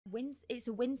it's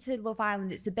a winter Love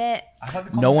Island. It's a bit.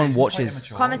 No one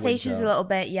watches. Conversations a little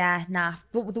bit, yeah, naff.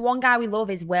 But the one guy we love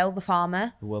is Will, the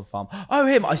farmer. Will the farmer. Oh,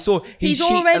 him! I saw. He's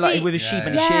already like, with his sheep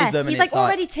and he shears them. He's and like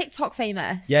already TikTok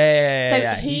famous.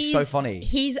 Yeah. He's so funny.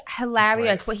 He's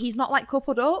hilarious, but he's not like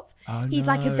coupled up. Oh, he's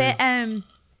like a bit.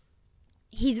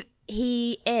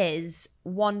 He is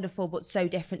wonderful, but so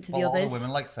different to the others. A lot of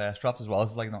women like thirst traps as well.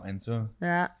 It's like not into him.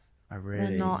 Yeah. I really.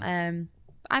 They're not.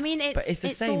 I mean,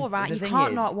 it's same. all right. You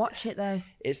can't not watch it though.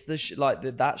 It's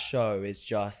that show is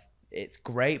just, it's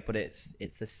great, but it's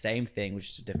the same thing with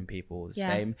just different people.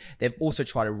 Same. They've also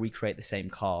tried to recreate the same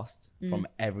cast from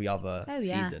every other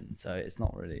season, so it's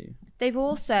not really. They've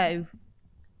also,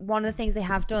 one of the things they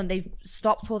have done, they've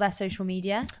stopped all their social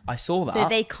media. I saw that. So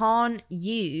they can't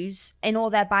use, in all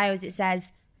their bios it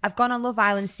says, "I've gone on Love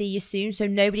Island, see you soon," so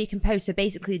nobody can post. So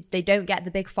basically they don't get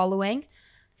the big following.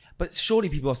 But surely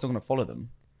people are still going to follow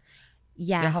them.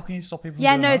 Yeah. How can you stop people?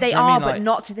 Yeah, no, they are, like, but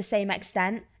not to the same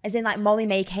extent. As in, like, Molly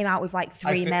May came out with like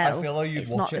 3 mil. I feel like you'd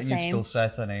watch it and you'd still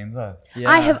search their names though. Yeah.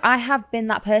 I have been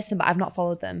that person, but I've not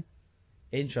followed them.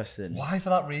 Interesting. Why for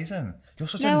that reason? You're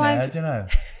such a nerd, you know.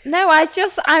 No, I've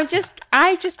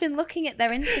just been looking at their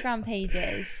Instagram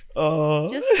pages.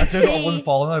 Just I wouldn't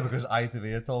follow them because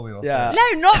ITV told me. Yeah.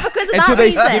 No, not because of Until that they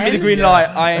reason. give me the green light,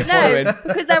 I ain't following.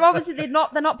 Because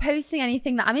they're not posting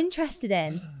anything that I'm interested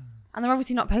in, and they're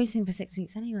obviously not posting for 6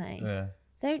 weeks anyway. Yeah.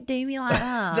 Don't do me like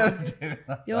that. Don't do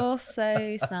that. You're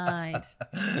so snide.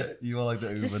 You are like the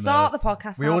Uber Just start the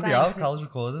podcast. We already have. Carl's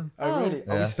recording. Oh, really?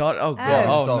 Yeah. Oh, we start. Oh, God. Yeah,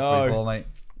 Oh, free no. ball, mate.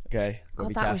 Okay. Gotta God,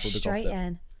 be that careful was with the straight gossip.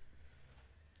 in.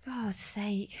 God's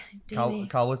sake.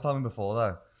 Carl was telling me before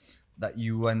though that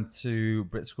you went to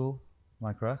Brit school. Am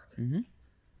I correct? Mm-hmm.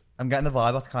 I'm getting the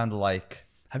vibe that's kind of like.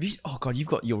 Have you? Oh God, you've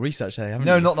got your research there, haven't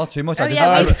you? No, not too much. Oh, I just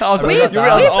yeah, had we've I was like,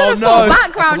 done oh, a full no.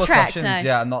 background check. questions. No.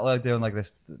 Yeah, I'm not like doing like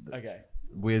this Okay.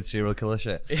 weird serial killer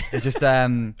shit. It's just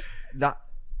that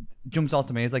jumps out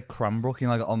to me. It's like Cranbrook, you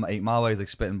know, like on 8 Mile where he's like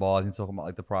spitting bars and talking about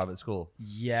like the private school.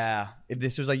 Yeah. If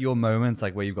this was like your moment,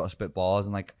 like where you've got to spit bars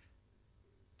and like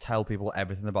tell people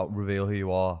everything about, reveal who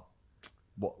you are,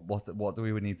 what do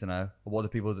we would need to know? Or what do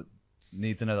people that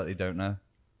need to know that they don't know?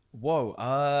 Whoa.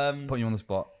 Putting you on the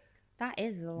spot. That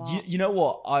is a lot. You know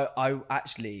what?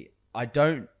 I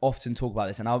don't often talk about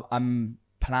this, and I'm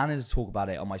planning to talk about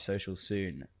it on my socials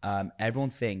soon. Everyone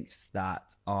thinks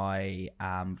that I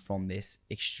am from this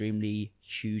extremely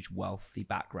huge, wealthy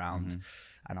background,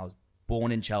 and I was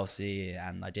born in Chelsea,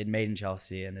 and I did Made in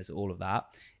Chelsea, and there's all of that.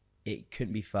 It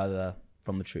couldn't be further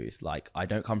from the truth. Like, I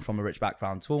don't come from a rich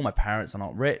background at all. My parents are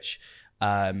not rich.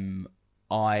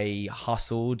 I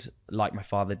hustled like my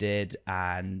father did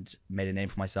and made a name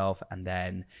for myself, and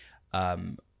then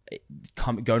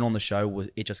going on the show,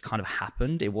 it just kind of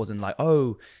happened. It wasn't like,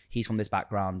 oh, he's from this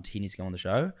background, he needs to go on the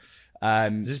show.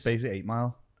 Is this basically 8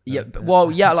 Mile? Yeah,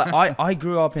 well, yeah, like I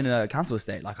grew up in a council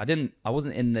estate. Like I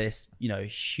wasn't in this,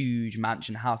 huge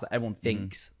mansion house that everyone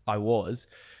thinks I was.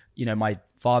 My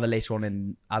father later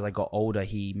on, as I got older,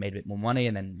 he made a bit more money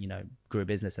and then, grew a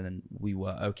business, and then we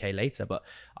were okay later. But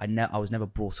I was never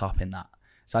brought up in that.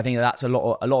 So I think that's a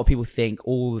lot of people think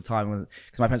all the time,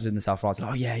 because my parents live in the South of France,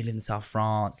 like, oh yeah, you live in South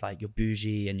France, like you're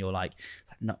bougie, and you're like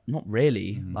no, not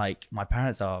really. Like, my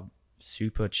parents are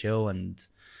super chill, and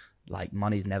like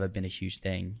money's never been a huge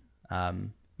thing. Were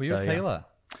you a tailor?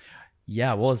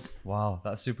 Yeah, I was. Wow,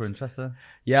 that's super interesting.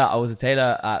 Yeah, I was a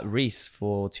tailor at Reese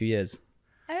for 2 years.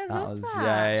 I love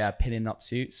that. Yeah, pinning up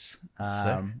suits. Sick.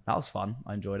 That was fun.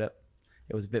 I enjoyed it.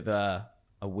 It was a bit of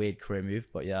a weird career move,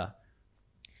 but yeah.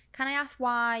 Can I ask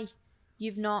why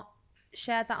you've not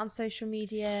shared that on social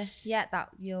media yet, that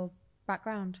your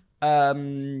background?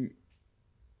 I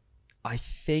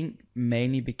think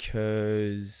mainly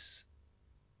because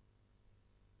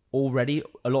already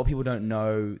a lot of people don't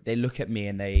know. They look at me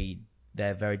and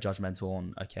they're very judgmental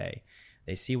on, okay,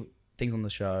 they see things on the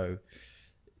show.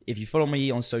 If you follow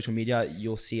me on social media,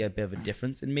 you'll see a bit of a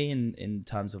difference in me in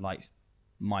terms of like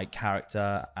my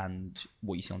character and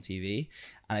what you see on TV.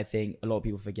 And I think a lot of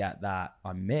people forget that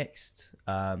I'm mixed,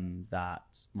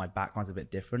 that my background's a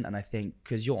bit different. And I think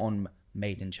because you're on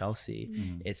Made in Chelsea,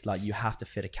 it's like you have to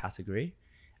fit a category.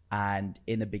 And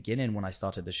in the beginning, when I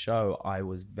started the show, I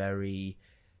was very,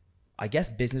 I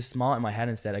guess, business smart in my head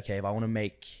and said, okay, if I want to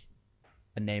make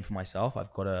a name for myself,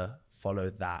 I've got to follow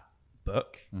that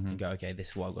book and go, okay, this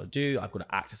is what I've got to do. I've got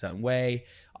to act a certain way.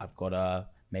 I've got to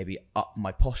maybe up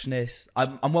my poshness.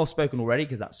 I'm well spoken already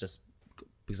because that's just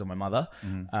because of my mother.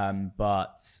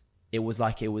 But it was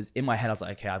in my head. I was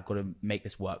like, okay, I've got to make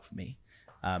this work for me.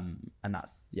 And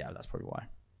that's probably why.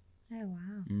 Oh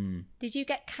wow. Did you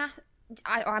get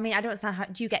I mean, I don't understand how.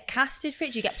 Do you get casted for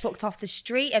it? Do you get plucked off the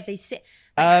street? If they sit,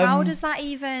 like, how does that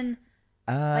even?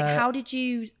 Like, how did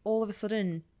you all of a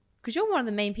sudden? Because you're one of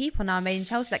the main people now made in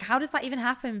Chelsea. Like, how does that even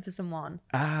happen for someone?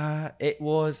 It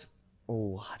was.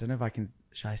 Oh, I don't know if I can.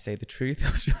 Should I say the truth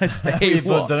or should I say We've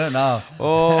what? done it now.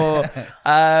 Oh,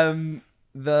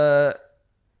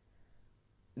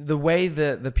 the way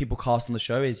that the people cast on the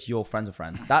show is your friends of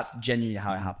friends. That's genuinely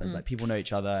how it happens. Like, people know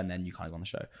each other and then you kind of go on the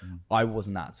show. I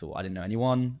wasn't that at all. I didn't know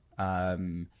anyone.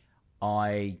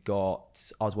 I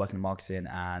was working in marketing,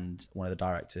 and one of the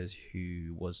directors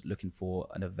who was looking for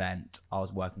an event I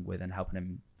was working with and helping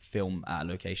him film at a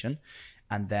location.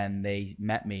 And then they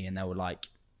met me and they were like,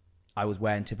 I was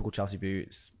wearing typical Chelsea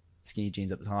boots, skinny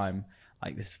jeans at the time,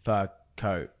 like this fur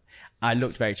coat. I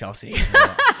looked very Chelsea.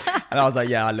 And I was like,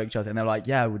 yeah, I look Chelsea. And they were like,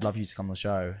 yeah, we'd love you to come on the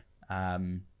show.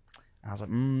 And I was like,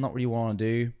 not really what I want to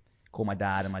do. Call my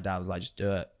dad, and my dad was like, just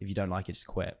do it. If you don't like it, just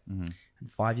quit. And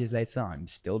 5 years later, I'm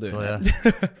still doing it.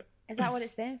 Is that what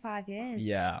it's been? 5 years?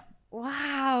 Yeah.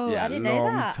 Wow. Yeah, I didn't know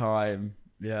that. long time.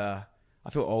 Yeah. I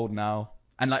feel old now.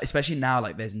 And like, especially now,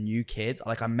 like there's new kids.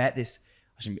 Like I met this,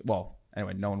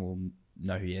 anyway, no one will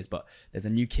know who he is, but there's a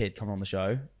new kid coming on the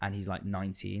show and he's like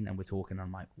 19 and we're talking and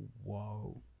I'm like,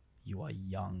 whoa, you are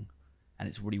young. And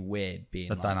it's really weird being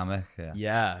The like, dynamic,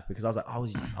 yeah, because I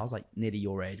was like nearly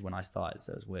your age when I started,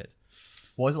 so it was weird.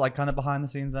 What was it like kind of behind the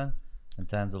scenes then? In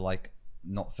terms of like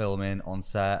not filming on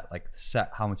set, like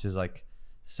set, how much is like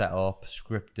set up,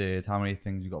 scripted, how many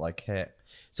things you got like hit?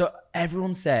 So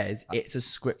everyone says it's a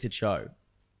scripted show.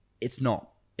 It's not.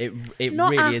 It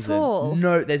Not really at isn't. all.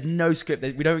 No, there's no script.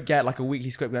 We don't get like a weekly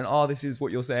script going, oh, this is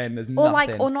what you're saying. There's Or nothing.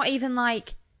 like, or not even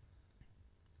like,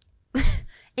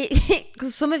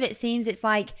 because some of it seems it's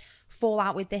like fall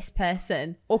out with this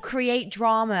person or create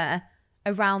drama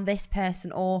around this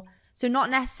person, or so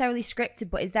not necessarily scripted,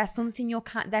 but is there something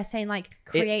they're saying like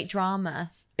create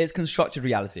drama? It's constructed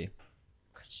reality.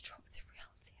 Constructive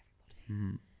reality,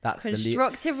 everybody. That's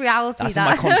Constructive reality. That's in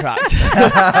my contract.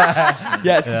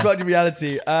 Yeah, it's constructed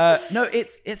reality. No,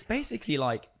 it's basically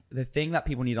like the thing that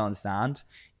people need to understand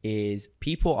is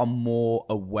people are more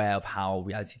aware of how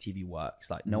reality TV works.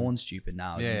 Like no one's stupid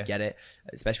now. You get it,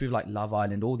 especially with like Love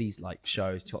Island, all these like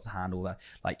shows, Too Hot to Handle. That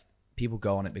like people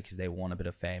go on it because they want a bit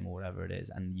of fame or whatever it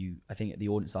is, and I think the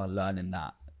audience are learning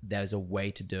that there's a way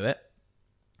to do it.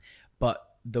 But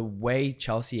the way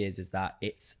Chelsea is that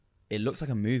it looks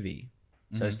like a movie.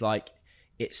 So it's like,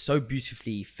 it's so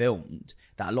beautifully filmed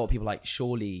that a lot of people are like,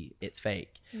 surely it's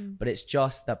fake. But it's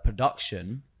just that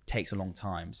production takes a long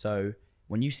time. So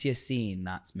when you see a scene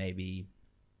that's maybe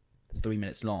 3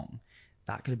 minutes long,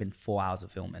 that could have been 4 hours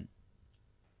of filming.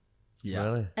 Yeah.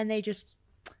 Really? And they just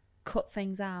cut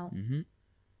things out.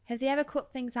 Have they ever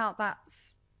cut things out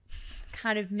that's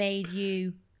kind of made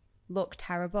you look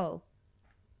terrible?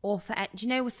 Or do you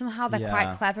know, somehow they're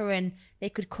quite clever and they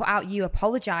could cut out you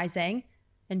apologizing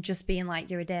and just being like,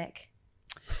 you're a dick.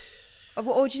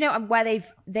 Or do you know where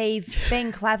they've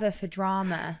been clever for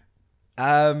drama?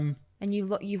 And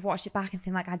you've watched it back and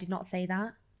think like, I did not say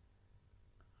that.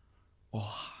 Are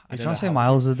you trying to say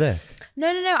Miles is a dick? No.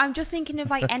 I'm just thinking of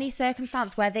like any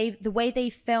circumstance where the way they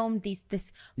filmed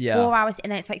this 4 hours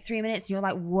and then it's like 3 minutes and you're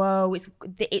like, whoa,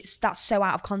 that's so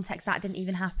out of context. That didn't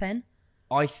even happen.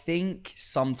 I think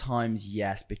sometimes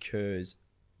yes, because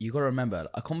you got to remember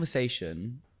a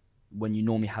conversation when you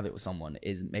normally have it with someone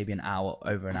is maybe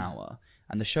over an hour,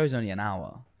 and the show's only an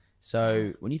hour.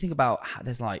 So when you think about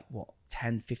there's like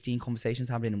 10, 15 conversations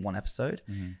happening in one episode.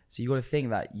 So you got to think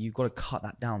that you've got to cut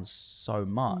that down so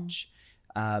much.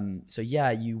 So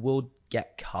yeah, you will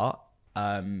get cut.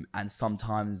 And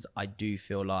sometimes I do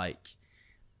feel like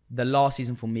the last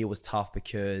season for me was tough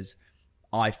because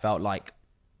I felt like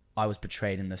I was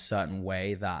portrayed in a certain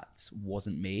way that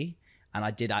wasn't me. And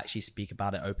I did actually speak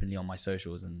about it openly on my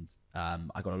socials, and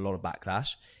I got a lot of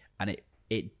backlash, and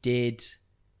it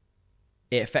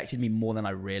affected me more than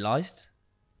I realized.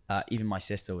 Even my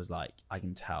sister was like, I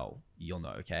can tell you're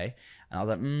not okay. And I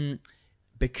was like,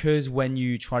 because when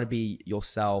you try to be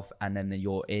yourself and then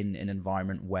you're in an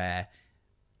environment where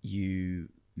you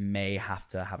may have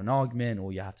to have an argument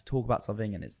or you have to talk about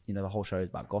something, and it's, the whole show is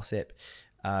about gossip,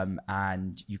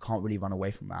 and you can't really run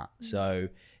away from that. So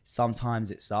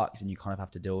sometimes it sucks and you kind of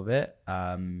have to deal with it.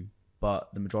 But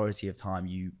the majority of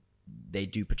time they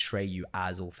do portray you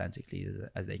as authentically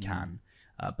as they can.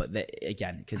 But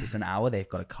again, because it's an hour, they've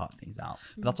got to cut things out.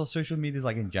 But that's what social media is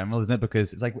like in general, isn't it?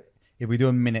 Because it's like, if we do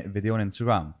a minute video on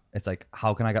Instagram, it's like,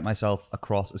 how can I get myself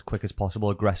across as quick as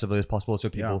possible, aggressively as possible, so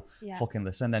people fucking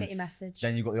listen? Then, get your message.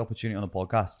 Then you've got the opportunity on a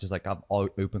podcast, just like have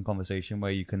open conversation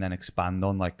where you can then expand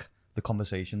on like the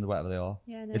conversations, whatever they are.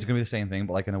 Yeah, no. It's gonna be the same thing,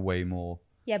 but like in a way more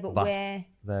but vast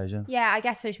version. Yeah, I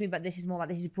guess social media, but this is more like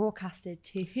this is broadcasted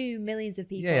to who? Millions of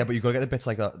people. Yeah, but you've got to get the bits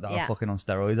like that are fucking on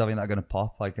steroids, I mean, that are gonna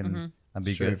pop like and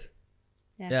be good.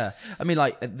 Yeah. I mean,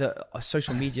 like the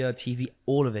social media, TV,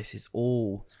 all of this is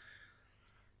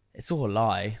it's all a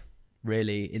lie,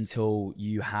 really, until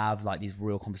you have like these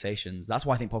real conversations. That's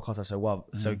why I think podcasts are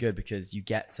so good, because you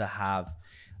get to have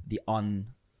the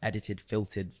unedited,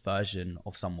 filtered version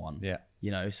of someone. Yeah.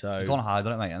 You know, so you can't hide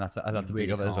on it, mate, and that's the really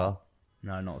beauty of it as well.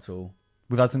 No, not at all.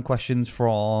 We've had some questions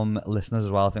from listeners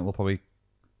as well. I think we'll probably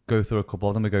go through a couple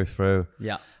of them. We go through.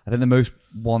 Yeah. I think the most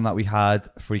one that we had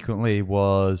frequently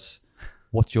was,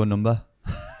 "What's your number?"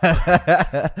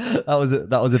 that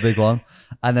was a big one.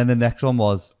 And then the next one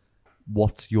was,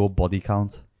 "What's your body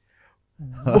count?"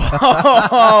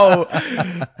 Whoa!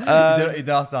 You don't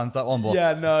have to answer that one, but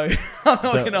yeah, no, I'm not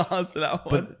going to answer that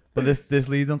one. But this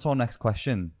leads on to our next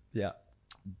question. Yeah.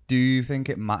 Do you think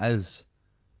it matters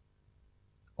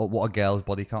what a girl's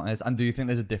body count is? And do you think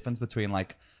there's a difference between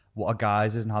like what a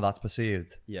guy's is and how that's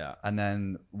perceived? Yeah. And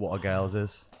then what a girl's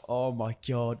is? Oh my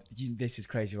God. This is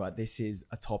crazy, right? This is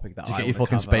a topic that Did you get your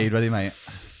fucking spade ready, mate?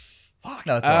 Fuck.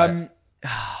 No, it's all right.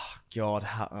 God,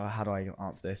 how do I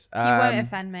answer this? You won't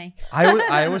offend me.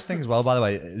 I always think as well, by the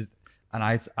way,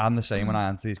 I'm the same when I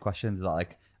answer these questions, is that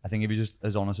like, I think if you're just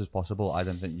as honest as possible, I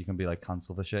don't think you can be like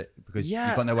cancelled for shit, because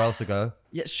you've got nowhere else to go.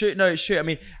 Yeah, it's true. No, it's true. I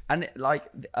mean, and like,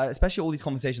 especially all these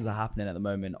conversations are happening at the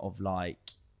moment of like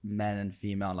men and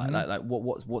female, like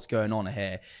what's going on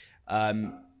here.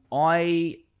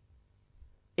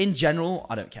 In general,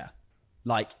 I don't care.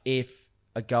 Like, if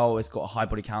a girl has got a high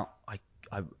body count,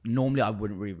 I normally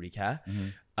wouldn't really care.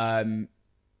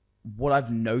 What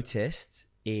I've noticed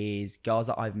is girls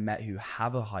that I've met who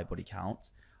have a high body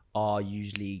count are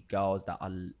usually girls that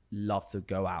love to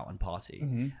go out and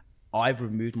party. I've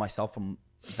removed myself from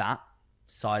that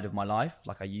side of my life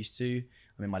like I used to.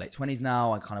 I'm in my late 20s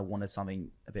now. I kind of wanted something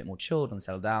a bit more chilled and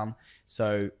settled down.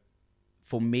 So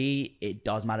for me, it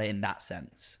does matter in that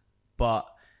sense. But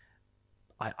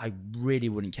I really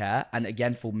wouldn't care. And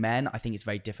again, for men, I think it's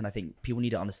very different. I think people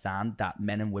need to understand that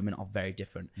men and women are very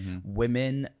different.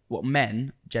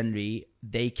 Men, generally,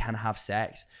 they can have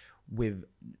sex with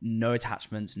no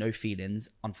attachments, no feelings.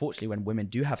 Unfortunately, when women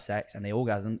do have sex and they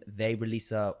orgasm, they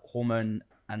release a hormone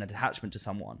and an attachment to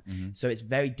someone. So it's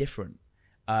very different.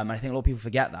 And I think a lot of people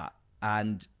forget that.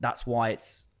 And that's why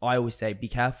I always say, be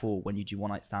careful when you do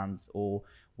one-night stands or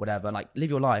whatever. Like, live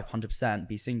your life 100%,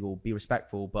 be single, be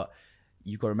respectful. But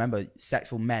you've got to remember, sex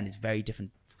for men is very different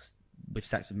with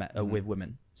sex with, with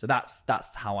women. So that's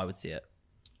how I would see it.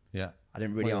 Yeah. I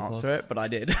didn't really answer it, but I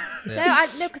did. No,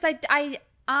 because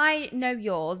I know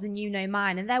yours and you know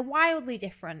mine, and they're wildly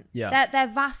different. Yeah. They're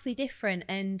vastly different.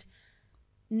 And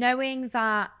knowing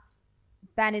that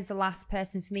Ben is the last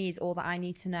person for me is all that I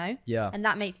need to know. Yeah. And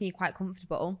that makes me quite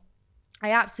comfortable.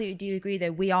 I absolutely do agree,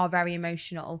 though. We are very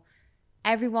emotional.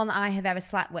 Everyone that I have ever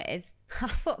slept with, I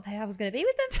thought I was going to be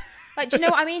with them. Like, do you know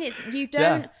what I mean? You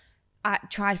don't. Yeah. I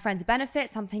tried friends with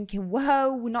benefits. I'm thinking,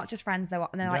 whoa, we're not just friends though.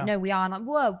 And they're like, no, we are. And I'm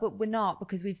like, whoa, but we're not,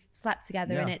 because we've slept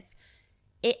together. And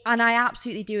and I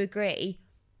absolutely do agree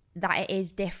that it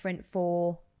is different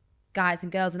for guys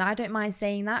and girls. And I don't mind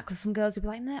saying that, because some girls will be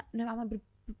like, no,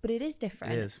 but it is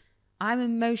different. It is. I'm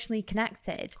emotionally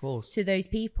connected to those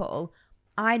people.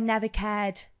 I never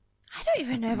cared. I don't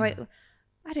even know if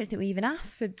I don't think we even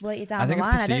asked for later down the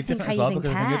line. I don't think I even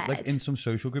cared. I think like in some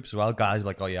social groups as well, guys are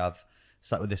like, oh, you have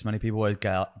slept with this many people. Whereas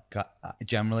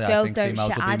generally, girls I think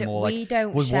females would be more like, we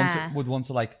don't share. Would want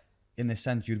to like, in this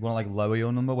sense, you'd want to like lower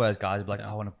your number. Whereas guys would be like,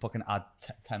 I want to fucking add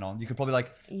 10 on. You could probably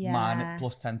like minus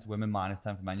 +10 to women, -10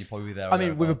 for men. You'd probably be there. I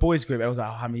mean, with a boys group, I was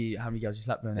like, how many girls you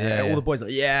slept with? Yeah, all the boys are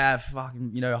like,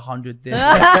 fucking, 100 this.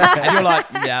 And you're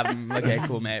like, okay,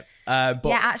 cool, mate. But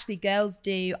yeah, actually, girls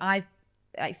do.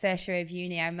 Like first year of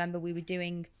uni, I remember we were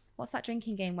doing, what's that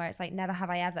drinking game where it's like never have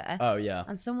I ever? Oh yeah.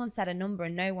 And someone said a number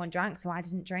and no one drank, so I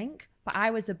didn't drink, but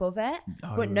I was above it.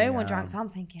 But no one drank, so I'm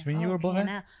thinking, you were above it?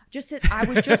 I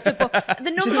was just above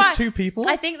the number. So two people.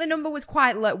 I think the number was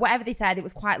quite low. Whatever they said, it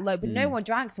was quite low, but no one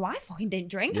drank, so I fucking didn't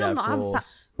drink. Yeah, But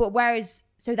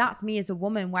so that's me as a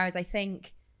woman. Whereas I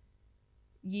think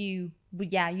you'd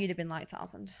have been like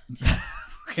 1,000,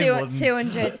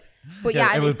 200. But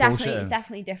it's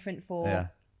definitely different for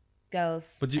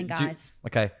girls and guys.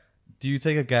 Do you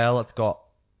take a girl that's got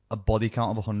a body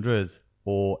count of 100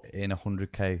 or in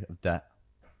 100k of debt?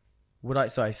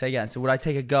 Sorry, say again. So would I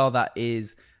take a girl that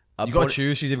is you got to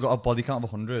choose. She's either got a body count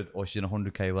of 100 or she's in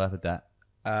 100k worth of debt.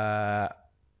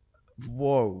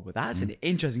 Whoa, that's an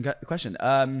interesting question.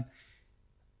 100k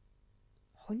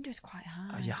 100 is quite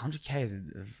high. Yeah, 100k is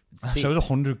So it's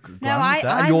 100 grand. No,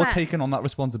 I you're meant- taking on that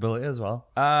responsibility as well.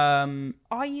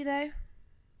 Are you though?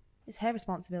 It's her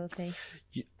responsibility.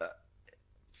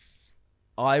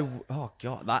 Oh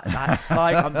god, that's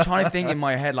like I'm trying to think in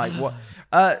my head like what.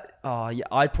 Yeah,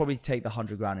 I'd probably take the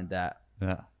 100 grand in debt.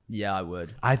 Yeah, I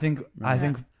would. I think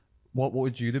what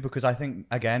would you do? Because I think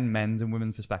again, men's and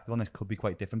women's perspective on this could be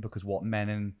quite different because what men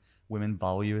and women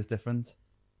value is different.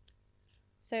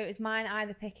 So is mine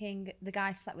either picking the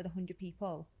guy slept with 100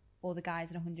 people or the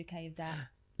guys in 100k of debt?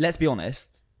 Let's be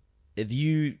honest. If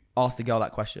you ask the girl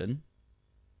that question,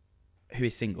 who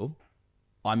is single,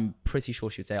 I'm pretty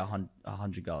sure she'd say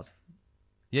 100 girls.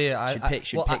 Yeah,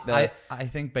 I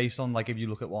think based on like if you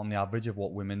look at on the average of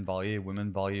what women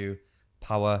value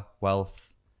power,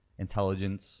 wealth,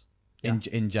 intelligence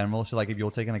in general. So like if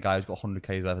you're taking a guy who's got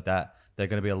 100k worth of debt, they're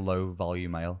going to be a low value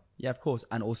male. Yeah, of course.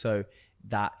 And also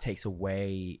that takes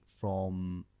away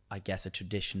from, I guess, a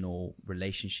traditional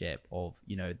relationship of,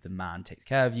 you know, the man takes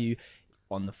care of you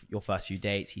on your first few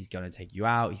dates. He's going to take you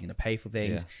out. He's going to pay for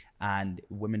things. And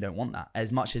women don't want that.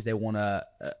 As much as they want to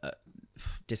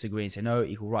disagree and say, no,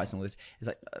 equal rights and all this. It's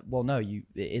like, well, no, it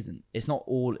isn't. It's not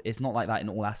like that in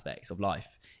all aspects of life,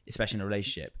 especially in a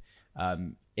relationship.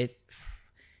 It's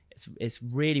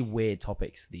really weird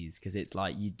topics, these, because it's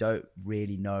like you don't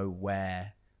really know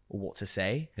where or what to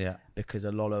say. Yeah. Because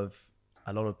a lot of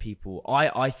people,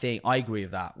 I think I agree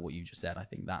with that, what you just said. I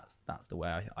think that's the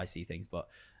way I see things.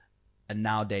 And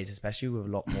nowadays, especially with a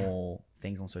lot more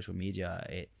things on social media,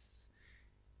 it's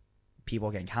people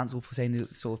are getting cancelled for saying these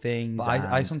sort of things. But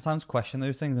I sometimes question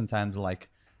those things in terms of like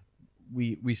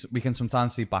we can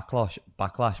sometimes see backlash,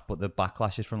 but the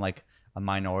backlash is from like a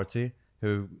minority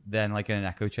who then like in an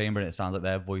echo chamber and it sounds like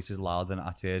their voice is louder than it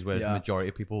actually is, whereas the majority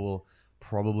of people will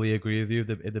probably agree with you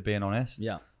if they're being honest.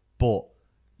 Yeah. But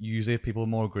usually if people are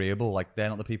more agreeable, like they're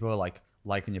not the people who are like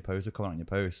liking your post or commenting on your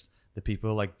post. The people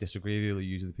who like disagree with you are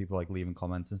usually the people like leaving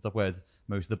comments and stuff, whereas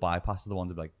most of the bypass are the ones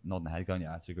that are like nodding their head going,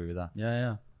 yeah, I actually agree with that.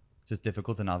 Yeah. It's just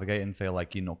difficult to navigate and feel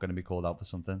like you're not going to be called out for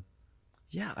something.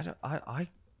 Yeah, I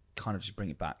kind of just bring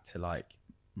it back to like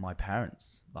my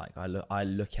parents. Like I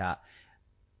look at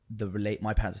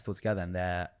my parents are still together and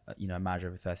they're, you know, married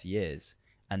over 30 years.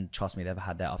 And trust me, they've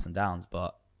had their ups and downs,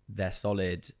 but they're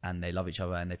solid and they love each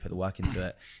other and they put the work into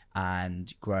it.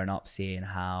 And growing up, seeing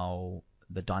how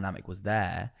the dynamic was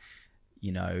there,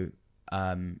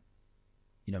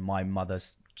 my mother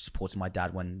supported my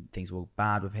dad when things were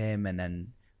bad with him. And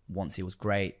then once he was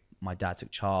great, my dad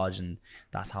took charge. And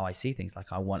that's how I see things. Like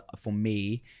for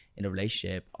me in a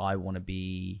relationship, I want to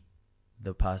be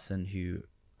the person who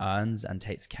earns and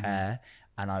takes care.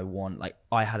 And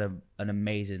I had an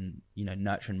amazing,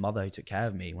 nurturing mother who took care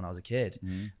of me when I was a kid.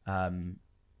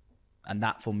 And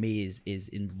that for me is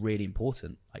really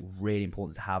important,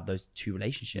 to have those two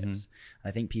relationships. And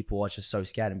I think people are just so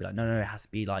scared and be like, no, it has to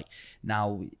be like,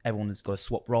 now everyone has got to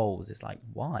swap roles. It's like,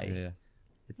 why? Yeah.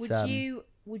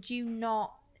 Would you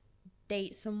not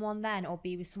date someone then, or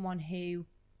be with someone who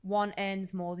one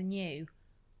earns more than you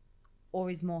or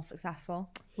is more successful?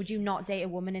 Would you not date a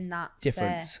woman in that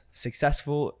difference?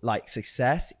 Successful, like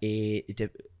success, it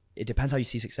depends how you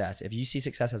see success. If you see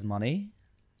success as money,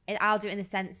 I'll do it in the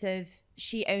sense of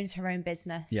she owns her own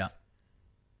business. Yeah.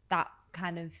 That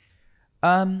kind of.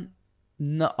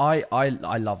 No,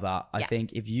 I love that. I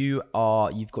think if you've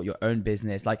got your own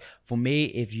business, like for me,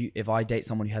 if I date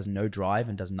someone who has no drive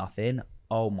and does nothing,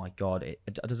 oh my God,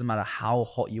 it doesn't matter how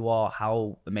hot you are,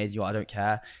 how amazing you are, I don't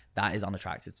care. That is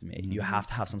unattractive to me. You have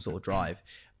to have some sort of drive.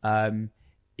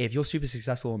 If you're super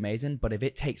successful, amazing, but if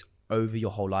it takes over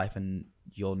your whole life and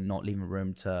you're not leaving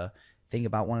room to think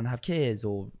about wanting to have kids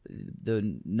or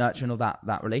the nurturing of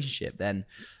that relationship, then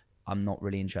I'm not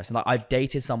really interested. Like I've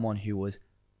dated someone who was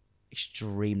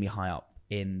extremely high up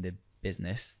in the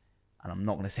business, and I'm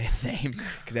not going to say the name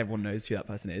because everyone knows who that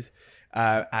person is.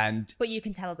 But you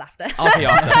can tell us after. I'll tell you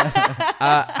after.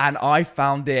 And I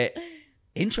found it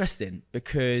interesting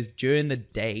because during the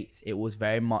dates, it was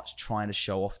very much trying to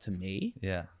show off to me.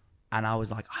 Yeah. And I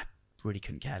was like, I really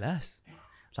couldn't care less.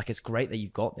 Like, it's great that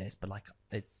you've got this, but like,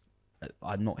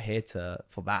 I'm not here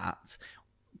for that.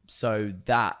 So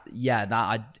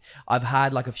I've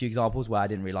had like a few examples where I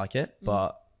didn't really like it,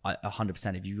 but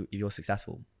 100% if you're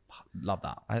successful, love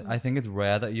that. I think it's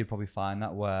rare that you'd probably find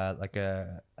that where like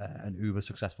an uber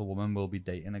successful woman will be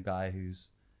dating a guy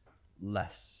who's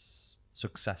less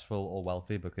successful or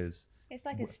wealthy, because it's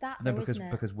like a stat though, isn't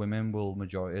it? Because women will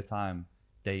majority of the time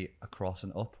date across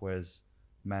and up, whereas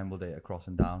men will date across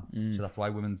and down. So that's why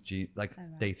women's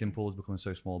dating pool is becoming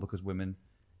so small, because women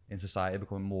in society are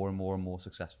becoming more and more and more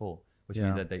successful, which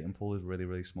means their dating pool is really,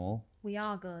 really small. We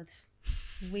are good.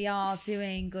 We are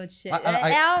doing good shit,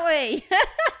 aren't we?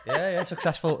 Yeah,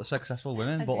 successful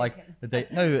women. But like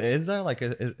no, it is though. Like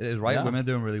it is right. Yeah. Women are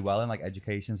doing really well in like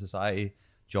education, society,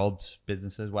 jobs,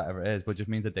 businesses, whatever it is. But it just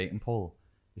means the dating pool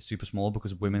is super small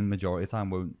because women majority of the time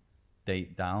won't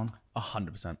date down.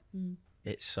 100%.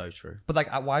 It's so true. But like,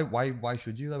 why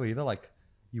should you though? Either like,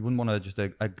 you wouldn't want to just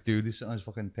a dude who's sitting on his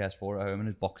fucking PS4 at home and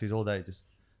his boxes all day just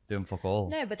doing fuck all.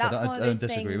 No, but that's one of those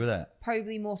things.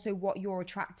 Probably more so what you're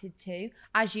attracted to.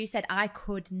 As you said, I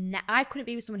couldn't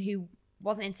be with someone who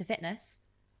wasn't into fitness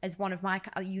as one of my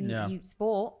you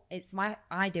sport.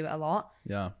 I do it a lot.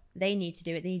 Yeah. They need to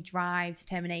do it. They need drive,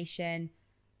 determination,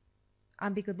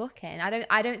 and be good looking.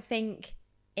 I don't think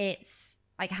it's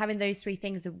like having those three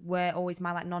things were always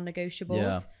my like non-negotiables.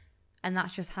 Yeah. And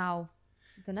that's just how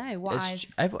I don't know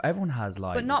everyone has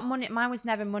like, but not money. Mine was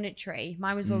never monetary.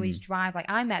 Mine was always drive. Like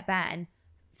I met Ben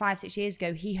 5-6 years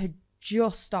ago. He had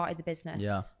just started the business.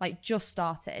 Yeah, like just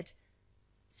started.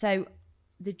 So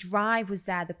the drive was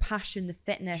there, the passion, the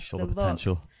fitness, the looks,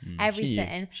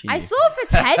 everything. I saw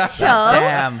potential.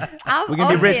 Damn, we're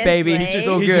gonna be rich, baby. It's just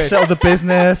all good. You just sell the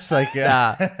business, like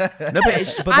No,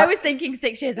 but I was thinking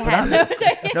 6 years ahead.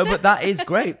 No, but that is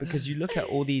great because you look at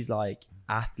all these like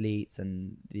athletes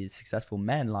and these successful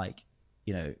men, like,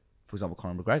 you know, for example,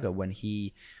 Conor McGregor, when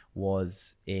he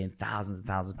was in thousands and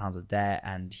thousands of pounds of debt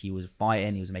and he was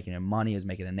fighting, he was making money, he was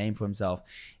making a name for himself,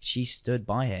 she stood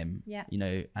by him, you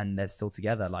know, and they're still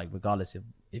together, like regardless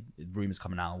if rumors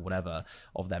coming out or whatever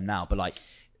of them now, but like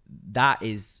that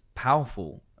is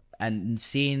powerful. And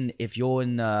seeing if you're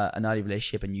in an early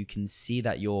relationship and you can see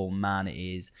that your man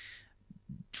is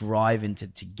driving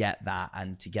to get that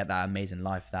and to get that amazing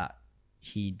life that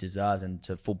he deserves and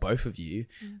for both of you,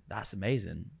 that's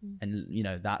amazing. And you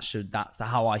know, that's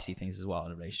how I see things as well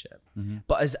in a relationship.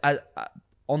 But as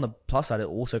on the plus side,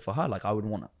 also for her, like I would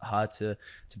want her to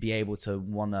be able to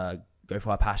want to go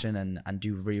for her passion and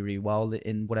do really, really well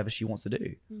in whatever she wants to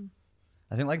do.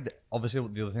 I think like obviously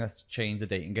the other thing that's changed the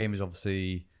dating game is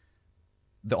obviously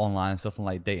the online stuff and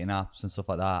like dating apps and stuff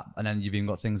like that. And then you've even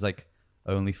got things like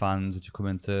OnlyFans, which have come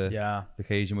into the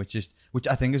occasion, which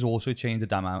I think has also changed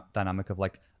the dynamic of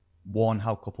like, one,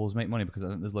 how couples make money, because I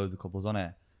think there's loads of couples on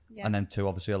it, and then two,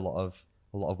 obviously a lot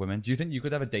of women. Do you think you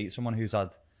could ever date someone who's had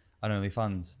an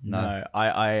OnlyFans? No,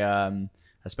 I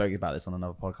spoke about this on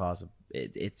another podcast.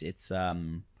 It's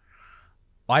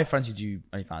I have friends who do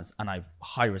OnlyFans, and I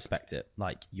highly respect it.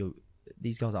 Like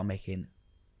these girls are making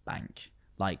bank,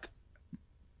 like.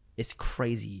 It's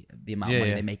crazy the amount of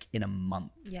money they make in a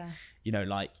month. Yeah, you know,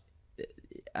 like,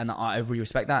 and I really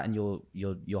respect that. And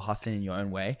you're hustling in your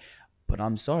own way. But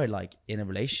I'm sorry, like in a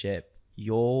relationship,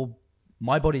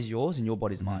 my body's yours and your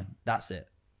body's mine. That's it.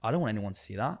 I don't want anyone to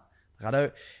see that. Like, I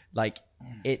don't like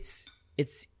it's.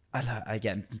 I know,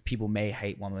 again, people may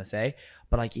hate what I'm gonna say,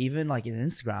 but like even like in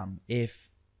Instagram, if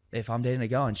I'm dating a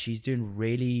girl and she's doing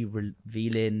really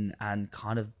revealing and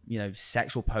kind of, you know,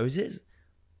 sexual poses,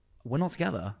 we're not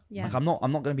together. Like I'm not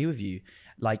gonna be with you.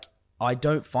 Like I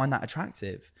don't find that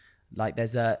attractive. Like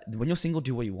when you're single,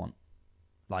 do what you want,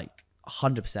 like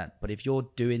 100%. But if you're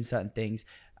doing certain things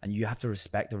and you have to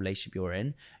respect the relationship you're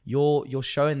in, you're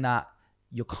showing that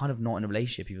you're kind of not in a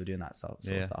relationship if you're doing that sort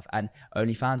of stuff. And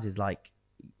OnlyFans is like,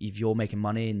 if you're making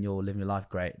money and you're living your life,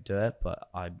 great, do it. But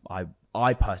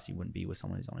I personally wouldn't be with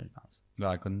someone who's on OnlyFans. No,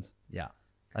 I couldn't. Yeah.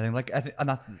 I think and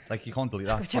that's like, you can't delete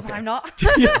that. Which I'm not.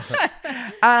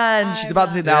 And she's about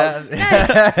to announce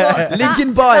link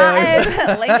in bio.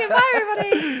 Link in bio,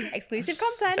 everybody. Exclusive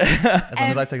content. As long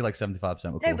as I take like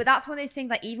 75%. No, but that's one of those things.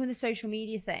 Like even with the social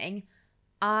media thing,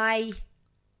 I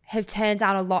have turned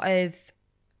down a lot of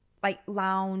like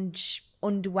lounge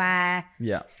underwear,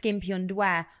 skimpy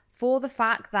underwear, for the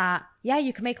fact that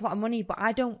you can make a lot of money, but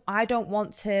I don't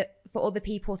want for other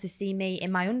people to see me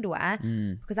in my underwear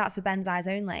because that's for Ben's eyes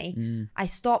only. I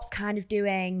stopped kind of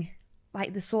doing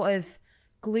like the sort of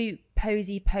glute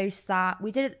posy posts that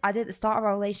I did at the start of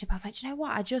our relationship. I was like, do you know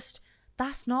what?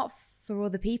 That's not for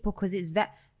other people because it's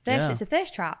it's a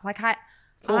thirst trap. Like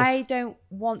I don't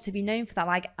want to be known for that.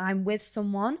 Like I'm with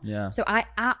someone. Yeah. So I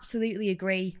absolutely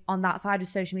agree on that side of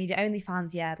social media.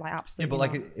 OnlyFans, like absolutely. Yeah, but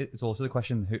like it's also the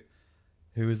question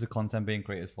who is the content being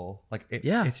created for? Like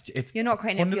it's you're not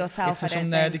creating it for yourself. It's for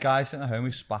some nerdy guy sitting at home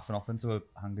who's spaffing off into a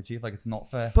handkerchief. Like it's not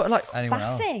for anyone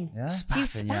else. Yeah.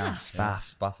 Spaffing, do you spaff?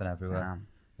 Spaffing everywhere.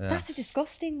 Yeah. That's a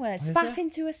disgusting word. Spaff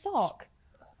into a sock.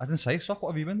 I didn't say sock.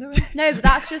 What have you been doing? No, but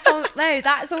that's just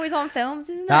that's always on films,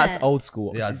 isn't it? That's old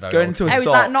school. Yeah, it's going into a sock. Is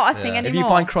that not a thing anymore? If you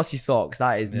find crossy socks,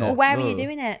 that is not. Well, where are you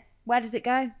doing it? Where does it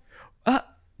go?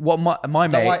 What my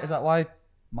mate? Is that why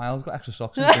Miles got extra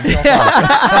socks. In the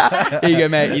Gymshark. Here you go,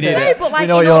 mate. You need it. But like, You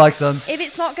know what you're like, son. if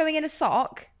it's not going in a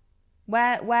sock,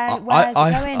 where's it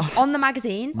going? On the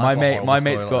magazine? My horrible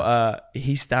mate's story got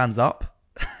he stands up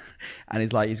and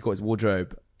he's got his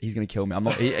wardrobe. He's gonna kill me. I'm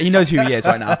not. He knows who he is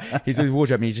right now. He's got his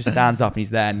wardrobe and he just stands up and he's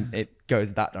there and it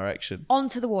goes that direction.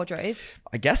 Onto the wardrobe.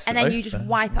 I guess. And then you just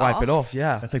wipe it off.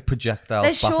 Yeah. That's like projectile.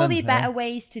 There's spaffing, surely better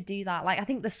ways to do that. Like, I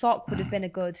think the sock would have been a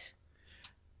good.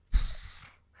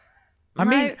 I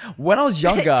mean, when I was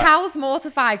younger, Cal's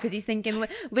mortified because he's thinking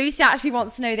Lucy actually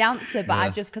wants to know the answer,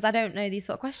 but because I don't know these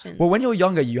sort of questions. well, when you're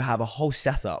younger, you have a whole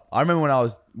setup. I remember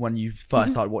when you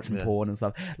first started watching porn and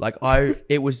stuff. Like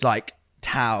it was like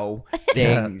towel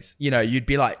things. You know, you'd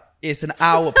be like, it's an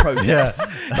hour process.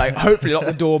 Like, hopefully, lock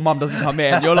the door. Mum doesn't come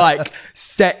in. You're like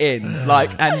set in.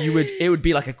 Like, and it would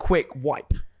be like a quick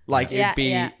wipe. Like it'd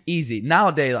be easy.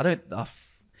 Nowadays, I don't.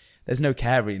 There's no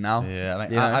care really now. Yeah,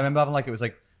 I remember having like it was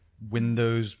like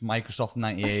Windows, Microsoft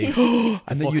 98,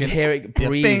 and then you'd hear it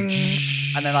breathe. Bing,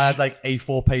 and then I had like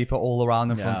A4 paper all around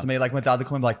in front of me. Like my dad would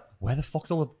come and be like, "Where the fuck's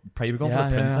all the paper gone for the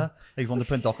printer?" He wanted to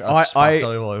print documents.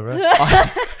 All over it.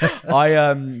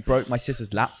 I broke my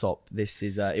sister's laptop.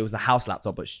 It was the house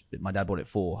laptop, but my dad bought it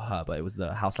for her, but it was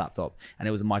the house laptop, and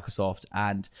it was a Microsoft.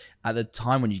 And at the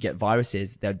time when you get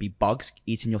viruses, there'd be bugs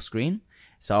eating your screen.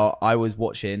 So I was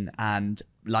watching and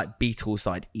like Beatles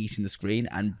started eating the screen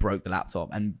and broke the laptop,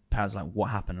 and parents were like,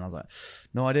 what happened? And I was like,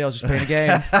 no idea, I was just playing a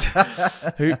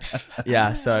game. Oops.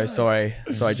 Yeah, so sorry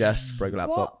Jess, broke a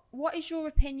laptop. What is your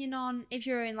opinion on if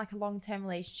you're in like a long-term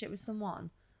relationship with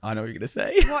someone? I know what you're gonna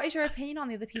say. What is your opinion on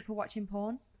the other people watching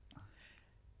porn?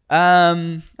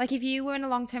 Like if you were in a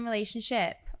long-term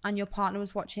relationship and your partner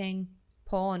was watching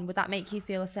porn, would that make you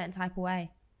feel a certain type of way?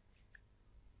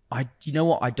 You know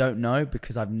what? I don't know,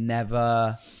 because I've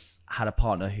never had a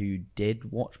partner who did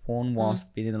watch porn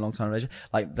whilst being in a long-term relationship.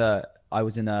 Like I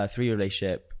was in a 3-year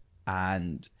relationship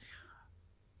and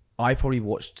I probably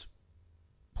watched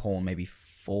porn maybe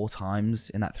 4 times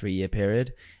in that 3-year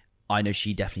period. I know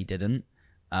she definitely didn't.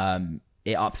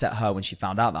 It upset her when she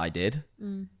found out that I did.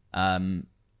 I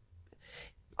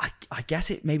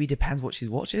guess it maybe depends what she's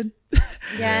watching.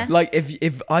 Yeah. Like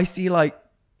if I see like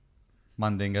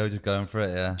Mandingo just going for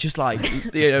it, yeah. Just like,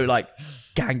 you know, like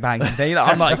gangbang thing.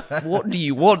 I'm like, what do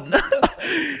you want?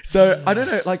 So I don't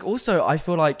know. Like, also, I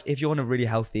feel like if you're in a really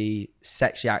healthy,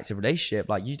 sexually active relationship,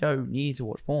 like you don't need to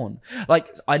watch porn. Like,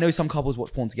 I know some couples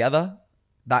watch porn together.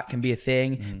 That can be a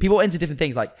thing. People are into different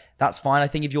things. Like, that's fine. I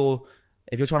think if you're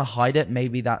trying to hide it,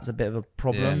 maybe that's a bit of a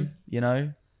problem. You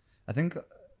know. I think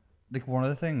like one of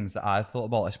the things that I've thought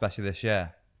about, especially this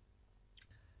year,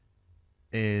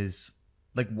 is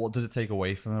like, what does it take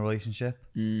away from a relationship?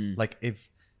 Like if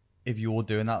you're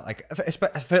doing that, like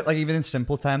I feel like even in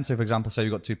simple terms. So for example, say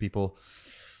you've got 2 people,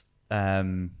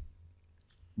 we'll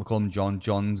call them John.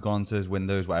 John's gone to his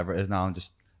Windows, whatever it is now, and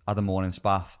just had a morning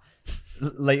spaff.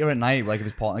 Later at night, like if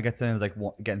his partner gets in and is like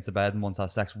gets into bed and wants to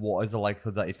have sex, what is the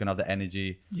likelihood that he's gonna have the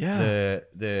energy,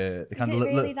 the kind of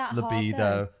really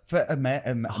libido for a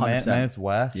man's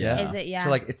worse? Is it? Yeah.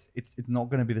 So like it's not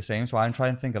gonna be the same. So I'm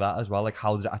trying to think of that as well. Like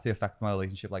how does it actually affect my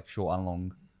relationship, like short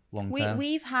and long term?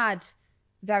 We've had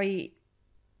very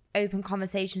open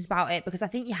conversations about it because I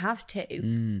think you have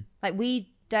to. Like we're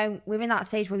in that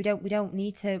stage where we don't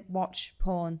need to watch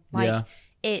porn. Like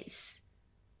it's.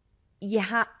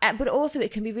 But also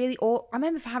it can be really. I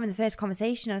remember having the first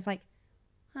conversation, I was like,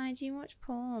 "Hi, do you watch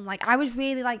porn?" Like I was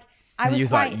really like, I was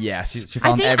quite, like, yes. She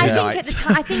found I think at the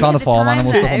time, found the farm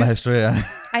animal stuff on the history. Yeah.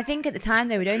 I think at the time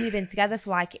we'd only been together for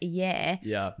like a year.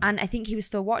 Yeah. And I think he was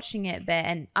still watching it a bit,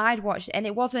 and I'd watched it, and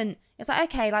it wasn't. It's like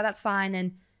okay, like that's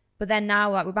fine, but then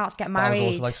now like we're about to get married. I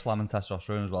was also like slamming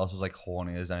testosterone as well, so it was like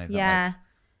horny as anything. Yeah. Like,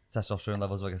 testosterone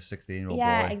levels like a 16-year-old boy.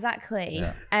 Yeah, exactly.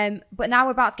 Yeah. But now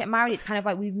we're about to get married. It's kind of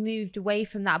like we've moved away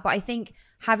from that. But I think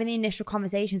having the initial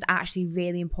conversation is actually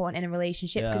really important in a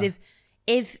relationship because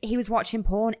if he was watching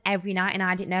porn every night and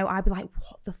I didn't know, I'd be like,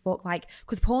 what the fuck? Like,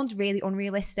 because porn's really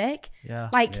unrealistic. Yeah.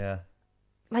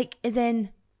 Like as in,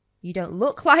 you don't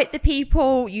look like the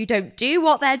people, you don't do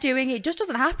what they're doing. It just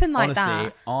doesn't happen like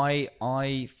that. Honestly,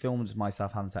 I filmed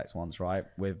myself having sex once, right,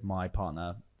 with my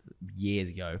partner years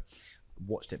ago.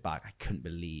 Watched it back, I couldn't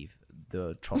believe the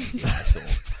atrocity I saw.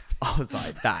 I was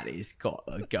like, that is got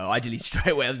to go. I deleted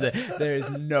straight away. I was like, there is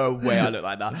no way I look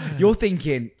like that. You're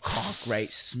thinking, oh,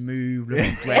 great, smooth,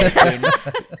 looking great,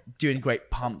 doing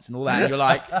great pumps and all that. And you're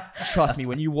like, trust me,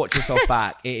 when you watch yourself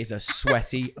back, it is a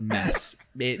sweaty mess.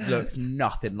 It looks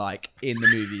nothing like in the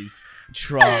movies.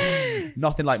 Trust.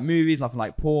 Nothing like movies, nothing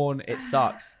like porn. It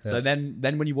sucks. Yeah. So then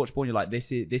when you watch porn, you're like,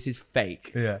 this is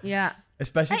fake. Yeah. Yeah.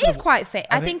 Especially it is quite fake.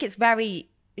 I think it's very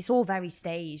it's all very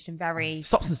staged and very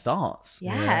stops and starts.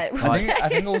 yeah. I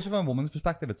think also from a woman's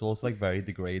perspective, it's also like very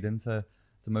degrading to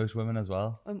most women as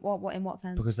well. In what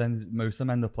sense? Because then most of them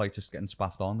end up like just getting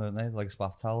spaffed on, don't they? Like a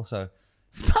spaff towel. So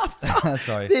Spaffed out.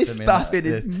 sorry, This didn't mean that. spaffing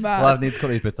is mad. Well, I need to cut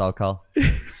these bits out, Carl.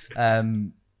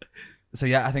 So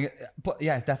yeah, I think, but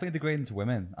yeah, it's definitely degrading to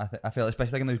women. I feel,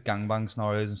 especially like in those gangbang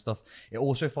scenarios and stuff. It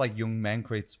also for like young men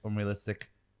creates unrealistic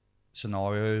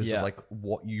scenarios of like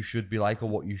what you should be like or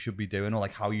what you should be doing or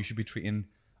like how you should be treating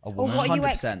a or woman. what you 100%.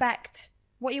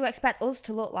 expect us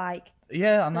to look like.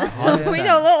 Yeah, and that. We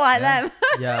don't look like them.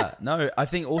 Yeah, no, I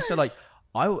think also like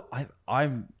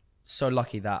I'm so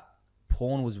lucky that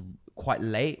porn was quite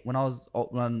late when I was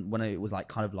when it was like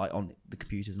kind of like on the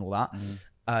computers and all that.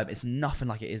 It's nothing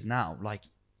like it is now. Like,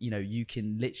 you know, you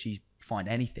can literally find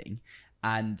anything,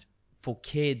 and for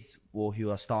kids or who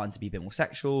are starting to be a bit more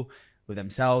sexual with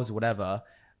themselves or whatever,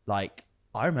 like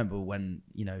I remember when,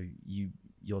 you know,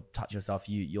 you're touching yourself,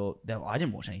 I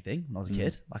didn't watch anything when I was a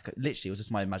kid. Like literally it was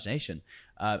just my imagination.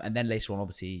 And then later on,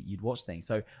 obviously you'd watch things.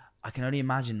 So I can only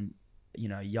imagine, you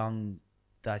know, a young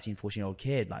 13, 14-year-old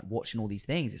kid, like watching all these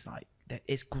things. It's like,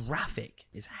 it's graphic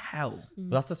as hell.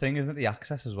 But that's the thing, isn't it? The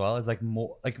access as well is like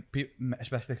more like,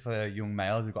 especially for young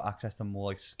males who've got access to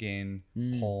more like skin,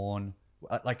 porn,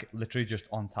 like literally just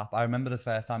on tap. I remember the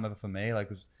first time ever for me, like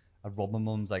I robbed my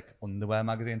mum's like underwear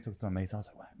magazine, took it to my mate. I was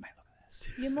like, mate, look at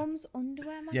this. Your mum's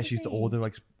underwear magazine? Yeah, she used to order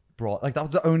like brought, like that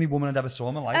was the only woman I'd ever saw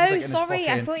in my life. Oh, was, like, sorry,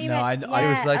 I thought you meant. it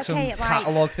was like some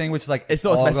catalogue thing, which like it's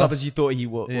not as messed up as you thought what you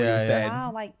were saying.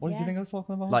 Wow, like, what did you think I was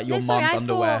talking about? Like your mum's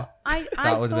underwear.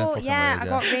 I would have been fucking yeah, weird, I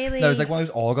got really. No, it was like one of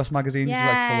those August magazines, like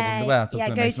full of underwear.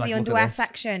 Yeah, go to the underwear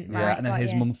section. Yeah, right, and then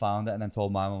his mum found it and then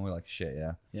told my mum. We were like, shit,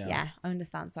 yeah, I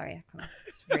understand. Sorry,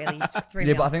 it's really threw yeah,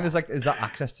 me but I off think there. there's like, is that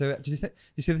access to it? Did you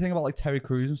see the thing about like Terry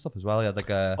Crews and stuff as well? He had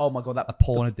like a oh my god, a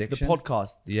porn addiction. The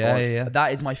podcast. Yeah.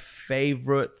 That is my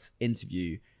favorite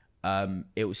interview.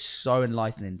 It was so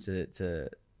enlightening to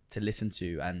listen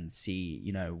to and see,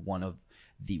 you know, one of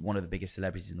the biggest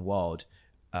celebrities in the world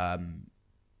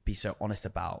be so honest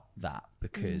about that,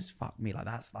 because fuck me, like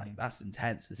that's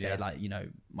intense to say. Like, you know,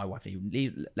 my wife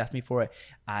left me for it,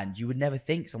 and you would never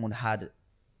think someone had.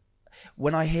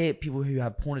 When I hear people who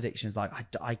have porn addictions, like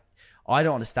I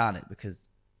don't understand it because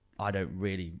I don't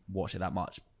really watch it that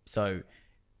much. So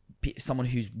someone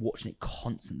who's watching it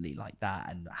constantly like that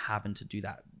and having to do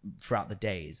that throughout the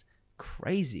day is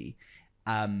crazy.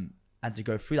 And to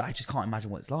go through that, I just can't imagine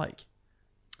what it's like.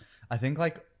 I think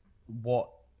like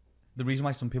the reason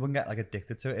why some people can get like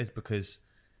addicted to it is because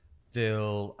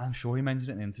I'm sure he mentioned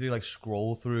it in an interview, like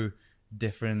scroll through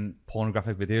different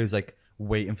pornographic videos, like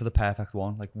waiting for the perfect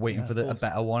one, like waiting for a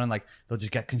better one, and like they'll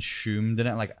just get consumed in it,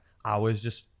 and like hours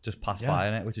just pass by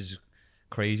in it, which is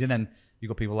crazy. And then you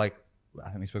got people like, I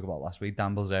think we spoke about last week,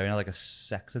 Dan Bilzerian, like a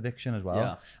sex addiction as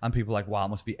well. And people are like, wow, it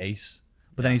must be ace.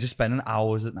 But then he's just spending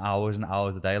hours and hours and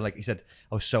hours a day. Like he said,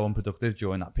 I was so unproductive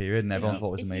during that period, and everyone thought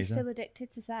it was amazing. Is he still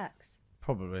addicted to sex?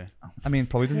 Probably. I mean,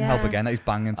 probably doesn't help again that he's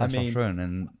banging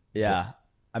testosterone.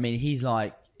 I mean, he's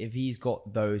like, if he's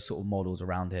got those sort of models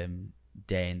around him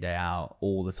day in, day out,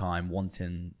 all the time,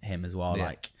 wanting him as well,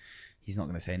 like he's not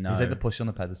going to say no. He's like the push on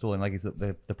the pedestal, and like he's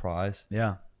the prize.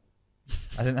 Yeah.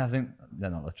 I think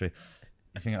they're not literally.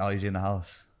 You think Ali G in the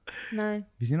house? No. Have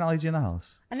you seen Ali G in the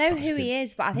house? I know who he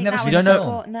is, but I think that was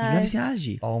before. No. You've never seen Ali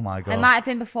G? Oh my god. It might have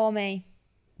been before me.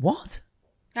 What?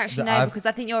 Actually, no, because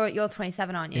I think you're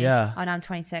 27, aren't you? Yeah. Oh, no, I'm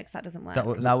 26. That doesn't work. That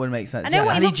wouldn't make sense. I know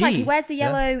what he Ali looks like. G. He wears the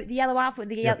yellow outfit with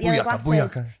the yellow glasses.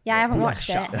 Booyaka. Yeah, I haven't watched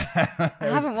it. I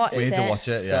haven't watched it. We need to watch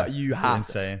it. Yeah, so you have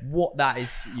insane. What that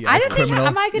is. I don't think.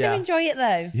 Am I going to enjoy it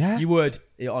though? Yeah, you would.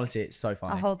 Honestly, it's so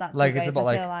funny. I'll hold that. Like it's about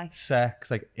like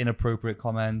sex, like inappropriate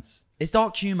comments. It's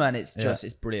dark humor and it's just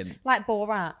it's brilliant. Like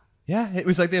Borat. Yeah, it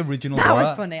was like the original. That Borat.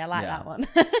 was funny. I like that one.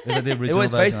 It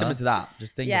was very similar to that.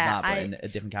 Just think of that, but in a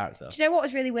different character. Do you know what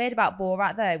was really weird about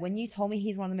Borat though? When you told me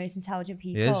he's one of the most intelligent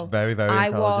people, he is very, very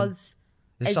intelligent. I was.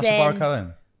 Is Sacha Baron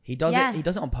Cohen? He does it. He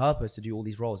does it on purpose to do all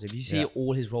these roles. If you see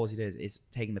all his roles, he does is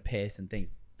taking the piss and things.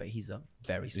 But he's a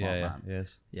very smart man.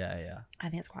 Yes. Yeah. I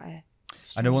think it's quite a.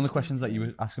 I know one of the questions that you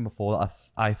were asking before that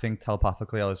I think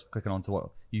telepathically I was clicking on to what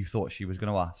you thought she was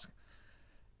going to ask.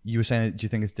 You were saying, do you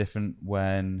think it's different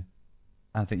when,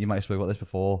 I think you might have spoken about this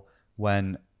before,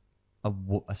 when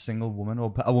a single woman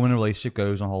or a woman in a relationship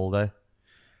goes on holiday?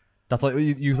 That's like,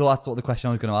 you thought that's what the question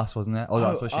I was going to ask, wasn't it? Oh,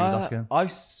 that's what she was asking. I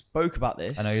spoke about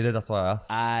this. I know you did, that's why I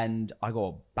asked. And I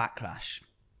got backlash.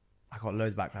 I got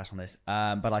loads of backlash on this,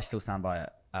 but I still stand by it,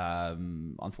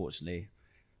 unfortunately.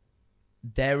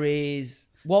 There is,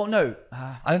 well, no.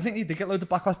 I don't think you did get loads of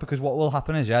backlash because what will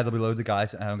happen is, there'll be loads of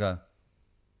guys at home going,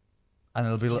 and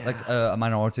there'll be like a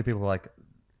minority of people who are like,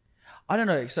 I don't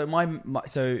know. So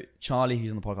so Charlie,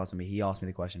 who's on the podcast with me, he asked me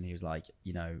the question. He was like,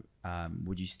 you know,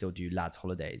 would you still do lads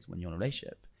holidays when you're in a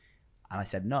relationship? And I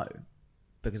said no,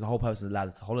 because the whole purpose of the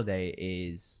lads holiday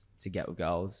is to get with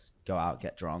girls, go out,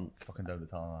 get drunk. Fucking don't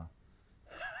tell her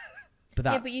that. But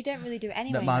yeah, but you don't really do it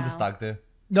anyway. That man's now. a stag do.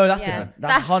 No, that's different.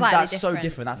 That's so different.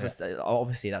 different. That's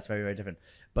obviously that's very, very different.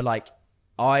 But like,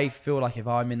 I feel like if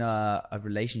I'm in a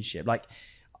relationship, like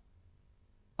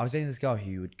I was dating this girl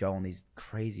who would go on these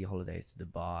crazy holidays to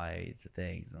Dubai, to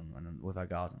things, and with her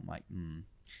girls, and I'm like,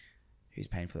 who's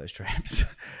paying for those trips?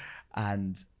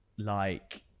 And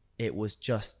like, it was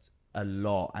just a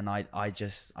lot. And I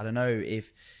don't know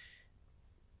if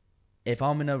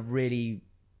I'm in a really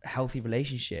healthy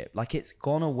relationship, like it's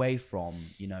gone away from,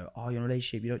 you know, oh, you're in a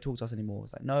relationship, you don't talk to us anymore.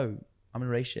 It's like, no, I'm in a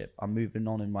relationship, I'm moving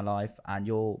on in my life, and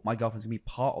my girlfriend's gonna be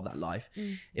part of that life.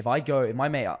 If my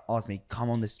mate asks me, come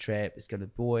on this trip, let's go to the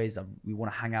boys, we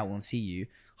want to hang out, we want to see you,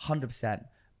 100%.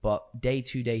 But day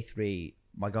 2, day 3,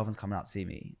 my girlfriend's coming out to see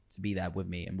me, to be there with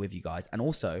me and with you guys. And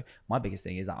also, my biggest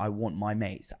thing is that I want my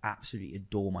mates to absolutely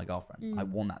adore my girlfriend. I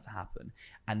want that to happen,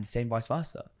 and the same vice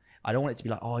versa. I don't want it to be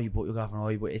like, oh, you brought your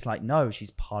girlfriend. It's like, no, she's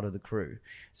part of the crew.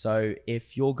 So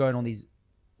if you're going on these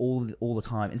all the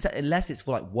time, unless it's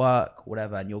for like work,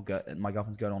 whatever, and my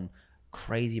girlfriend's going on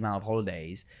crazy amount of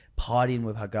holidays, partying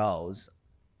with her girls,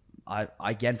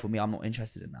 again, for me, I'm not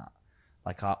interested in that.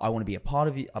 Like, I want to be a part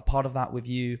of that with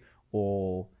you,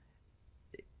 or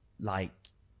like,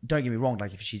 don't get me wrong,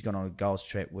 like if she's gone on a girls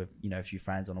trip with, you know, a few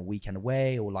friends on a weekend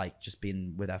away, or like just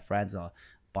being with her friends or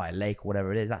by a lake or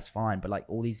whatever it is, that's fine. But like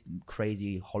all these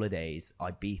crazy holidays,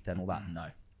 Ibiza and all that, no,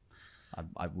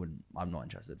 I wouldn't. I'm not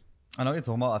interested. I know what you're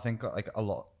talking about. I think like a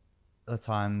lot of the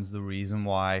times the reason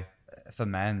why for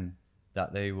men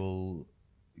that they will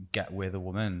get with a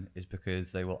woman is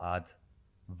because they will add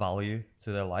value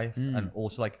to their life and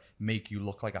also like make you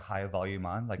look like a higher value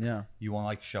man. Like you want to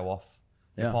like show off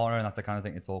your partner, and that's the kind of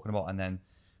thing you're talking about. And then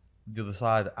the other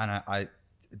side, and I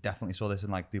definitely saw this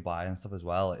in like Dubai and stuff as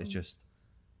well. It's just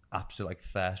absolute like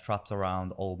thirst traps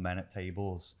around old men at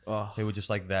tables who were just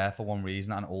like there for one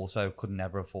reason, and also could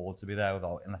never afford to be there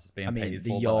without, unless it's being paid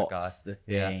for yachts, by the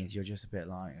guy. The things, you're just a bit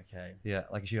like, okay. Yeah,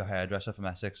 like if you're a hairdresser from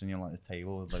Essex and you're on like the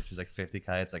table with like she's like 50k,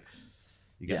 it's like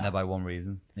you're getting there by one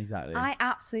reason. Exactly. I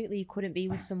absolutely couldn't be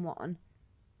with someone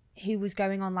who was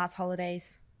going on lads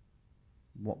holidays.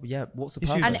 What's the You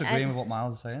purpose? should disagree with what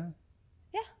Miles is saying.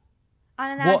 Yeah.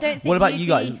 And I don't think what about you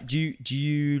guys?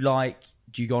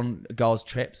 Do you go on girls'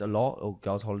 trips a lot, or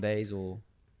girls' holidays, or?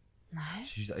 No.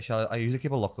 I usually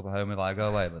keep her locked up at home if I go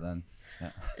away, but then.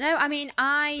 Yeah. No, I mean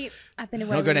I've been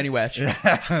away. Not going anywhere.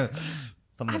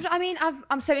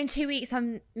 I'm so in 2 weeks.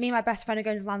 Me and my best friend are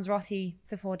going to Lanzarote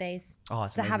for 4 days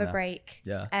to have a break.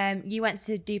 Yeah. You went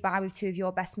to Dubai with 2 of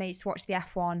your best mates to watch the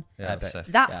F1. Yeah,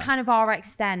 that's kind of our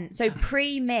extent. So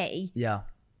pre-me. Yeah.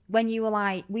 When you were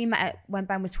like, we met when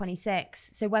Ben was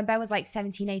 26. So when Ben was like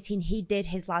 17, 18, he did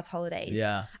his lads holidays.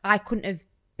 Yeah. I couldn't have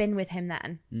been with him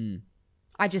then.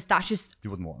 That's just, you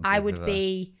wouldn't want I would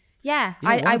be, yeah,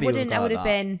 I would have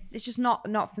been, it's just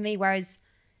not for me. Whereas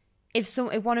if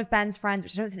one of Ben's friends,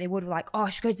 which I don't think they would, were like, oh, I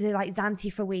should go to like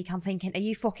Zante for a week. I'm thinking, are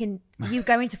you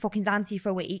going to fucking Zante for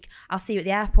a week? I'll see you at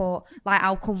the airport. Like,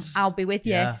 I'll be with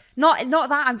you. Yeah. Not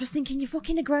that. I'm just thinking, you're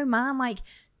fucking a grown man. Like,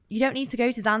 you don't need to go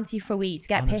to Zante for a week to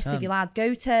get 100%. Pissed with your lads.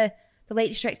 Go to the Lake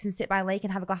District and sit by a lake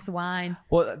and have a glass of wine.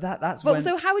 Well, that's when...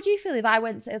 So how would you feel if I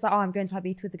went to, it was like, oh, I'm going to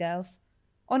Ibiza with the girls?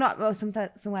 Or not, or somewhere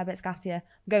a bit scattier.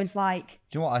 I'm going to like...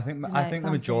 Do you know what? I think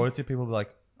the majority of people will be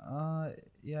like,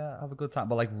 yeah, have a good time,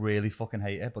 but like really fucking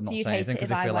hate it, but not say anything because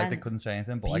they feel like they couldn't say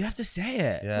anything. But you have to say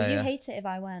it. Yeah, Would you hate it if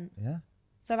I went? Yeah.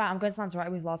 So right, I'm going to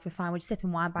Lanzarote with lads. We're fine. We're just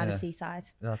sipping wine by the seaside.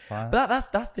 Yeah, that's fine. But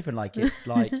that's different. Like it's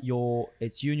like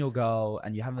it's you and your girl,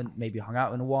 and you haven't maybe hung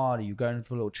out in a while. Or you're going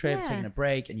for a little trip, taking a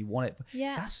break, and you want it.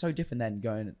 Yeah. That's so different than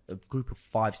going a group of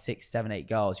 5, 6, 7, 8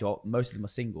 girls. Most of them are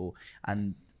single,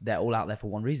 and they're all out there for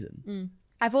one reason.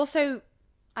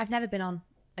 I've never been on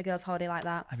a girls' holiday like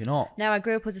that. Have you not? No, I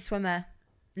grew up as a swimmer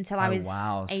until I was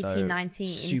 18, 19.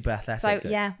 Super athletic. So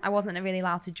yeah, I wasn't really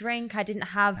allowed to drink. I didn't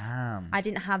have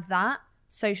that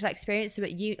social experience. So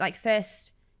at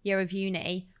first year of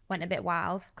uni went a bit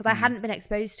wild because I hadn't been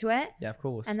exposed to it. Yeah, of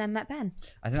course. And then met Ben.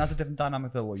 I think that's a different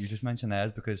dynamic though. What you just mentioned there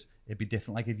is because it'd be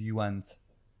different. Like if you went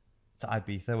to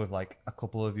Ibiza with like a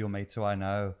couple of your mates who I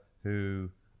know who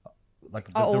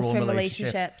like they're all in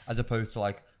relationships, as opposed to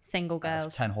like single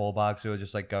girls, 10 hall bags who are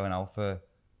just like going out for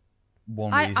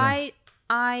one reason.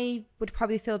 I would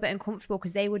probably feel a bit uncomfortable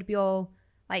because they would be all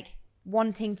like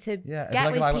wanting to get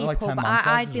like with people, but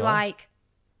I'd be like,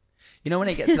 you know, when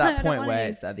it gets to that point where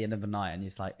it's at the end of the night and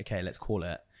it's like, okay, let's call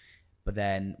it. But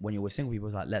then when you're with single people,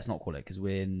 it's like, let's not call it because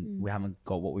we haven't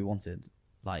got what we wanted.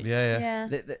 Like,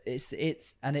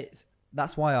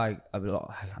 that's why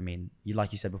I mean,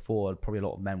 like you said before, probably a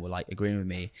lot of men were like agreeing with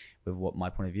me with what my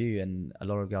point of view, and a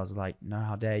lot of girls are like, no,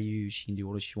 how dare you? She can do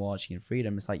what she wants. She can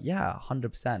freedom. It's like, yeah,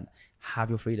 100%. Have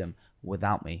your freedom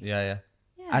without me. Yeah.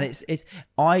 And it's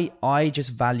I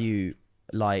just value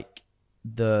like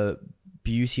the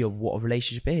beauty of what a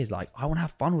relationship is. Like, I want to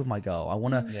have fun with my girl. I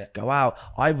want to go out.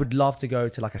 I would love to go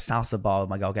to like a salsa bar with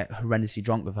my girl, get horrendously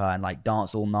drunk with her and like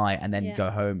dance all night and then go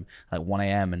home like 1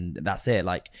 a.m. and that's it.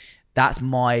 Like, that's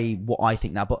what I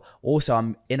think now. But also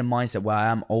I'm in a mindset where I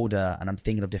am older and I'm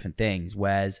thinking of different things.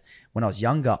 Whereas when I was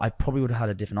younger, I probably would have had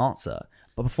a different answer.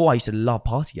 But before, I used to love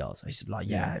party girls. I used to be like,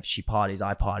 if she parties,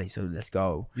 I party, so let's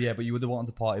go. Yeah, but you would have wanted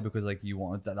to party because like you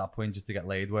wanted at that point just to get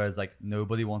laid. Whereas like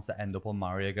nobody wants to end up or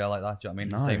marry a girl like that. Do you know what I mean?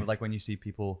 No. The same with like when you see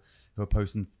people who are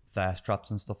posting thirst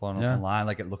traps and stuff online.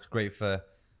 Like, it looks great for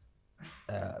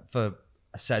a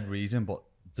said reason, but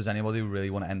does anybody really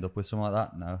want to end up with someone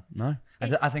like that? No.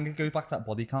 I think it goes back to that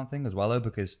body count thing as well, though,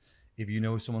 because if you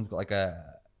know someone's got like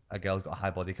a girl's got a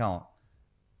high body count,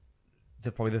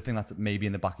 probably the thing that's maybe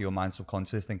in the back of your mind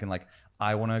subconscious, thinking like,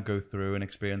 I want to go through and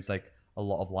experience like a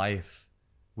lot of life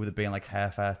with it being like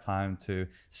her first time to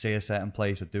see a certain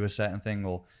place or do a certain thing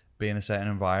or be in a certain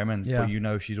environment. But you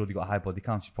know, she's already got a high body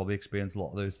count. She's probably experienced a lot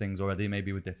of those things already,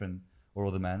 maybe with different or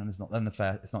other men, and it's not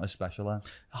as special then.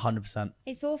 100%.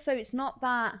 It's not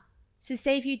that. So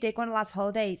say if you did go on a lad's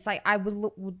holiday, it's like I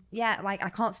would like I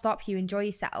can't stop you, enjoy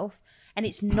yourself. And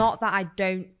it's not that I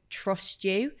don't trust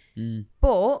you,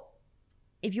 but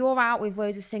if you're out with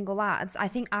loads of single lads, I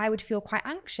think I would feel quite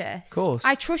anxious. Of course.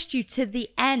 I trust you to the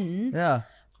end. Yeah.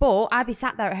 But I'd be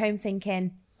sat there at home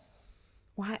thinking,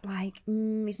 why, like,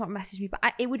 he's not messaged me.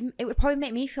 But it would probably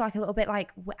make me feel like a little bit like,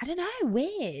 I don't know,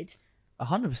 weird.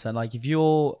 100%. Like, if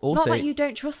you're also... Not like you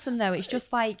don't trust them, though. It's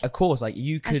just like... Of course, like,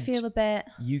 you could... I feel a bit...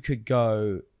 You could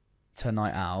go to a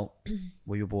night out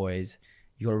with your boys.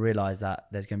 You got to realise that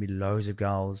there's going to be loads of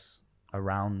girls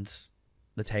around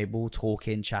the table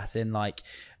talking, chatting, like,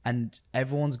 and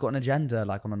everyone's got an agenda,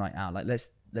 like, on a night out. Like, let's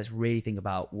really think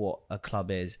about what a club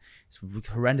is. It's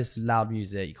horrendous loud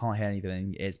music. You can't hear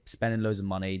anything. It's spending loads of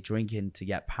money, drinking to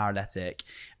get paralytic,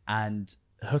 and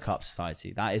hookup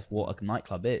society. That is what a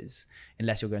nightclub is,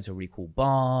 unless you're going to a really cool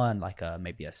bar and like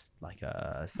maybe a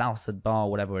salsa bar,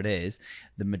 whatever it is.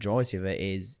 The majority of it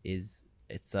is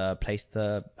it's a place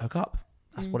to hook up.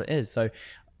 That's what it is. So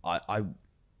I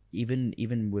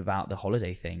even without the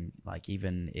holiday thing, like,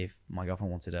 even if my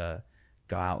girlfriend wanted to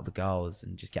go out with the girls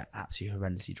and just get absolutely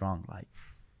horrendously drunk, like,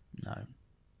 no.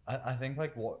 I think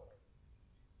like what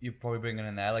you're probably bringing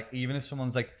in there, like, even if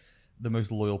someone's like the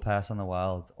most loyal person in the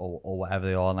world or whatever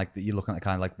they are, and like you're looking at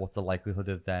kind of like what's the likelihood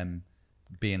of them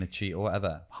being a cheat or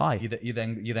whatever. You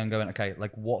then going, okay,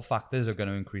 like, what factors are going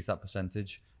to increase that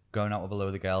percentage? Going out with a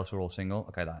load of girls who are all single,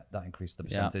 okay, that increased the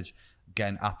percentage.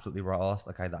 Getting absolutely right-arsed,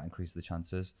 okay, that increased the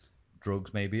chances.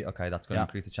 Drugs, maybe, okay, that's going to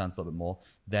increase the chance a little bit more.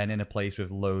 Then in a place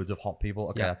with loads of hot people,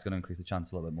 okay, that's going to increase the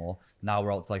chance a little bit more. Now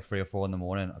we're out to like 3 or 4 in the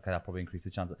morning, okay, that probably increased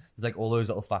the chance. There's like all those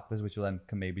little factors which will then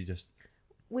can maybe just...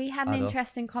 We had an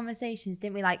interesting conversations,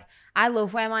 didn't we? Like, I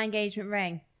love wearing my engagement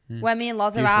ring. When me and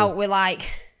Loz are out, we're like,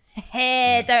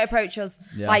 hey, don't approach us.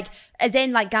 Like, as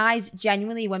in, like, guys,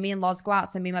 genuinely, when me and Loz go out,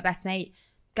 so me and my best mate,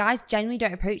 guys genuinely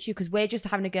don't approach you because we're just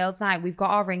having a girls' night. We've got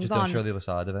our rings just on. Just don't show the other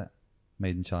side of it.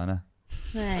 Made in China.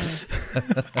 No.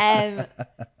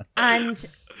 And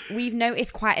we've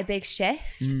noticed quite a big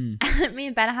shift. Me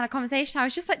and Ben had a conversation. I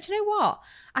was just like, do you know what?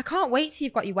 I can't wait till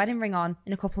you've got your wedding ring on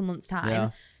in a couple of months'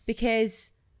 time,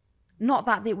 because not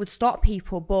that it would stop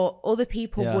people, but other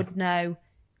people would know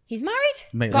he's married.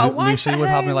 Mate, he's got a wife Lucy at would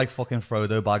home. have me like fucking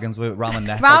Frodo Baggins with round my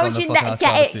neck. Round your neck,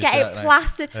 get it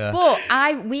plastered. But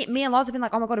me and Loz have been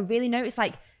like, oh my God, I really noticed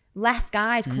like less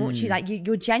guys come up to you. Like,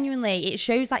 you're genuinely, it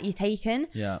shows that you're taken.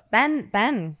 Ben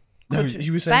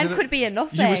could be a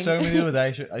nothing. You were showing me the other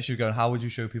day, she was going, how would you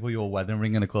show people your wedding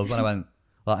ring in a club? And I went,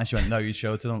 well, and she went, no, you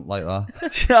show it to them like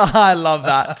that. I love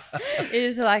that. It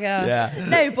is like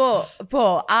no,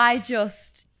 but I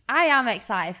am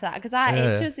excited for that,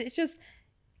 because it's just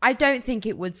I don't think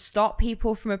it would stop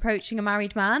people from approaching a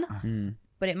married man,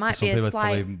 but it might be a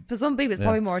slight, for some people it's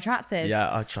probably more attractive.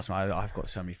 Trust me, I've got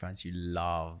so many friends who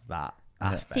love that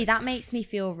aspect. See, that makes me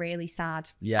feel really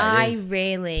sad. I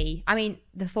mean,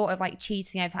 the thought of like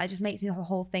cheating, it just makes me the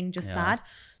whole thing just sad.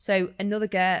 So another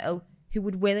girl who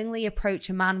would willingly approach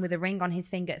a man with a ring on his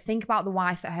finger, think about the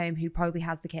wife at home who probably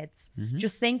has the kids.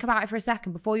 Just think about it for a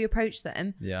second before you approach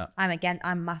them.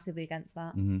 I'm massively against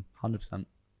that. 100%.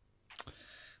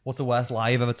 What's the worst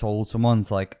lie you've ever told someone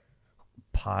to like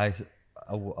pie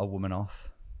a woman off?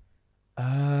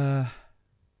 Uh,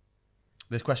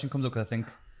 This question comes up because I think,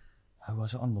 who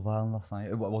was it on Love Island last night?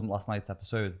 It wasn't last night's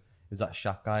episode. It was that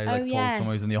Shaq guy who told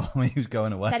someone who's in the army he was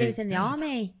going away. Said he was in the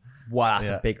army. wow, that's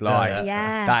a big lie.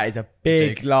 Yeah. That is a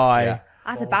big lie. Yeah.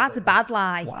 That's a bad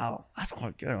lie. Wow, that's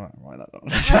quite good. I'll write that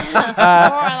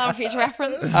down. More on future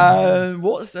reference.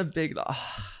 What's a big lie?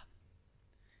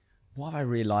 What have I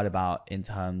really lied about in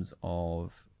terms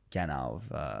of getting out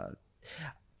of?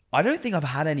 I don't think I've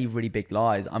had any really big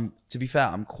lies. To be fair,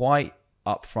 I'm quite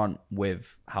upfront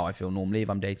with how I feel normally. If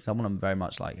I'm dating someone, I'm very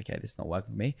much like, okay, this is not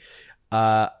working for me.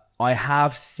 I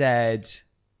have said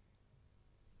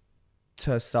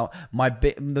to some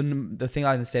the thing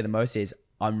I can say the most is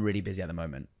I'm really busy at the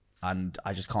moment and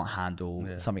I just can't handle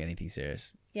anything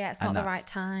serious. Yeah, it's not the right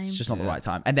time. It's just not the right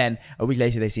time. And then a week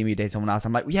later they see me date someone else.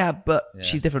 I'm like, yeah, but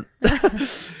she's different.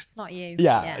 It's not you.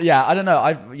 Yeah. I don't know.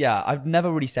 I've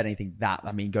never really said anything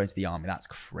going to the army, that's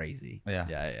crazy.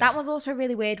 Yeah. That was also a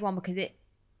really weird one because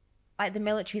the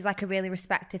military is like a really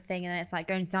respected thing, and then it's like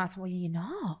going to the army. Well, you're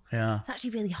not. Yeah. It's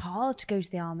actually really hard to go to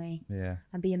the army. Yeah.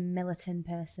 And be a militant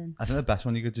person. I think the best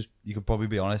one you could probably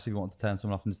be honest if you want to turn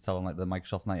someone off and just tell them like the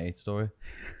Microsoft 98 story.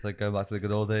 It's like go back to the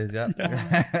good old days. Yeah.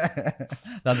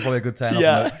 That's probably a good turn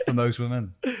off for most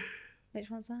women.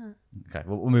 Which one's that? Okay,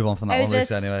 we'll move on from that one,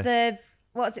 Lucy, anyway.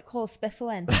 What's it called?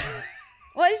 Spiffling.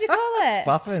 What did you call it?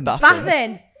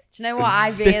 Spaffing. Do you know what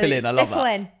Spiffling, I love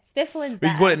that. Spiffling's We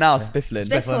better. can call it now, spiffling.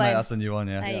 Spiffling, mate, that's the new one,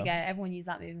 yeah. There you go. Everyone use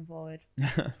that moving forward.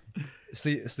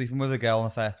 Sleeping with a girl on a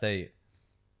first date,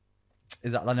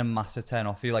 is that like a massive turn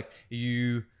off for you? Like, are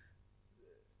you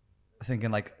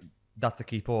thinking like that's a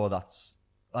keeper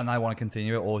and I want to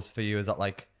continue it, or is for you, is that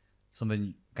like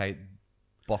something, okay,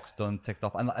 box done, ticked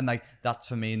off? And like that's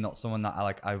for me not someone that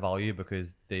I value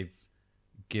because they've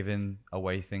given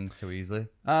away things too easily.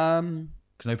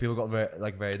 Because I know people got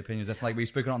varied opinions. That's like we've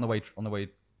spoken on the way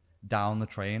down the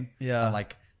train. Yeah. And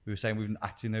like we were saying, we've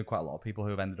actually know quite a lot of people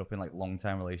who have ended up in like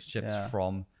long-term relationships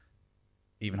from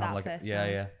even that having like first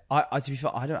yeah. I to be fair,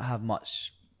 I don't have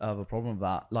much of a problem with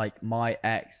that. Like my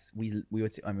ex, we were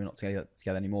we're not together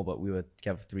anymore, but we were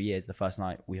together for 3 years. The first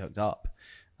night we hooked up.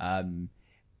 I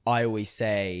always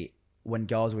say, when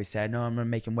girls always say, no, I'm gonna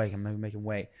make him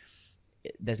wait,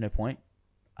 there's no point.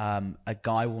 A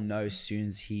guy will know as soon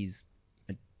as he's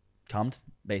cummed,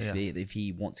 basically, if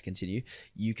he wants to continue.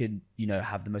 You could,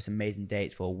 have the most amazing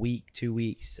dates for a week, 2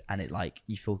 weeks, and it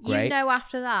you feel great.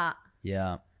 After that.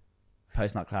 Yeah.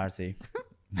 Post-nut clarity.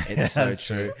 It's so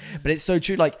true. But it's so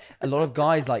true. Like a lot of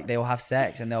guys, they'll have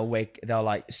sex and they'll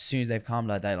as soon as they've come,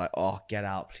 they're like, oh, get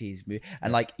out, please move.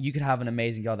 And you could have an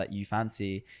amazing girl that you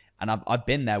fancy. And I've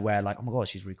been there where oh my God,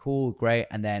 she's really cool, great.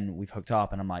 And then we've hooked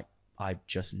up and I'm like, I'm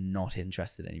just not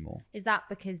interested anymore. Is that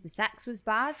because the sex was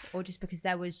bad or just because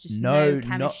there was just no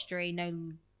chemistry,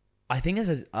 no? I think this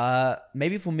is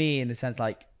maybe for me in the sense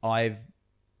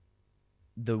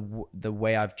the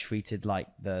way I've treated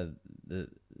the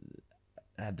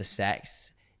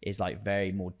sex is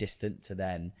very more distant to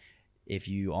then if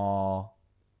you are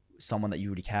someone that you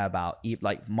really care about.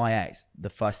 Like my ex, the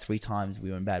first 3 times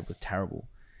we were in bed were terrible.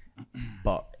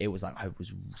 But it was I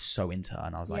was so into her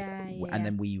and I was and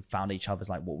then we found each other's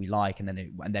what we like and then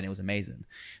it was amazing.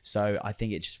 So I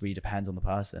think it just really depends on the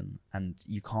person, and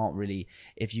you can't really,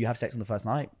 if you have sex on the first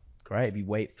night, great. If you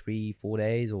wait 3-4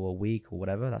 days or a week or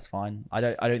whatever, that's fine. I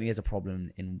don't think there's a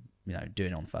problem in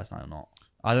doing it on the first night or not.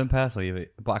 I don't personally,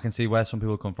 but I can see where some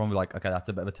people come from. Okay, that's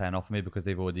a bit of a turn off for me because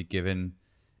they've already given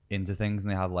into things and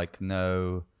they have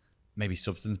no maybe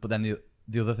substance. But then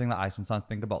the other thing that I sometimes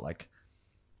think about,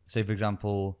 say for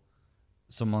example,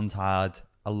 someone's had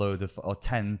a load of or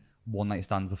 10 one-night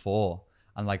stands before,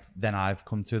 and then I've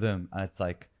come to them and it's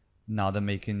now they're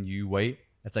making you wait.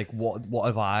 It's what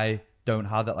if I don't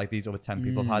have that these other 10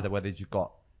 people have had it, where they just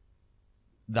got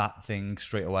that thing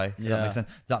straight away? Does that make sense?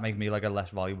 Does that make me a less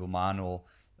valuable man, or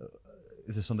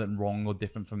is there something wrong or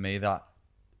different for me that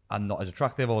I'm not as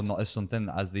attractive or not as something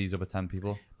as these other 10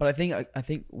 people? But I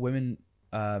think women,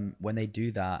 when they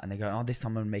do that and they go, oh, this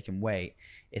time I'm gonna make him wait,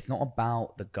 it's not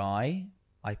about the guy.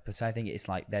 I think it's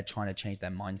they're trying to change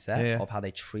their mindset of how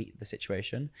they treat the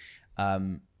situation,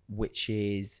 which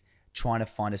is trying to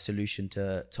find a solution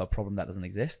to a problem that doesn't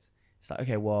exist. It's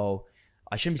okay, well,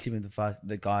 I shouldn't be sleeping with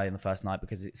the guy in the first night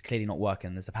because it's clearly not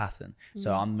working. There's a pattern.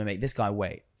 So I'm gonna make this guy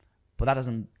wait, but that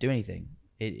doesn't do anything.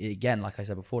 It again, like I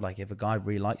said before, if a guy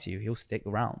really likes you, he'll stick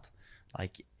around,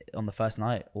 on the first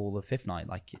night or the 5th night.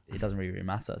 It doesn't really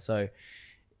matter. So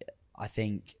I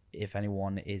think if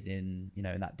anyone is in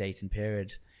in that dating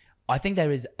period, I think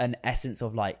there is an essence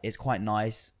of it's quite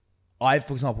nice. I,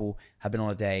 for example, have been on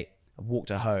a date, I've walked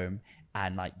her home,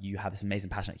 and like you have this amazing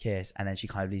passionate kiss, and then she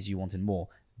kind of leaves you wanting more.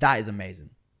 That is amazing.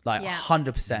 Like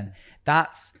 100%.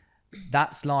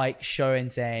 That's like showing,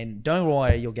 saying, don't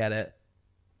worry, you'll get it,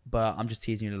 but I'm just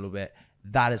teasing you a little bit.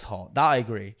 That is hot. That I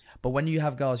agree. But when you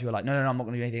have girls who are like, no, I'm not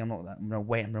going to do anything. I'm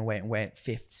going to wait.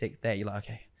 Fifth, sixth day, you're like,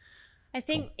 okay. I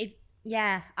think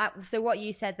so what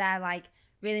you said there, like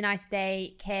really nice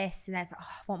date, kiss, and then it's like, oh,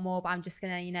 I want more, but I'm just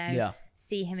going to,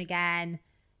 see him again.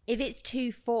 If it's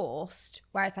too forced,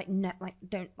 where it's like, no,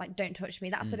 don't touch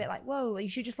me. That's a bit like, whoa, you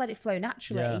should just let it flow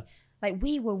naturally. Yeah. Like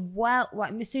we were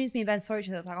as soon as me and Ben saw each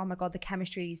other, it's like, oh my God, the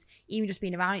chemistry's even just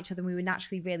being around each other, and we were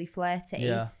naturally really flirty.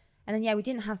 Yeah. And then, we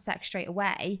didn't have sex straight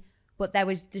away, but there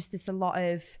was just a lot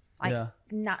of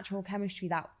natural chemistry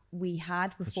that we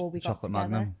had before we got together.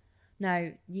 Magnum.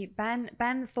 No,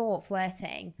 Ben thought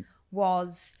flirting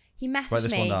was, he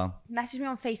messaged me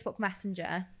on Facebook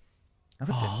Messenger.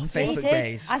 Facebook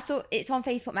days. I saw it's on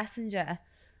Facebook Messenger.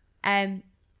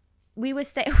 We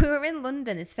were in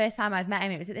London. It's the first time I'd met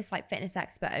him. It was at this like fitness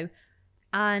expo,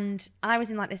 and I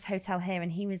was in like this hotel here,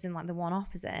 and he was in like the one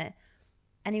opposite.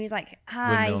 And he was like,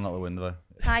 "Hi, windmill, not the window.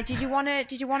 Hi, did you wanna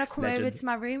come over to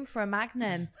my room for a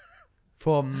Magnum?"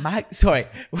 Sorry,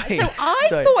 wait. So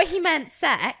I thought he meant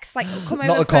sex, like come over.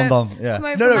 Not a condom. Yeah. Come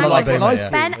over no, like an ice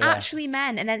cream. Ben actually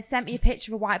meant, and then sent me a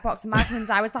picture of a white box of Magnums.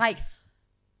 I was like,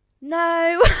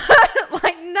 no,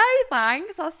 like no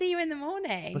thanks. I'll see you in the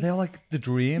morning. But they're like the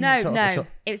dream. No.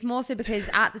 It was more so because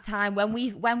at the time when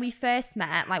we first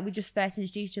met, like we just first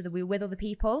introduced each other, we were with other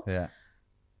people. Yeah.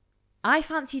 I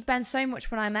fancied Ben so much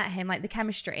when I met him, like the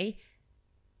chemistry.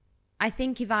 I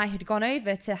think if I had gone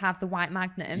over to have the white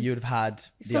Magnum, you would have had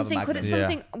the something. Other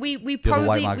Magnum. We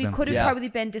could have probably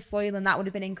been disloyal, and that would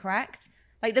have been incorrect.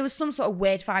 Like there was some sort of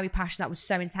weird fiery passion that was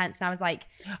so intense, and I was like,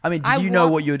 I mean, did you know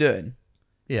what you were doing?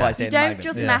 Yeah. You don't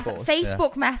just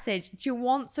Facebook message. Do you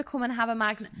want to come and have a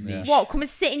Magnum? Niche. What? Come and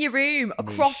sit in your room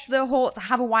across the hall to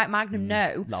have a white Magnum?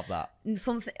 No, love that. And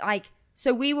something like.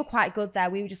 So we were quite good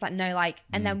there. We were just like, no, like,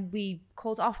 and then we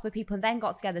called it off to the people and then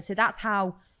got together. So that's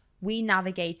how we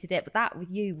navigated it. But that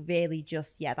with you really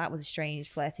just, that was a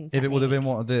strange flirting technique. If it would have been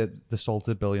one of the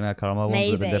salted billionaire caramel ones,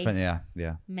 it would have been different.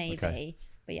 Yeah. Maybe. Okay.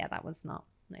 But that was not.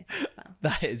 No thanks, man.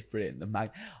 That is brilliant.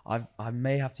 The I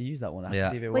may have to see if it works.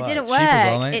 It didn't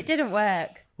work. It didn't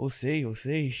work. We'll see.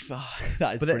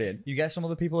 That is brilliant. You get some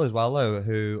other people as well, though,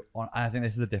 who, I think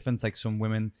this is the difference. Like some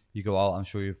women, you go out, I'm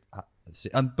sure you've...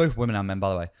 And both women and men,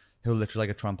 by the way, who are literally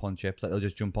like a tramp on chips. Like they'll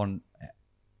just jump on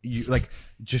you, like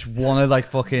just want to like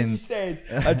fucking. You said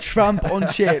a tramp on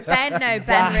chips. Ben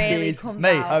really comes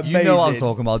out. You know what I'm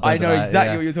talking about. I know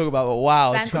exactly what you're talking about. But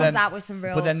wow, Ben comes out with some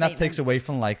real. But then statements. that takes away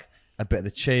from like a bit of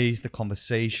the chase, the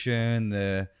conversation,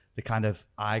 the kind of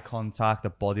eye contact, the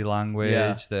body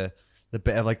language, the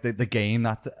bit of like the game.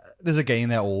 There's a game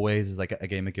there always. Is like a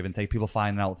game of give and take. People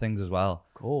finding out things as well.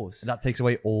 Of course. And that takes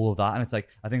away all of that. And it's like,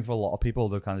 I think for a lot of people,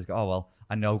 they'll kind of go, oh, well,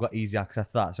 I know I've got easy access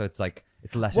to that. So it's like,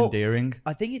 it's less endearing.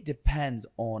 I think it depends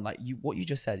on like what you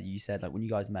just said. You said like when you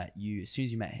guys met, as soon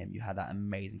as you met him, you had that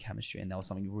amazing chemistry and there was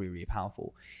something really, really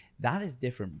powerful. That is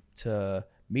different to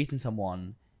meeting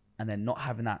someone and then not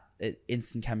having that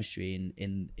instant chemistry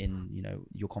in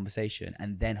your conversation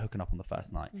and then hooking up on the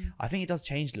first night. I think it does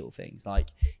change little things. Like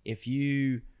I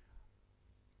think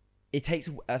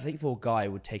for a guy,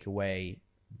 it would take away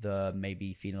the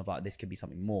maybe feeling of like this could be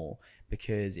something more,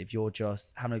 because if you're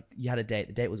just you had a date,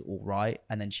 the date was all right,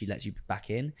 and then she lets you back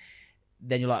in,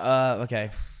 then you're like,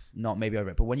 okay, not maybe over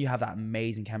it. But when you have that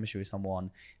amazing chemistry with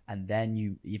someone, and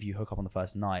then if you hook up on the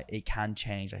first night, it can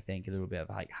change, I think, a little bit of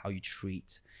like how you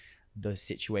treat the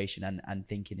situation and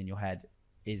thinking in your head,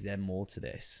 is there more to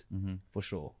this? For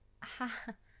sure.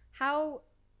 How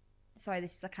sorry,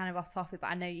 this is a kind of off topic, but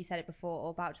I know you said it before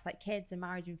about just like kids and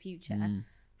marriage and future.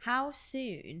 How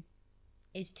soon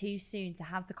is too soon to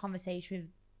have the conversation with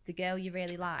the girl you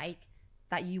really like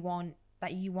that you want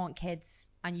kids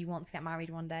and you want to get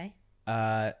married one day?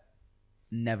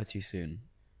 Never too soon.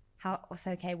 What's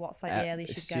okay? What's like the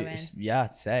earliest you should go in? Yeah,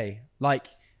 to say like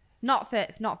not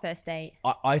first date.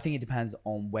 I think it depends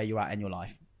on where you're at in your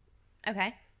life.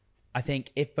 Okay. I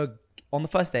think on the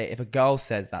first date, if a girl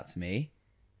says that to me,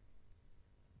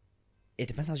 it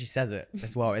depends how she says it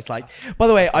as well. It's like, by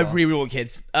the way, I really want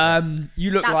kids. You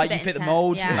look like you fit the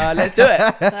mold. Yeah. Let's do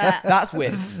it. That's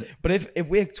weird. But if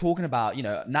we're talking about,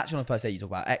 naturally on the first date, you talk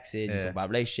about exes, you talk about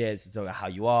relationships, you talk about how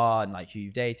you are and like who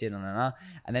you've dated, and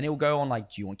then it will go on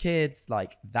like, do you want kids?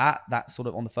 Like that sort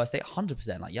of on the first date,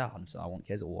 100%. Like, yeah, 100%, I want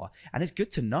kids. And it's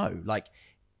good to know. Like,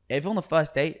 if on the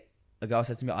first date, a girl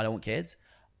says to me, I don't want kids,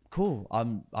 cool.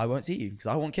 I won't see you because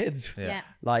I want kids. Yeah.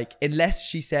 Like, unless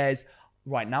she says,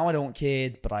 right now I don't want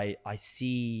kids, but I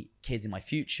see kids in my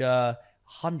future.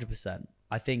 100%.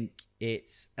 I think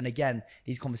it's, and again,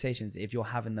 these conversations, if you're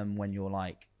having them when you're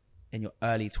like in your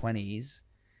early 20s,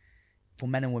 for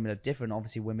men and women are different.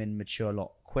 Obviously, women mature a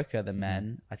lot quicker than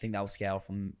men. I think that will scale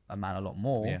from a man a lot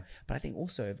more. Yeah. But I think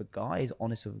also if a guy is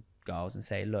honest with girls and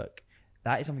say, look,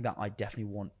 that is something that I definitely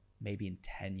want maybe in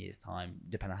 10 years time,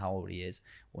 depending on how old he is,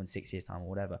 or in 6 years time or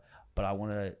whatever. But I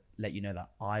want to let you know that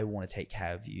I want to take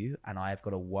care of you, and I've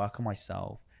got to work on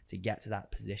myself to get to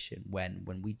that position when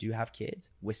we do have kids,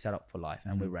 we're set up for life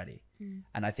and we're ready.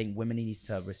 And I think women need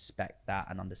to respect that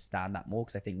and understand that more,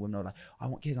 because I think women are like, I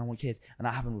want kids. And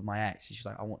that happened with my ex. She's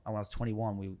like, when I was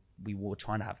 21, we were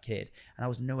trying to have a kid, and I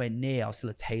was nowhere near. I was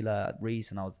still a tailor at Reese,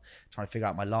 and I was trying to figure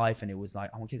out my life, and it was like,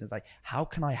 I want kids. And it's like, how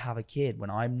can I have a kid when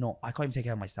I can't even take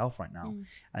care of myself right now? And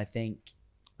I think,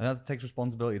 and that takes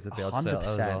responsibility to be able to say that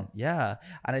as well. Yeah.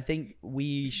 And I think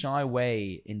we shy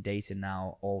away in dating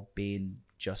now of being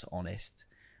just honest.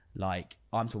 Like,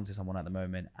 I'm talking to someone at the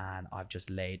moment and I've just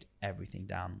laid everything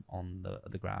down on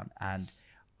the ground, and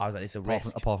I was like, it's a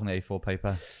risk. Apart from the A4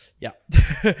 paper. Yeah.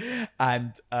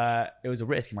 And it was a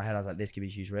risk in my head. I was like, this could be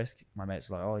a huge risk. My mates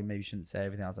were like, oh, maybe you shouldn't say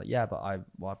everything. I was like, yeah, but I've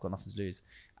got nothing to lose.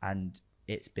 And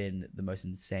it's been the most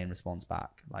insane response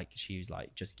back. Like, she was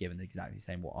like just given exactly the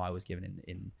same what I was given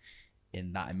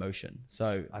in that emotion.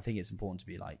 So I think it's important to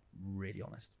be like really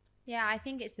honest. Yeah, I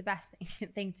think it's the best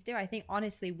thing to do. I think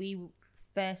honestly, we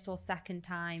first or second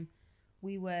time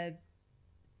we were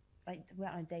like, we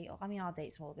went on a date. I mean, our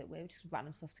dates were all a bit weird. We just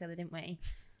random stuff together, didn't we?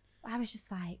 I was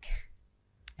just like,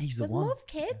 he's the one. Love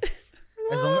kids.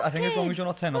 I think as long as you're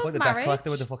not turning up like the debt collector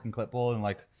with the fucking clipboard and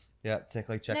like, yeah, check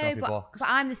off your box. But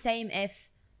I'm the same.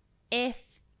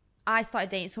 If I started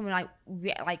dating someone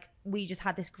like we just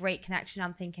had this great connection,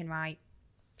 I'm thinking, right.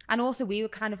 And also we were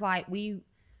kind of like, we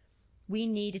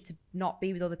needed to not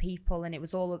be with other people, and it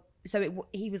was all, so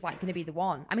he was like going to be the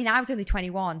one. I mean, I was only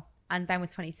 21 and Ben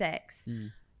was 26,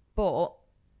 but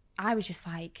I was just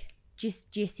like, do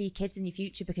you see kids in your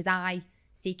future? Because I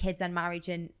see kids and marriage,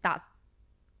 and that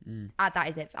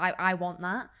is it. I want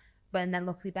that. But and then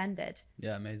luckily Ben did.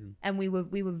 Yeah, amazing. And we were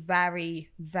very,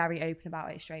 very open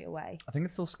about it straight away. I think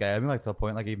it still scared me, like, to a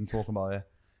point, like even talking about it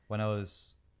when I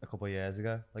was a couple of years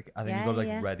ago. Like, I think you got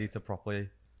like ready to properly.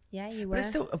 Yeah, you were. But it's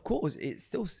still, of course, it's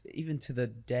still, even to the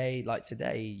day, like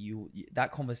today, you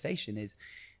that conversation is,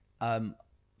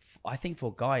 I think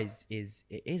for guys it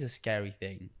is a scary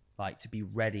thing, like to be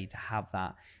ready to have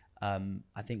that.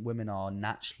 I think women are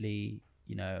naturally,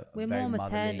 we're very more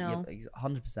maternal.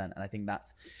 100%. And I think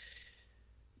that's,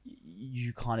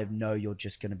 you kind of know you're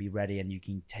just going to be ready and you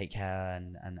can take care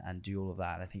and do all of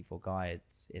that. And I think for a guy,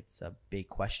 it's a big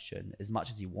question. As much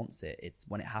as he wants it, it's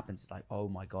when it happens, it's like, oh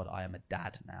my God, I am a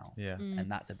dad now. Yeah. And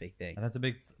that's a big thing. And that's a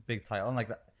big title. And like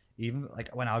that, even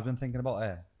like when I've been thinking about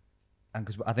it, and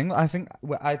because I think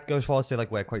I'd go as far as say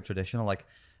like we're quite traditional. Like,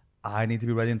 I need to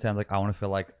be ready in terms like I want to feel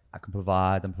like I can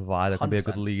provide. I can be a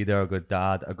good leader, a good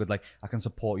dad, a good, like, I can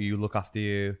support you, look after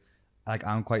you. Like,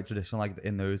 I'm quite traditional, like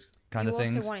in those kind of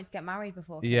things. You also wanted to get married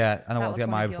before kids. Yeah, and I want to get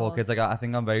married before kids. Like, I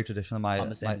think I'm very traditional in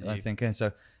my thinking.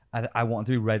 So I want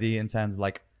to be ready in terms of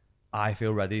like, I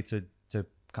feel ready to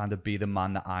kind of be the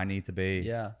man that I need to be.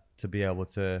 Yeah. To be able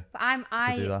to. But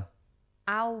to do that.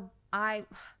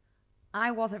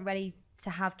 I wasn't ready to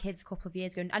have kids a couple of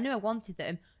years ago. I knew I wanted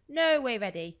them. No way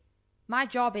ready. My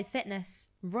job is fitness,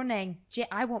 running.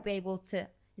 I won't be able to.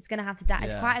 It's gonna have to die. Yeah.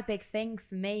 It's quite a big thing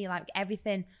for me. Like,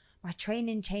 everything. My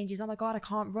training changes. Oh my God, I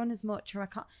can't run as much, or I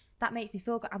can't. That makes me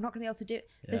feel good. I'm not gonna be able to do it.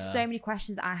 Yeah. There's so many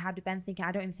questions that I had with Ben, thinking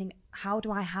I don't even think, how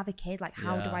do I have a kid? Like,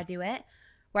 how do I do it?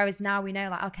 Whereas now we know,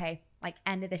 like, okay, like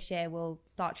end of this year we'll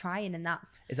start trying, and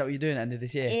that's. Is that what you're doing? End of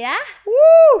this year? Yeah.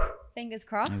 Woo! Fingers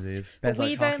crossed. Ben's like,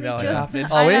 we've only just.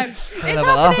 Are we? It's happening.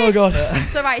 Oh God.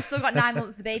 So right, still got 9 months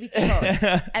of the baby to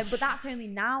come. But that's only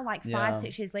now, like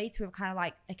 5-6 years later, we're kind of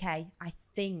like, okay, I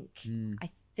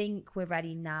think we're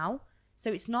ready now.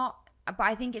 So it's not. But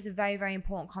I think it's a very, very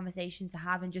important conversation to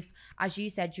have. And just, as you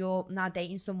said, you're now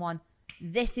dating someone.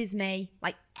 This is me,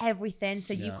 like everything.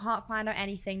 So you can't find out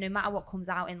anything, no matter what comes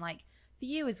out in, like, for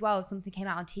you as well, if something came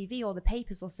out on TV or the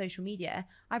papers or social media,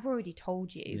 I've already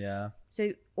told you. Yeah.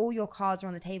 So all your cards are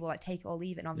on the table, like, take it or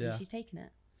leave it. And obviously she's taking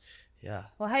it. Yeah.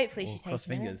 Well, hopefully she's taking cross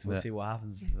fingers. We'll see what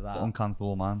happens with that.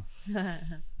 Uncancelable man.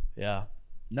 Yeah.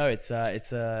 No, it's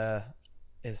the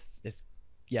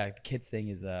kids thing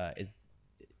is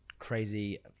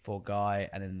crazy for a guy,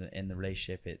 and in the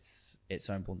relationship, it's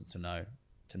so important to know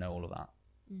all of that.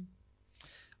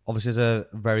 Obviously, as a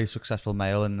very successful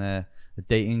male in the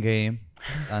dating game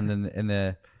and in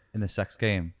the sex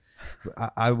game,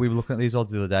 we were looking at these odds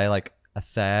the other day. Like, a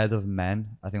third of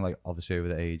men, I think, like obviously over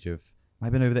the age of, might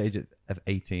have been over the age of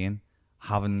 18,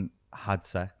 haven't had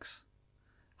sex.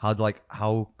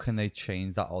 How can they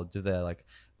change that odds if they're like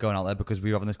going out there? Because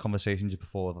we were having this conversation just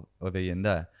before over in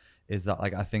there, is that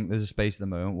like I think there's a space at the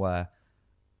moment where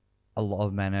a lot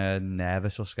of men are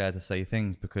nervous or scared to say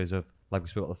things because of, like we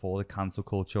spoke about before, the cancel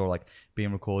culture, or like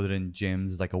being recorded in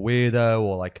gyms as like a weirdo,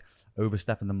 or like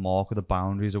overstepping the mark or the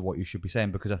boundaries of what you should be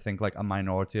saying. Because I think like a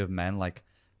minority of men, like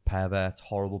perverts,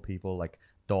 horrible people, like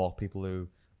dark people who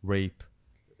rape,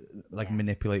 like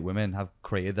manipulate women, have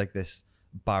created like this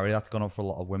barrier that's gone up for a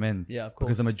lot of women. Yeah, of course.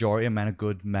 Because the majority of men are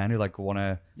good men who like want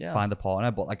to find a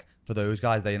partner, but like for those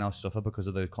guys, they now suffer because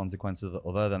of those consequences of the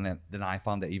other. Then I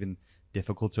found it even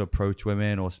difficult to approach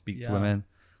women or speak to women.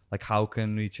 Like, how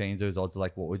can we change those odds?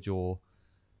 Like, what would your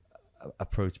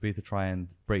approach be to try and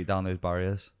break down those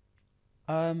barriers?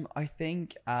 I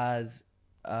think as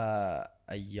a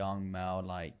young male,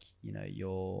 like, you know,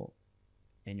 you're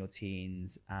in your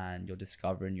teens and you're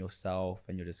discovering yourself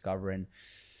and you're discovering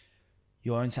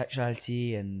your own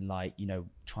sexuality and, like, you know,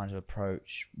 trying to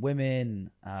approach women,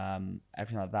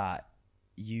 everything like that.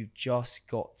 You've just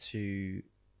got to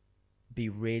be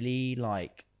really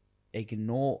like,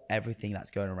 ignore everything that's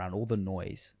going around, all the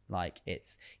noise. Like,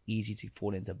 it's easy to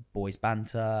fall into boys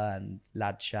banter and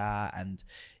lad chat and,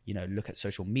 you know, look at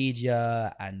social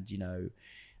media and, you know,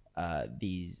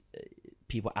 these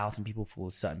people outing people for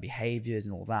certain behaviors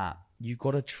and all that. You've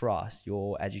got to trust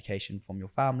your education from your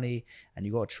family, and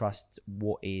you've got to trust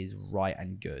what is right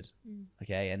and good.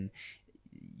 Okay. And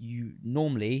you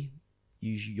normally,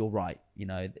 you're right. You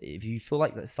know, if you feel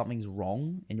like that something's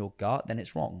wrong in your gut, then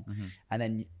it's wrong. And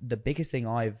then the biggest thing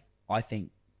I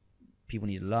think people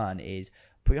need to learn is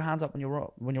put your hands up when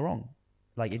you're wrong.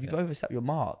 Like, if you've overstepped your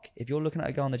mark, if you're looking at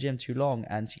a girl in the gym too long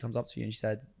and she comes up to you and she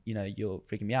said, you know, you're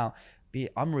freaking me out,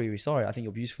 I'm really, really sorry. I think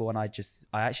you're beautiful and I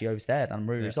actually overstared. I'm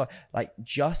really, really sorry. Like,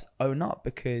 just own up,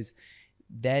 because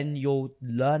then you're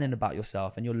learning about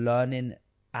yourself and you're learning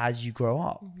as you grow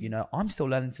up. You know, I'm still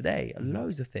learning today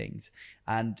loads of things,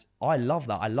 and I love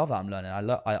that. I love that I'm learning.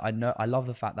 I love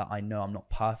the fact that I know I'm not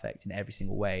perfect in every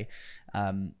single way.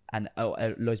 And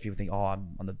loads of people think, oh,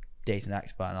 I'm the dating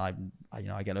expert and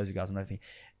I get loads of girls and everything.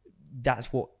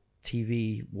 That's what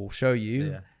TV will show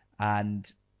you.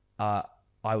 And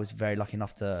I was very lucky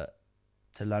enough to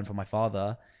learn from my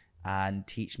father and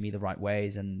teach me the right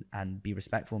ways and be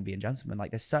respectful and be a gentleman.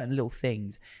 Like, there's certain little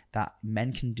things that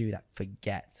men can do that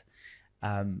forget,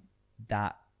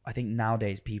 that I think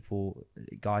nowadays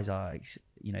guys are,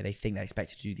 you know, they think they're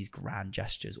expected to do these grand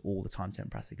gestures all the time to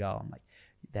impress a girl. I'm like,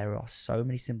 there are so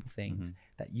many simple things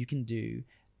that you can do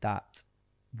that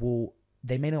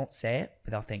they may not say it,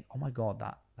 but they'll think, oh my God,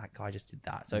 that guy just did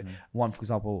that. So one, for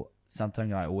example,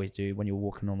 something I always do when you're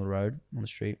walking on the road, on the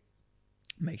street,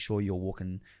 make sure you're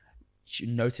walking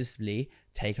noticeably,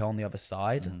 take her on the other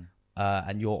side,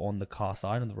 and you're on the car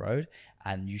side on the road,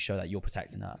 and you show that you're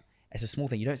protecting her. It's a small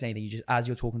thing. You don't say anything. You just, as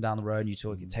you're talking down the road, you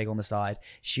take on the side,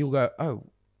 she'll go, oh,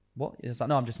 what? It's like,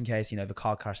 no, I'm just in case, you know, the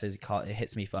car crashes, it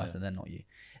hits me first and then not you.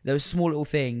 Those small little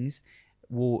things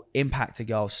will impact a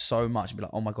girl so much and be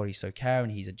like, oh my God, he's so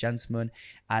caring, he's a gentleman.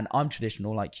 And I'm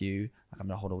traditional like you. Like, I'm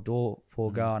gonna hold a door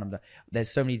for a girl, and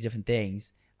there's so many different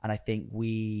things. And I think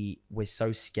we're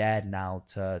so scared now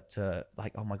to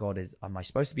like, oh my God, am I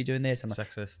supposed to be doing this?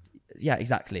 Sexist. Yeah,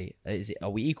 exactly. Are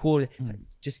we equal? Like,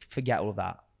 just forget all of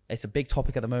that. It's a big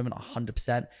topic at the moment,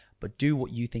 100%. But do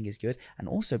what you think is good, and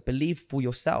also believe for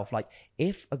yourself. Like,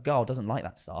 if a girl doesn't like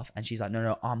that stuff and she's like,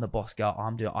 no, I'm the boss girl,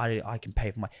 I can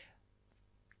pay for my.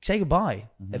 Say goodbye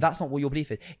if that's not what your belief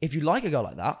is. If you like a girl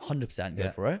like that, 100% go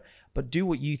for it. But do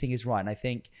what you think is right. And I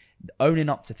think owning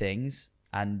up to things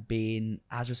and being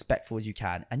as respectful as you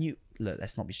can. And look,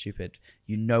 let's not be stupid.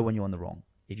 You know when you're on the wrong.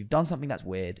 If you've done something that's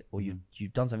weird, or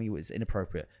you've done something that's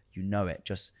inappropriate, you know it.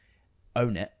 Just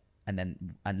own it and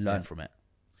learn from it.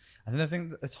 I think the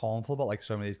thing that's harmful about like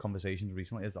so many of these conversations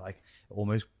recently is that, like, it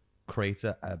almost creates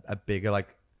a bigger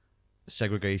like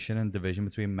segregation and division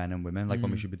between men and women, like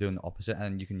when we should be doing the opposite.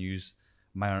 And you can use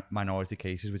minority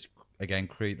cases, which again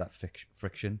create that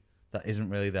friction that isn't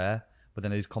really there. But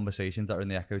then these conversations that are in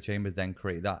the echo chambers then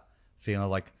create that feeling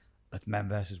of like it's men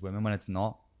versus women, when it's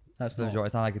not. That's the majority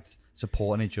of the time. Like, it's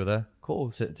supporting each other, of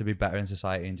course, to be better in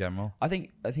society in general. I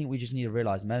think we just need to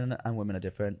realize men and women are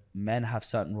different. Men have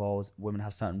certain roles, women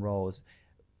have certain roles.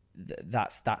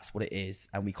 That's what it is,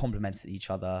 and we complement each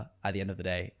other at the end of the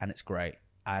day, and it's great.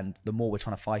 And the more we're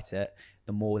trying to fight it,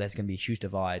 the more there's going to be a huge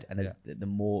divide, and the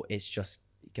more it's just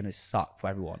going to suck for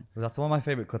everyone. Well, that's one of my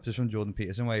favorite clips is from Jordan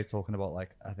Peterson, where he's talking about,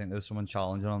 like, I think there was someone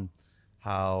challenging on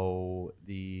how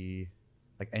the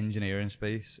like engineering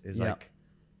space is like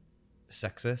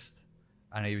sexist,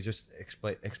 and he was just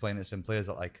explain it simply as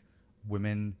that like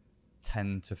women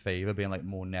tend to favor being like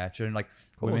more nurturing. Like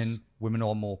women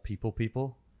are more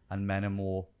people, and men are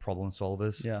more problem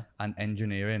solvers. Yeah. And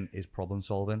engineering is problem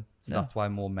solving, so that's why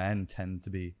more men tend to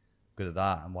be good at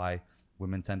that, and why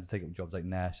women tend to take up jobs like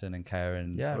nursing and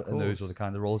caring and those other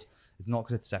kind of roles. It's not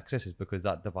because it's sexist; it's because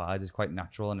that divide is quite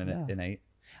natural and innate.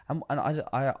 And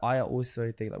I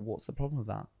also think, like, what's the problem with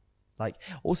that? Like,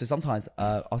 also sometimes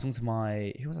I was talking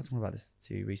to who was I talking about this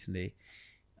to recently?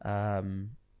 I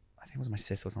think it was my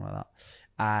sister or something like that.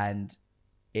 And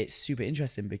it's super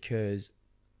interesting because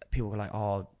people were like,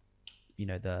 oh, you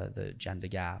know, the gender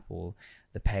gap or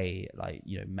the pay, like,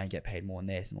 you know, men get paid more on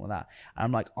this and all that. And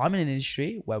I'm like, I'm in an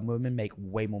industry where women make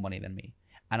way more money than me.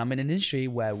 And I'm in an industry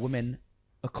where women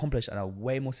accomplish and are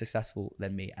way more successful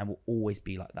than me and will always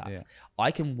be like that. Yeah.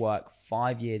 I can work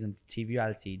 5 years in TV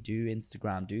reality, do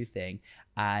Instagram, do thing,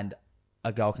 and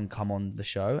a girl can come on the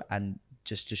show and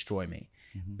just destroy me.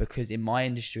 Because in my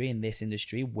industry, in this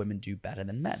industry, women do better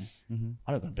than men.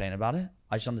 I don't complain about it.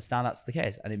 I just understand that's the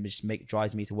case, and it just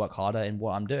drives me to work harder in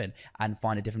what I'm doing and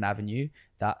find a different avenue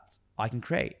that I can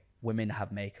create. Women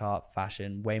have makeup,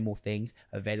 fashion, way more things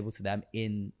available to them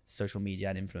in social media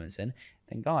and influencing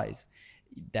than guys.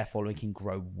 Their following can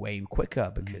grow way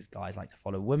quicker because guys like to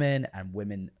follow women,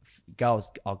 and girls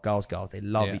are girls. They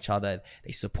love each other.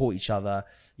 They support each other.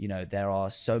 You know, there are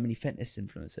so many fitness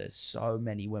influencers, so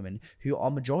many women who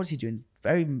are majority doing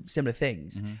very similar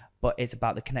things, but it's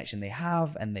about the connection they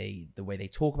have and the way they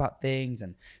talk about things.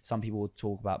 And some people will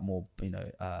talk about more, you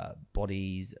know,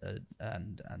 bodies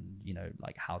and you know,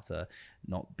 like how to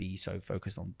not be so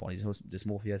focused on body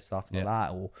dysmorphia stuff and all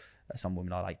that. Or some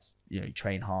women are like, you know,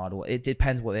 train hard, or it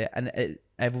depends what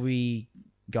every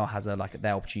girl has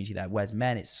their opportunity there, whereas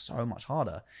men, it's so much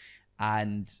harder.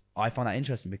 And I find that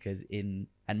interesting because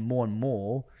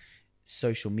more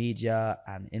social media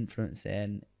and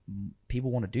influencing,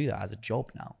 people want to do that as a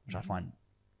job now, which I find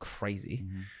crazy.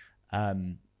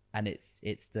 And it's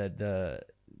the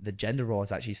gender role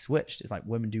has actually switched. It's like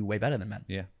women do way better than men,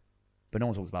 but no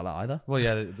one talks about that either.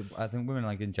 Well, I think women,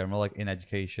 like in general, like in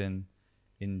education,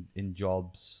 in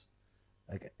jobs,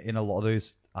 like in a lot of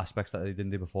those aspects that they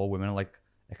didn't do before, women are like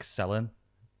excelling,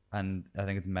 and I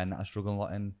think it's men that are struggling a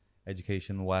lot in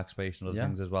education, workspace, and other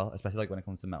things as well, especially like when it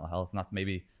comes to mental health. And that's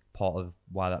maybe part of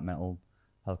why that mental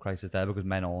health crisis there, because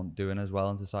men aren't doing as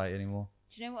well in society anymore.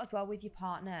 Do you know what, as well, with your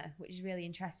partner, which is really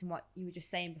interesting, what you were just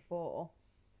saying before,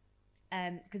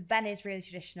 because Ben is really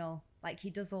traditional. Like, he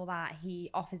does all that, he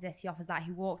offers this, he offers that,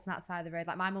 he walks on that side of the road.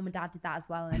 Like, my mum and dad did that as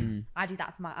well, and I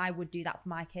would do that for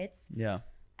my kids.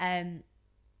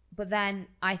 But then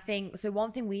I think, so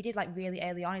one thing we did like really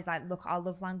early on is like look at our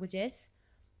love languages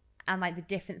and like the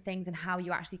different things and how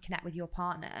you actually connect with your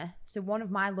partner. So one of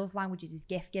my love languages is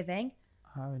gift giving.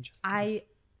 How interesting. I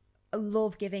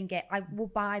love giving gift. I will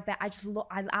buy, but I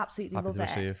absolutely Happy love to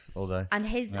it. receive all day. And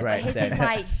his is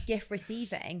like gift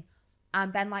receiving,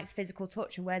 and Ben likes physical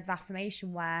touch and words of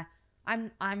affirmation, where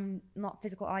I'm not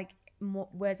physical, like more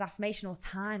words of affirmation or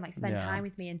time, like spend time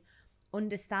with me and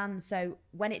understand. So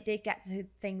when it did get to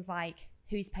things like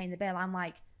who's paying the bill, I'm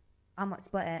like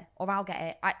split it or I'll get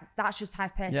it. That's just the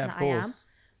type of person that I am.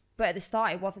 But at the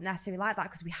start it wasn't necessarily like that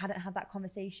because we hadn't had that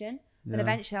conversation. Then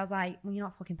eventually I was like, well, you're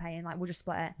not fucking paying, like we'll just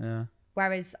split it.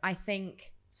 Whereas I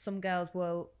think some girls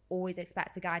will always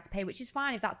expect a guy to pay, which is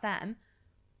fine if that's them,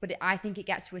 but I think it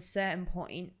gets to a certain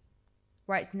point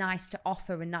where it's nice to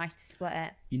offer and nice to split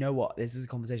it. You know what? This is a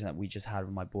conversation that we just had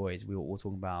with my boys. We were all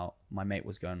talking about, my mate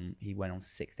he went on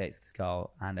 6 dates with this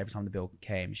girl, and every time the bill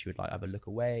came, she would like either look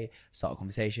away, start a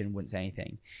conversation, wouldn't say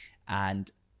anything. And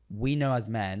we know as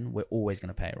men, we're always going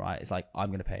to pay, right? It's like, I'm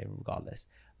going to pay regardless.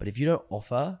 But if you don't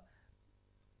offer,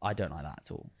 I don't like that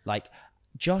at all. Like,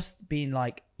 just being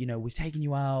like, you know, we've taken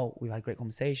you out, we've had a great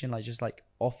conversation, like just like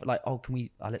offer, like, oh, can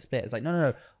we, let's split. It's like,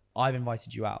 no. I've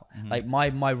invited you out. Like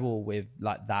my rule with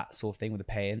like that sort of thing with the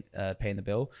paying the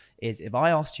bill is if I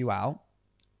asked you out,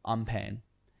 I'm paying.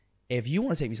 If you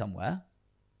want to take me somewhere,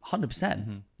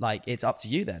 100%. Like it's up to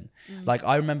you then. Like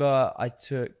I remember I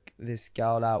took this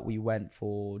girl out. We went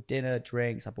for dinner,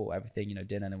 drinks. I bought everything, you know,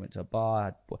 dinner, and then went to a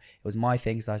bar. It was my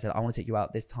thing. So I said, I want to take you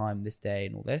out this time, this day,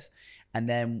 and all this. And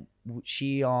then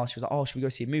she was like, oh, should we go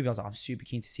see a movie? I was like, I'm super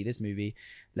keen to see this movie.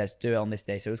 Let's do it on this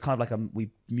day. So it was kind of like we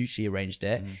mutually arranged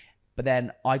it. But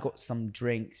then I got some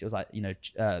drinks. It was like, you know,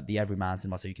 the Everyman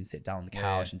cinema, so you can sit down on the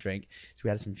couch and drink. So we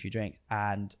had a few drinks,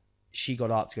 and she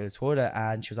got up to go to the toilet,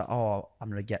 and she was like, oh, I'm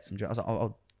going to get some drinks. I was like,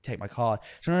 I'll take my card.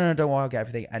 She said, no, don't worry, I'll get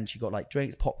everything. And she got like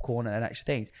drinks, popcorn, and extra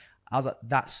things. I was like,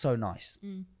 that's so nice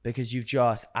because you've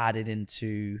just added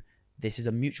into this is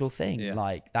a mutual thing. Yeah.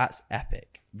 Like, that's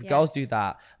epic. If Yeah. girls do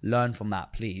that, learn from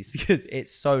that, please, because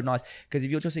it's so nice. Because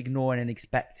if you're just ignoring and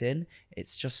expecting,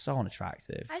 it's just so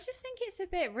unattractive. I just think it's a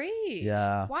bit rude.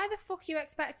 Yeah. Why the fuck are you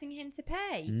expecting him to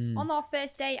pay? Mm. On our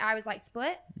first date, I was like,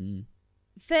 split. Mm.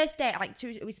 First date, like,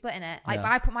 we splitting it. Like,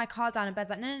 Yeah. I put my card down and Bed's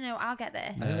like, no, I'll get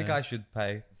this. I think the guy should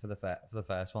pay for the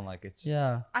first one. Like, it's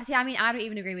Yeah. I don't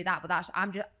even agree with that, but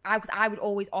because I would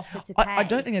always offer to pay. I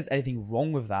don't think there's anything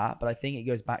wrong with that, but I think it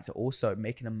goes back to also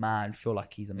making a man feel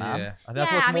like he's a man. Yeah, I think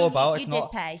that's what it's more about. You It's did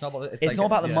not. pay. It's not about. It's not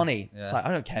about the yeah, money. yeah. It's like,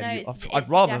 I don't care. No, if you, it's I'd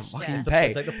a rather gesture. fucking It's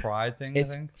pay. like the pride thing.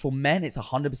 It's I think. for men. It's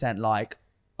 100% like,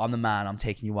 I'm the man. I'm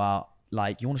taking you out.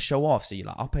 Like, you want to show off, so you're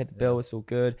like, I'll pay the bill. It's all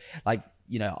good. Like,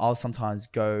 you know, I'll sometimes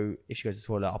go, if she goes to the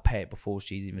toilet, I'll pay it before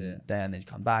she's even there, and then you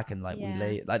come back and like we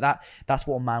late like that. That's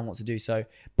what a man wants to do. So,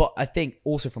 but I think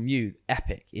also from you,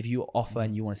 epic. If you offer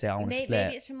and you want to say, I want to split.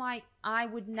 Maybe it's from like, I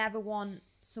would never want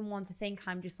someone to think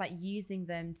I'm just like using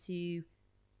them to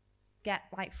get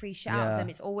like free shit out of them.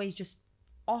 It's always just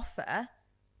offer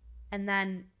and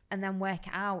then work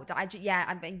it out. I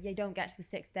mean, you don't get to the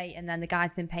 6th date and then the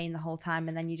guy's been paying the whole time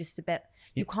and then you're just a bit,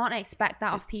 you can't expect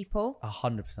that of people.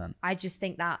 100%. I just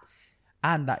think that's,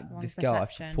 and that wrong this girl,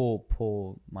 perception.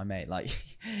 poor my mate, like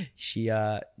they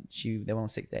went on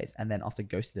 6 days and then after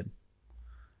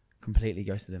completely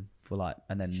ghosted him for like,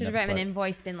 and then should have never written an spoke.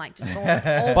 invoice, been like, just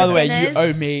all By the way, dinners. you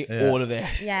owe me all of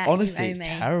this. Yeah, honestly, you owe it's me.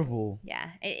 terrible. Yeah,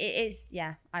 it is.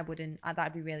 Yeah, I wouldn't.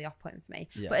 That'd be really off-putting for me.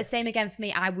 Yeah. But the same again for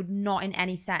me. I would not in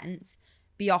any sense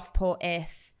be off-put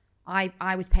if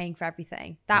I was paying for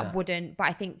everything. That wouldn't. But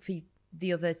I think for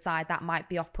the other side, that might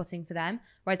be off-putting for them.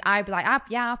 Whereas I'd be like,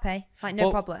 I'll pay. Like, no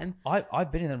problem.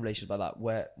 I've been in a relationship like that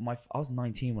where I was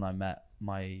 19 when I met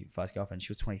my first girlfriend.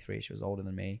 She was 23. She was older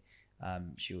than me.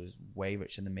 She was way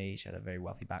richer than me. She had a very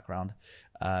wealthy background.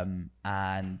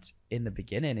 And in the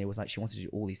beginning, it was like she wanted to do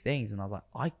all these things. And I was like,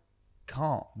 I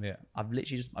can't. Yeah. I've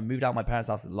literally I moved out of my parents'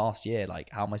 house last year. Like,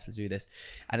 how am I supposed to do this?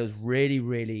 And it was really,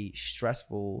 really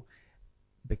stressful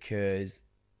because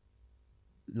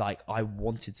like I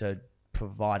wanted to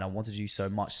provide. I wanted to do so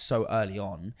much so early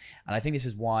on. And I think this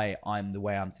is why I'm the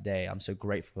way I am today. I'm so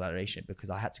grateful for that relationship because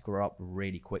I had to grow up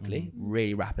really quickly,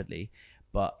 really rapidly.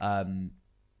 But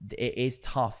it is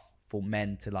tough for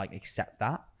men to like accept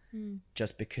that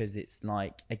just because it's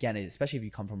like, again, especially if you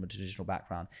come from a traditional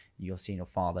background, you're seeing your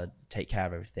father take care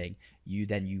of everything. You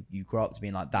grow up to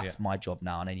being like, that's my job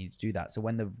now and I need to do that. So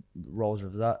when the roles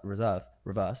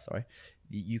reverse,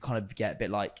 you kind of get a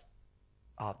bit like,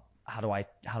 how do I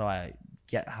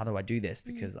do this?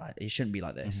 Because it shouldn't be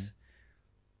like this.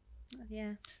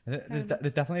 Yeah. There's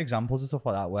definitely examples of stuff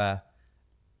like that where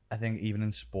I think even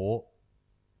in sport,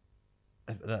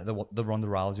 the Ronda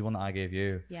Rousey one that I gave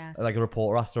you, like a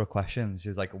reporter asked her a question. She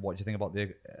was like, what do you think about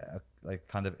the like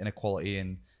kind of inequality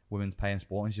in women's pay in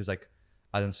sport? And she was like,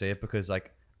 I don't see it because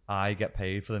like I get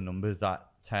paid for the numbers that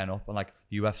turn up, and like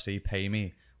UFC pay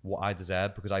me what I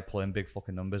deserve because I pull in big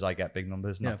fucking numbers. I get big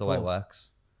numbers, and that's the way it works.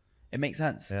 It makes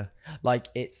sense. Yeah. Like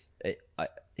it's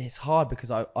hard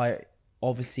because I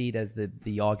obviously there's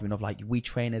the argument of like we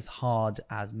train as hard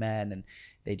as men and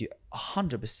they do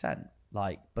 100%.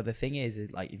 Like, but the thing is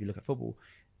like if you look at football,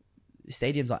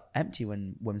 stadiums are empty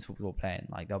when women's football are playing.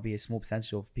 Like there'll be a small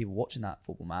percentage of people watching that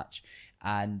football match,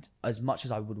 and as much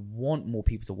as I would want more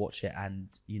people to watch it and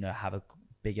have a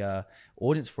bigger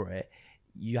audience for it,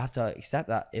 you have to accept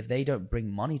that if they don't bring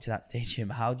money to that stadium,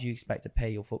 how do you expect to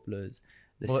pay your footballers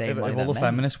the same money? If all the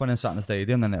feminists went and sat in the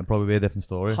stadium, then it'd probably be a different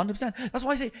story. 100%. That's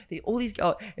why I say all these.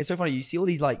 It's so funny. You see all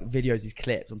these like videos, these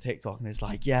clips on TikTok, and it's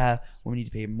like, yeah, women need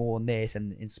to pay more on this,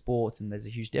 and in sports, and there's a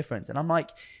huge difference. And I'm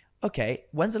like, okay,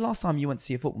 when's the last time you went to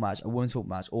see a football match, a women's football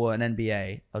match, or an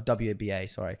NBA, or WNBA,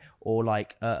 sorry, or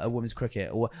like a women's cricket,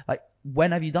 or like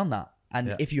when have you done that?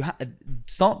 And if you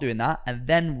start doing that, and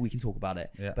then we can talk about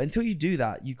it. Yeah. But until you do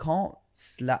that, you can't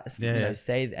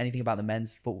say anything about the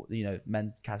men's football,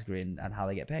 men's category and how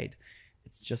they get paid.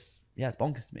 It's just it's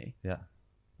bonkers to me. Yeah.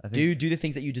 Do the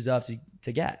things that you deserve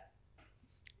to get.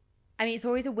 I mean, it's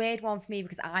always a weird one for me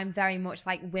because I'm very much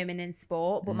like women in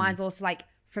sport, but mine's also like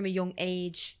from a young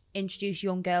age, introduce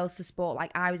young girls to sport.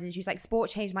 Like I was introduced, like sport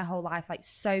changed my whole life. Like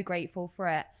so grateful for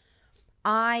it.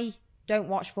 I don't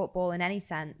watch football in any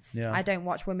sense. Yeah. I don't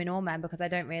watch women or men because I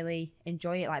don't really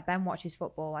enjoy it. Like Ben watches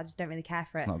football. I just don't really care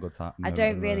for it. It's not a good time. I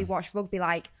don't really watch rugby.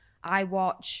 Like I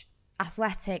watch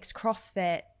athletics,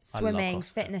 CrossFit, swimming,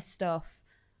 fitness stuff.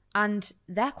 And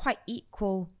they're quite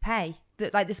equal pay.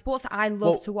 Like the sports that I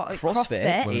love to watch,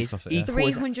 CrossFit is equal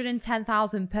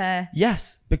 310,000 per.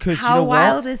 Yes, because how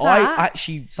wild is that? I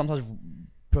actually sometimes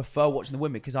prefer watching the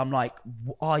women because I'm like,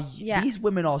 these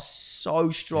women are so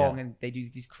strong and they do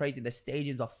these crazy. Their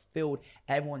stadiums are filled.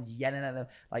 Everyone's yelling at them.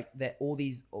 Like all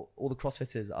the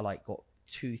CrossFitters are like got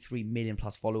 2-3 million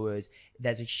plus followers.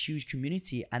 There's a huge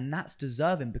community, and that's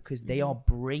deserving because they are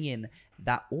bringing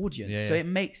that audience. So it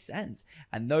makes sense.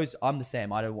 And I'm the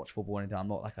same. I don't watch football or anything. I'm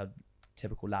not like a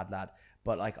typical lad,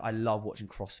 but like I love watching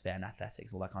CrossFit and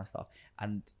athletics, all that kind of stuff.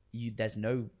 And there's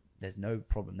no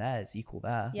problem there. It's equal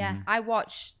there. Yeah, I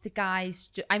watch the guys.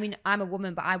 I mean, I'm a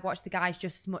woman, but I watch the guys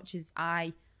just as much as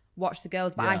I watch the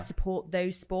girls. But I support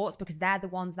those sports because they're the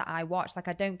ones that I watch. Like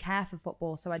I don't care for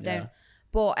football, so I don't.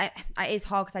 But it is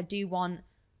hard because I do want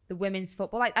the women's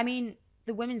football. Like, I mean,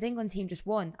 the women's England team just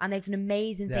won, and they've done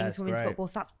amazing things for women's football.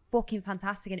 So that's fucking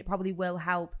fantastic, and it probably will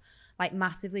help like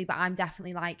massively. But I'm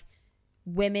definitely like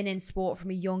women in sport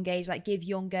from a young age. Like, give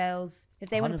young girls, if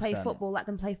they want to play football, let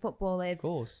them play football. If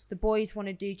the boys want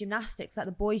to do gymnastics, let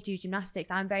the boys do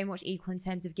gymnastics. I'm very much equal in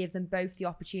terms of give them both the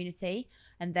opportunity,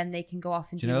 and then they can go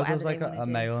off and do whatever they want to do. There's like a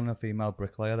male and a female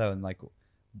bricklayer though, and like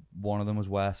one of them was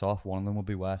worse off, one of them would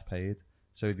be worse paid.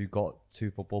 So if you've got two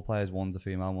football players, one's a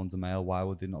female, one's a male, why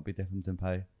would there not be difference in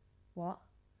pay? What?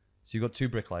 So you've got two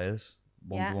bricklayers,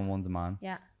 one's a woman, one's a man.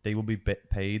 Yeah. They will be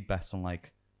paid based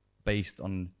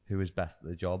on who is best at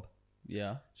the job.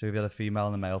 Yeah. So if you had a female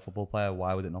and a male football player,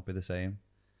 why would it not be the same?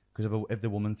 Because if the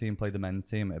women's team played the men's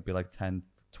team, it'd be like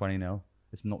 10-20-0.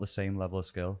 It's not the same level of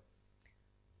skill.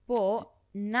 But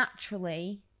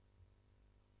naturally,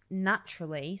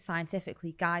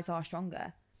 scientifically, guys are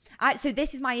stronger. So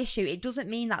this is my issue. It doesn't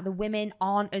mean that the women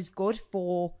aren't as good.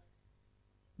 For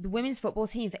the women's football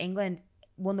team for England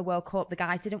won the World Cup. The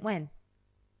guys didn't win.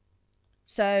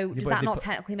 So does that not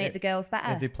technically make the girls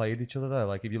better? If they played each other though,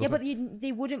 like if you look but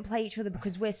they wouldn't play each other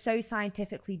because we're so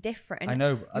scientifically different. I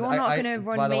know. You're not going to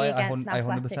run me against an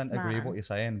athletics man. I 100% agree with what you're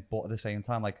saying, but at the same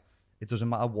time, like it doesn't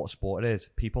matter what sport it is.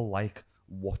 People like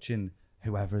watching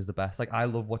whoever is the best. Like I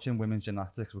love watching women's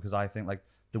gymnastics because I think like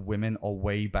the women are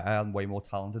way better and way more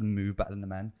talented and move better than the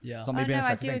men. Yeah. So maybe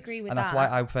I do agree with that. And that's why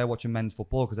I prefer watching men's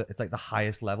football because it's like the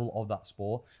highest level of that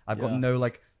sport. I've got no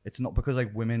like. It's not because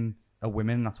like women are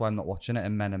women. That's why I'm not watching it.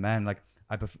 And men are men. Like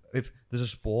if there's a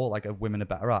sport like women are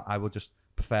better at, I would just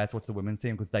prefer to watch the women's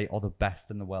team because they are the best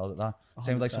in the world at that. 100%.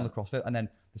 Same with like some of the CrossFit, and then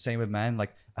the same with men.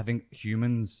 Like I think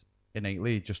humans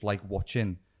innately just like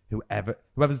watching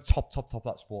whoever's top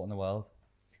that sport in the world.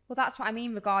 Well, that's what I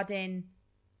mean regarding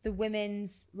the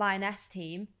women's Lioness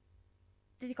team.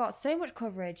 They got so much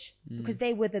coverage because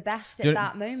they were the best at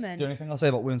that moment. The only thing I'll say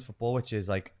about women's football, which is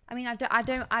like, I mean, I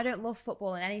don't love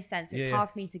football in any sense. So it's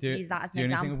hard for me to use that as an example.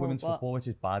 The only thing with women's football, which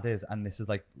is bad, is, and this is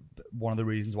like one of the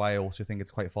reasons why I also think it's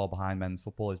quite far behind men's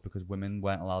football, is because women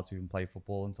weren't allowed to even play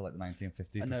football until like the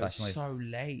 1950s professionally. So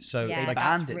late. So yeah,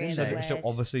 that's really weird. So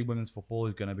obviously women's football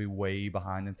is going to be way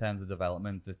behind in terms of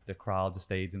development, the crowds,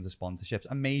 the stadiums, the sponsorships,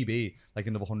 and maybe like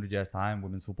another 100 years time,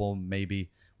 women's football may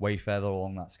be way further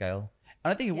along that scale.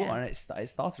 And I think it will, and it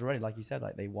started already, like you said,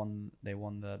 like they won the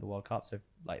World Cup, so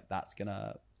like that's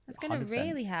gonna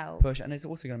really help push, and it's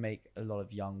also gonna make a lot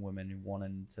of young women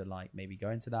wanting to like maybe go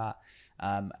into that,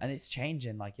 and it's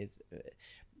changing. Like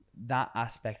that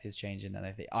aspect is changing, and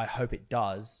I hope it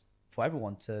does for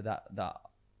everyone to that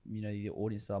the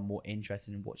audience are more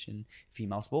interested in watching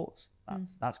female sports.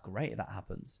 That's great if that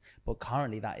happens, but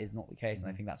currently that is not the case, and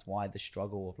I think that's why the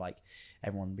struggle of like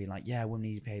everyone being like, yeah, women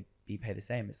need to be paid the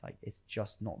same. It's like it's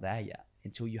just not there yet.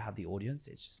 Until you have the audience,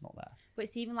 it's just not there. But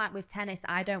it's even like with tennis.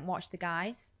 I don't watch the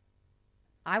guys.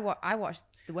 I watch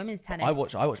the women's tennis. I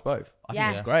watch both. I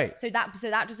think it's great. So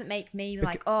that doesn't make me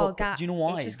like, oh, God. Do you know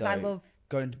why? It's just because I love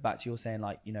going back to your saying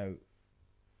like, you know,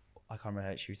 I can't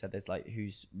remember who said this, like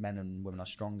who's men and women are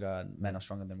stronger, and men are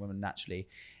stronger than women naturally.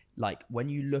 Like when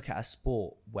you look at a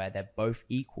sport where they're both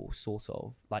equal, sort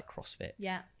of like CrossFit,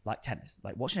 like tennis,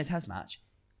 like watching a tennis match,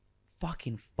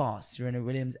 fucking fast. Serena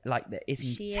Williams, like it's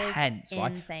intense,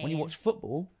 right? Insane. When you watch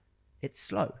football, it's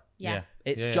slow. Yeah.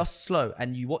 It's just slow,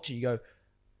 and you watch it, you go,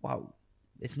 wow,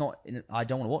 it's not. I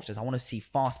don't want to watch this. I want to see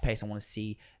fast pace. I want to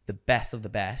see the best of the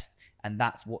best, and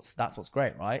that's what's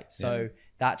great, right? So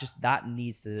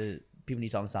people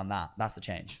need to understand that. That's the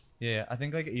change. Yeah, I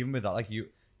think like even with that, like you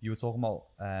were talking about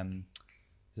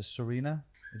is Serena?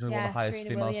 One of the highest Serena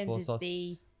female Williams sports is stars.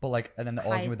 the But like, and then the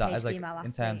argument with that is like in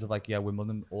athlete. terms of like, yeah,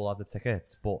 Wimbledon all have the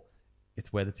tickets, but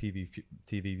it's where the TV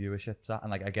viewership's at,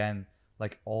 and like again,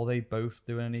 like are they both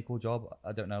doing an equal job?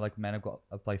 I don't know. Like men have got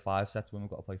to play 5 sets, women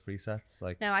have got to play 3 sets.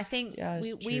 Like no, I think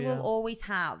we will always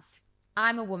have.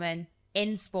 I'm a woman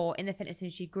in sport, in the fitness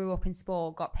industry, grew up in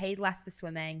sport, got paid less for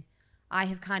swimming. I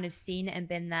have kind of seen it and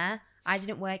been there. I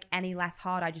didn't work any less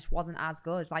hard. I just wasn't as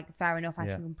good. Like fair enough, I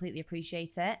can completely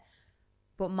appreciate it.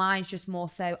 But mine's just more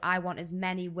so I want as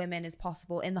many women as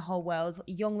possible in the whole world,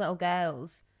 young little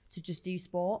girls, to just do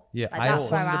sport. Yeah, like,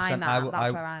 that's where I'm at.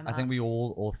 That's where I'm at. I think we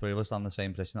all three of us are in the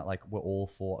same position that like we're all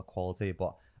for equality,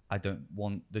 but I don't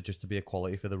want there just to be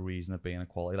equality for the reason of being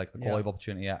equality. Like equality of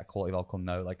opportunity, equality of outcome.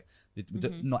 No, like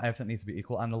not everything needs to be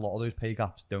equal, and a lot of those pay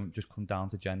gaps don't just come down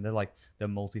to gender. Like they're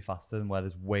multifaceted, and where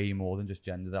there's way more than just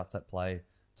gender that's at play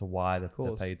to why the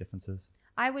pay differences.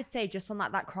 I would say just on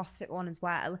that CrossFit one as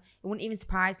well, it wouldn't even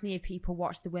surprise me if people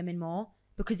watch the women more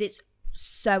because it's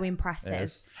so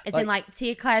impressive. It's like, in like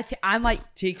Tia Claire, I'm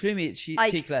like Tia Klumi,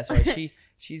 Tia Claire, sorry,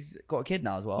 she's got a kid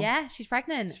now as well. Yeah, she's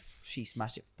pregnant. She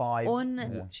smashed it 5.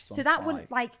 So that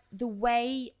wouldn't like the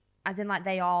way, as in like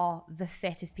they are the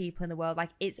fittest people in the world. Like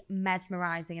it's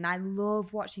mesmerizing, and I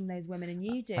love watching those women. And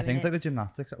you do. I think it's like the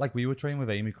gymnastics. Like we were training with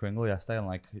Amy Kringle yesterday, and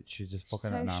like she's just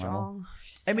fucking so an animal. Strong.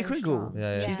 Amy Kringle,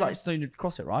 yeah. She's like doing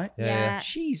CrossFit, right? Yeah.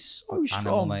 She's so strong,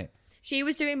 animal, mate. She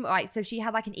was doing like, so she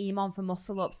had like an EMON for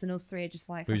muscle ups, and us three are just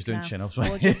like, we were just doing chin ups.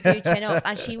 We'll just do chin ups,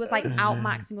 and she was like out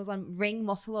maxing us on ring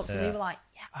muscle ups, and we were like,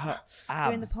 her abs,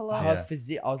 doing the pull ups. her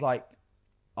physique. I was like,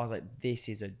 this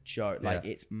is a joke. Like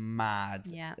it's mad.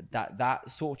 Yeah. That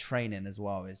sort of training as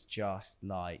well is just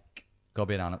like gotta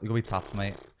be an animal. You gotta be tapped,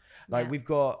 mate. Like we've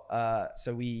got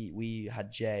so we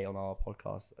had Jay on our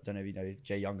podcast. I don't know if you know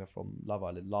Jay Younger from Love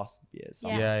Island last year.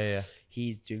 Yeah.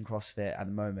 He's doing CrossFit at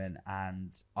the moment,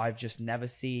 and I've just never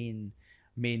seen.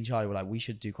 Me and Charlie were like, we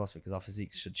should do CrossFit because our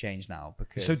physiques should change now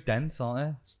because so dense, aren't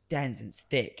they? It's dense and it's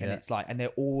thick, and it's like, and they're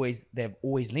always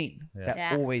lean.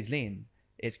 They're always lean.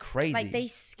 It's crazy. Like they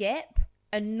skip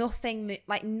and nothing,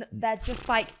 they're just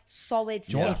like solid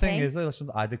skipping. You know what the thing is though?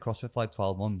 I did CrossFit for like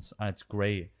 12 months, and it's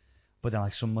great. But then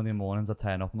like some Monday mornings I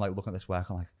turn up and like looking at this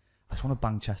work, I'm like, I just want to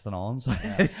bang chest and arms. But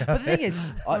the thing is,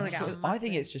 I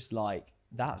think it's just like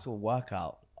that sort of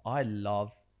workout. I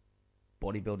love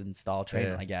bodybuilding style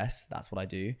training. I guess that's what I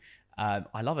do.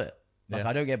 I love it. Like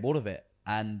I don't get bored of it.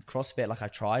 And CrossFit, like I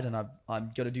tried, and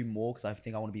I'm gonna do more because I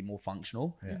think I want to be more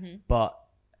functional. But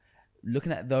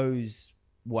looking at those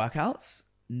workouts,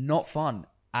 not fun.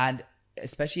 And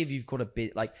especially if you've got a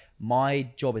bit, like my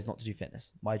job is not to do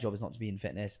fitness. My job is not to be in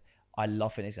fitness. I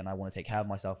love fitness and I want to take care of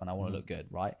myself and I want to look good,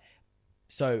 right?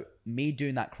 So me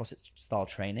doing that CrossFit style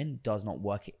training does not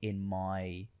work in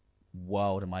my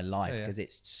world and my life because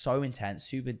it's so intense,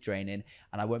 super draining,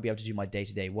 and I won't be able to do my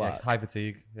day-to-day work. High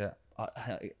fatigue.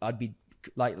 I'd be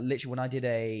like literally when I did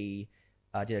a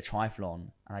triathlon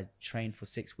and I trained for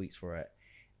 6 weeks for it,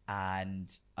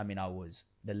 and I mean I was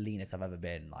the leanest I've ever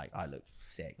been. Like I looked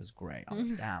sick, it was great. I was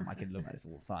like, damn, I could look like this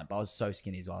all the time. But I was so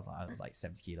skinny as well. I was like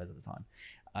 70 kilos at the time.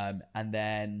 And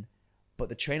then, but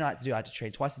the training I had to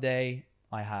train twice a day.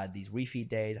 I had these refeed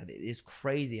days. It's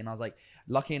crazy. And I was like,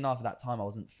 lucky enough at that time I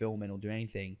wasn't filming or doing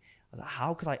anything. I was like,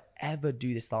 how could I ever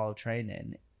do this style of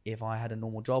training if I had a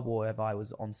normal job or if I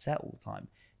was on set all the time?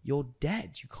 You're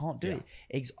dead. You can't do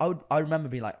it. I remember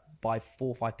being like, by 4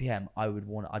 or 5 p.m.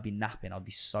 I'd be napping. I'd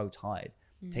be so tired.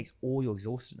 It takes all your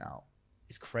exhaustion out.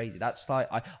 It's crazy. That's like,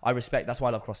 I respect, that's why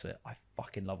I love CrossFit. I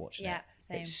fucking love watching it.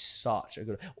 Same. It's such a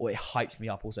good, or it hypes me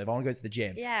up also. If I want to go to the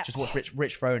gym, just watch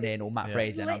Rich Froning or Matt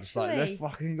Fraser, and I'm just like, let's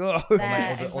fucking go. Or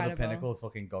the pinnacle of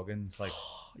fucking Goggins. Like,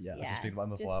 I speak about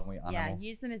them before, haven't we? Yeah,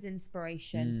 use them as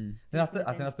inspiration. I think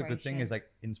that's the good thing is like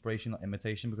inspiration, not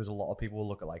imitation, because a lot of people will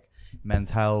look at like men's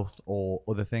health or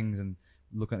other things and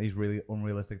look at these really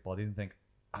unrealistic bodies and think,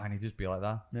 I need to just be like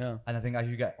that. Yeah. And I think as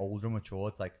you get older and mature,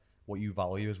 it's like what you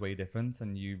value is way different,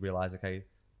 and you realize, okay,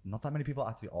 not that many people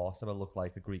actually are so look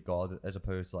like a Greek god, as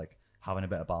opposed to like having a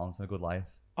bit of balance and a good life.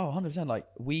 Oh, 100%. Like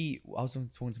I was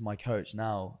talking to my coach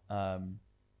now,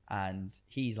 and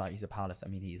he's a powerlifter. I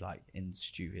mean, he's like in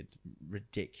stupid,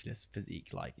 ridiculous physique,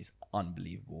 like it's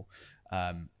unbelievable.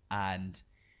 And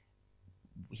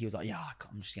he was like, yeah,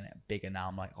 I'm just gonna get bigger now.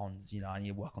 I'm like, I need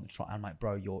to work on the trot. I'm like,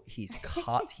 bro, he's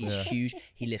cut, he's huge.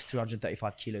 He lifts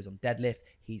 335 kilos on deadlift.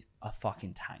 He's a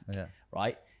fucking tank,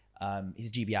 right? He's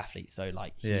a GB athlete, so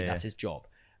like that's his job.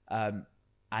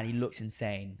 And he looks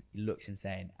insane.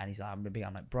 And he's like, I'm big.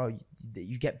 I'm like, bro,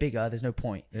 you get bigger. There's no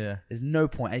point. Yeah. There's no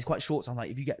point. And he's quite short, so I'm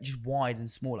like, if you get just wide and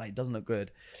small, like it doesn't look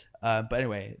good. But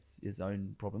anyway, it's his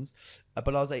own problems.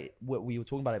 But I was like, we were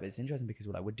talking about it, but it's interesting because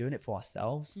we're doing it for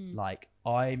ourselves. Like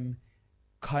I'm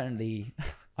cutting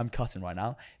right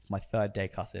now. It's my 3rd day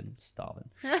cutting. I'm starving.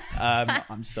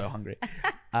 I'm so hungry.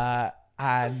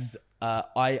 And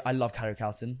I love calorie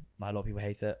counting. A lot of people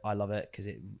hate it. I love it because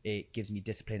it gives me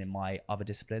discipline in my other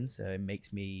disciplines. So it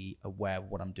makes me aware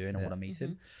of what I'm doing and what I'm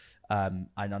eating. I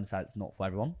understand it's not for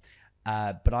everyone,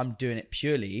 but I'm doing it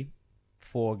purely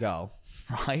for a girl,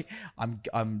 right?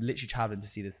 I'm literally traveling to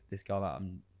see this girl that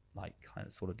I'm like kind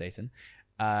of sort of dating.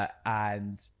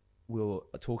 And we were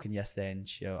talking yesterday, and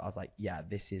I was like, yeah,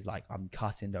 this is like, I'm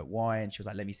cutting, don't worry. And she was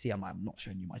like, let me see. I'm like, I'm not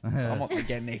showing you my, I'm not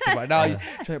getting naked right now.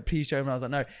 Please show me. I was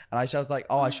like, no. And I was like,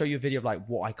 oh, I'll show you a video of like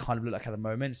what I kind of look like at the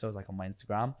moment. So I was like on my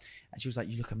Instagram, and she was like,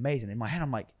 you look amazing. In my head,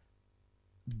 I'm like,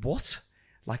 what?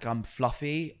 Like, I'm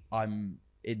fluffy. I'm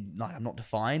not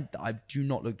defined. I do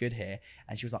not look good here.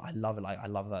 And she was like, I love it. Like, I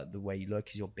love that the way you look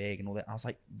because you're big and all that. And I was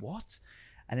like, what?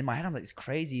 And in my head, I'm like, it's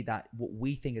crazy that what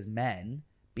we think as men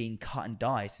being cut and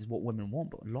diced is what women want,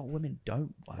 but a lot of women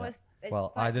don't.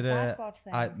 Well,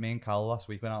 me and Cal last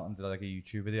week went out and did like a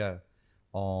YouTube video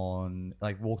on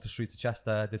like walked the streets of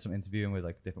Chester, did some interviewing with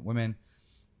like different women,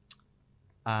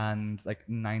 and like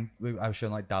I was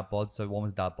showing like dad bods. So one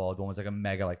was dad bod, one was like a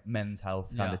mega like Men's Health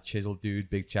kind of chiseled dude,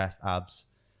 big chest, abs,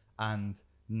 and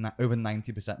over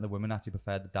 90% of the women actually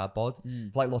preferred the dad bod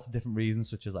for like lots of different reasons,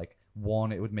 such as like,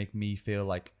 one, it would make me feel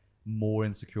like more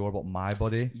insecure about my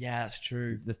body. Yeah, that's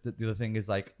true. The other thing is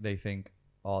like, they think,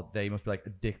 oh, they must be like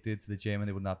addicted to the gym and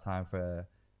they wouldn't have time for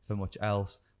much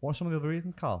else. What are some of the other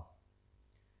reasons, Carl?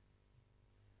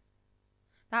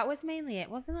 That was mainly it,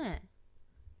 wasn't it?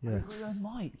 Yeah.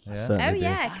 Mike. Yeah. Oh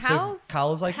yeah,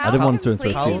 Cal's like, I didn't want to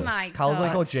interrupt. Cal's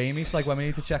like, oh, Jamie. So like when we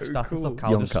need to check stats and stuff,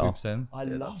 Cal just swoops in. I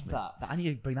love that. I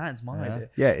need to bring that into my idea.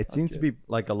 Yeah, it seemed to be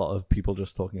like a lot of people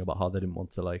just talking about how they didn't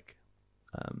want to like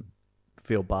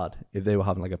feel bad if they were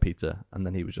having like a pizza and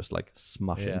then he was just like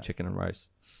smashing chicken and rice.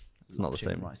 It's not the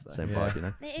same vibe, you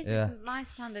know. It is just nice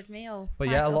standard meals. But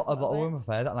yeah, a lot of women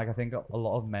prefer that. And like, I think a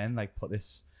lot of men like put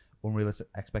this unrealistic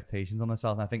expectations on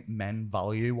themselves, and I think men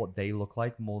value what they look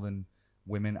like more than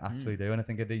women actually do. And I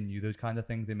think if they knew those kind of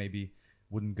things, they maybe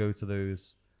wouldn't go to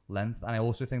those lengths. And I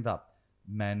also think that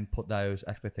men put those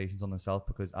expectations on themselves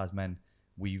because as men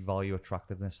we value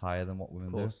attractiveness higher than what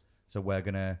women do, so we're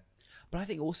gonna. But I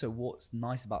think also what's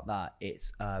nice about that,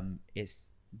 it's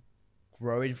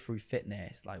growing through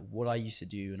fitness, like what I used to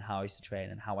do and how I used to train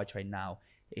and how I train now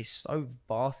is so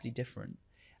vastly different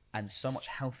and so much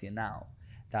healthier now.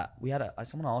 That we had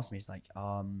someone asked me, it's like,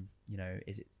 you know,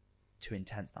 is it too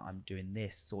intense that I'm doing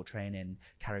this sort of training,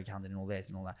 calorie counting and all this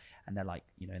and all that? And they're like,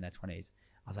 you know, in their 20s.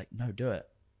 I was like, no, do it.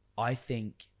 I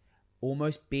think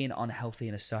almost being unhealthy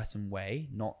in a certain way,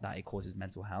 not that it causes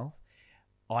mental health.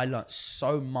 I learned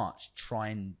so much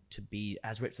trying to be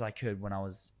as ripped as I could when I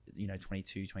was, you know,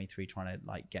 22, 23, trying to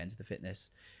like get into the fitness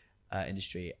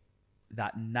industry,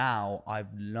 that now I've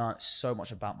learned so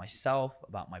much about myself,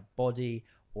 about my body,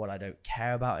 what I don't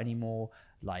care about anymore,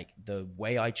 like the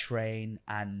way I train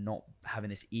and not having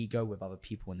this ego with other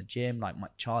people in the gym. Like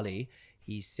Charlie,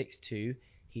 he's 6'2",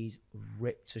 he's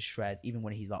ripped to shreds. Even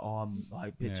when he's like, oh, I'm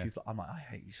like a bit too flat. I'm like, I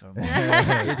hate you so much.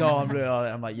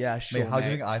 I'm like, yeah, sure. Mate, how do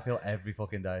you think I feel every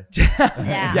fucking day?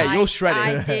 Yeah, you're shredded.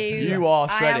 I do. You are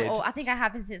shredded. I think I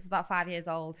have been since about 5 years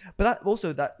old. But that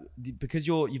also because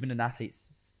you've been an athlete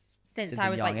since I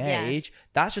was a young age.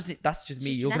 That's just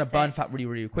me. You're gonna burn fat really,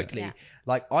 really quickly. Yeah.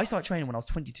 Like I started training when I was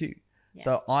 22. Yeah.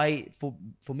 So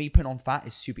for me, putting on fat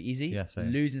is super easy. Yeah,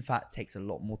 losing fat takes a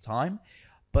lot more time.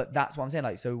 But that's what I'm saying.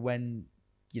 Like, so when,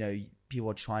 you know, people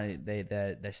are trying to,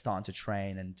 they're starting to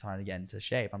train and trying to get into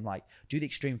shape, I'm like, do the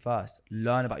extreme first.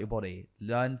 Learn about your body.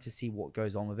 Learn to see what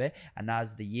goes on with it. And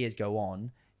as the years go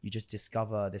on, you just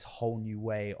discover this whole new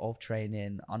way of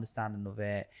training, understanding of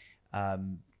it.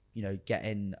 You know,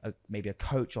 getting maybe a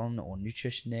coach on or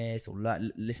nutritionist or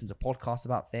listen to podcasts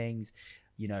about things.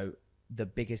 You know, the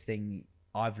biggest thing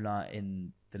I've learned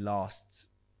in the last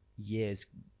years,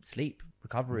 sleep,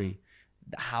 recovery,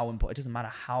 how important. It doesn't matter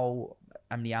how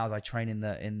many hours I train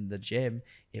in the gym.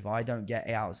 If I don't get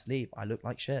 8 hours sleep, I look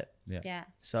like shit. Yeah.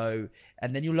 So,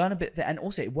 and then you learn a bit, and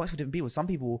also it works for different people. Some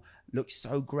people look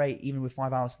so great even with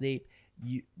 5 hours sleep.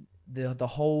 The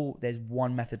whole, there's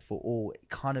one method for all. It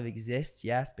kind of exists,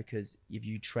 yes, because if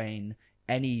you train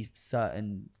any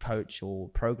certain coach or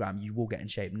program, you will get in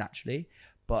shape naturally.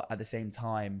 But at the same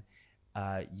time,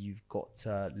 you've got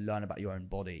to learn about your own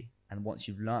body. And once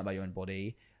you've learned about your own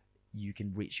body, you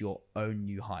can reach your own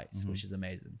new heights, which is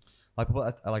amazing. I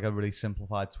put like a really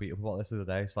simplified tweet about this the other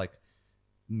day. It's like,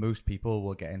 most people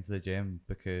will get into the gym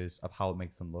because of how it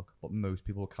makes them look, but most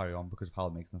people will carry on because of how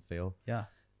it makes them feel. Yeah.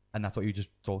 And that's what you just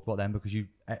talked about then, because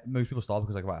most people start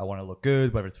because like, right, I want to look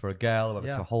good, whether it's for a girl, whether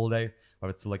it's for a holiday, whether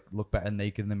it's to like look better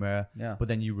naked in the mirror. Yeah. But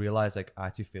then you realize like, I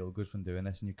actually feel good from doing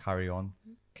this, and you carry on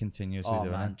continuously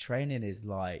doing it. Training is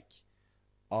like,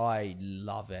 I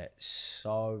love it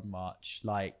so much.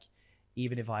 Like,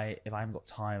 even if I haven't got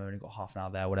time, I've only got half an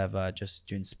hour there, whatever, just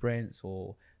doing sprints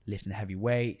or lifting heavy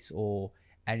weights or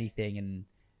anything, and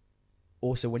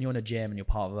also when you're in a gym and you're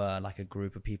part of a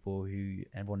group of people who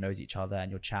everyone knows each other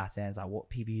and you're chatting, it's like, what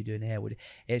people are you doing here?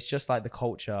 It's just like the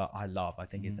culture I love. I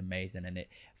think it's amazing. And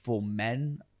for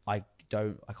men, I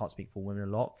can't speak for women a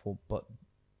lot, but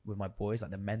with my boys,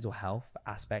 like the mental health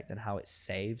aspect and how it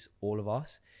saves all of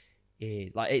us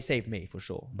is like, it saved me for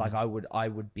sure. Like I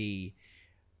would be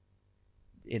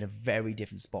in a very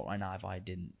different spot right now if I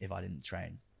didn't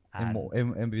train. And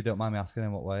if you don't mind me asking,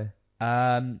 in what way?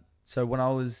 So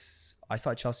I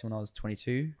started Chelsea when I was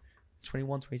 22,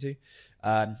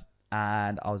 and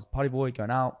I was a party boy, going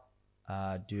out,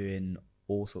 doing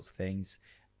all sorts of things.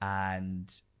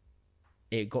 And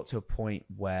it got to a point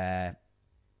where,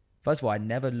 first of all, I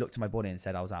never looked at my body and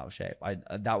said I was out of shape.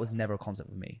 That was never a concept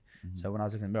for me. So when I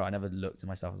was looking in the mirror, I never looked at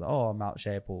myself as like, oh, I'm out of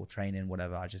shape or training,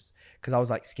 whatever. Because I was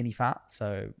like skinny fat.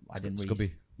 So I didn't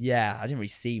really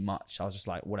see much. I was just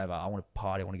like, whatever, I want to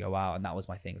party, I want to go out. And that was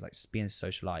my thing. It was like just being a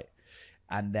socialite.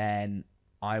 And then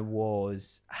I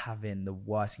was having the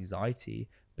worst anxiety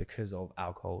because of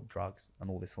alcohol, drugs, and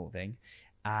all this sort of thing.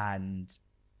 And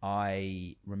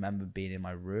I remember being in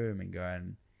my room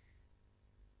and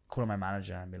calling my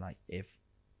manager and being like, if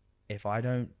I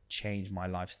don't change my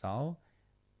lifestyle,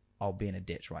 I'll be in a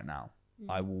ditch right now.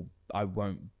 I won't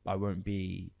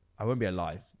be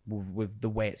alive with the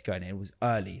way it's going. It was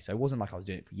early, so it wasn't like I was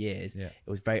doing it for years. It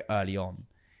was very early on,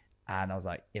 and I was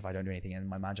like, if I don't do anything, and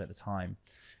my manager at the time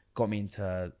got me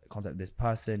into contact with this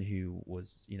person who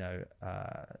was, in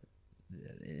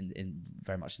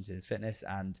very much into his fitness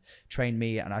and trained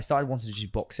me, and I started wanting to do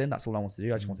boxing. That's all I wanted to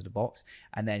do. I just wanted to box.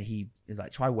 And then he was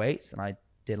like, try weights, and I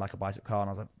did like a bicep curl, and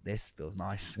I was like, this feels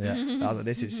nice. And I was like,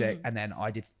 this is sick. And then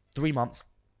I did 3 months,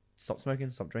 stopped smoking,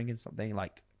 stopped drinking, something,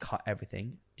 like cut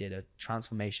everything, did a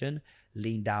transformation,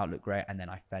 leaned out, looked great, and then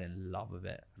I fell in love with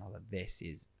it. And I was like, this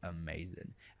is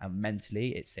amazing. And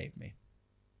mentally it saved me,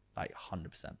 like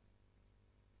 100%.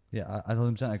 Yeah, I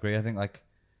 100% agree. I think like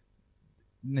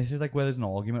this is like where there's an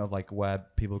argument of like where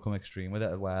people become extreme with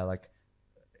it, where like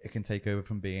it can take over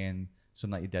from being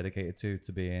something that you're dedicated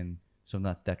to being something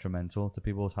that's detrimental to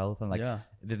people's health. And like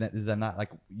then that, like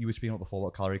you were speaking about before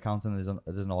about calorie counting, there's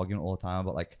an argument all the time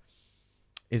about like,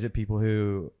 is it people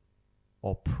who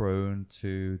are prone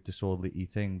to disorderly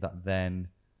eating that then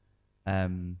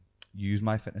use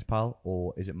MyFitnessPal,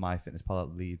 or is it MyFitnessPal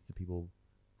that leads to people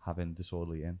having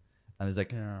disorderly eating? And there's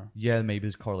like, maybe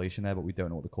there's correlation there, but we don't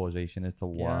know what the causation is to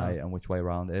why and which way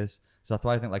around it is. So that's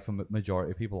why I think like for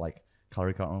majority of people, like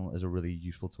calorie counting is a really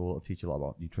useful tool to teach you a lot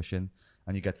about nutrition.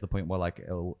 And you get to the point where like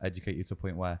it'll educate you to a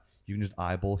point where you can just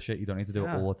eyeball shit. You don't need to do it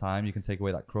all the time. You can take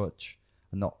away that crutch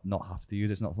and not have to use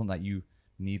it. It's not something that you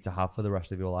need to have for the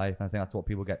rest of your life. And I think that's what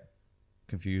people get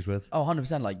confused with. Oh,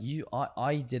 100%. Like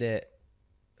I did it,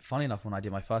 funny enough, when I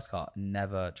did my first cut,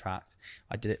 never tracked.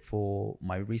 I did it for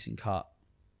my recent cut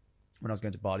when I was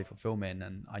going to Bali for filming,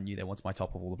 and I knew they wanted my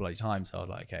top of all the bloody time. So I was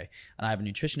like, okay. And I have a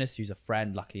nutritionist who's a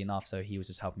friend, luckily enough. So he was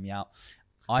just helping me out.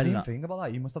 I didn't think about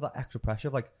that. You must have that extra pressure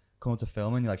of like coming to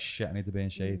film and you're like, shit, I need to be in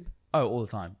shape. Oh, all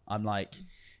the time. I'm like,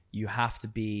 you have to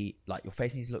be like, your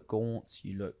face needs to look gaunt.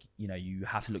 You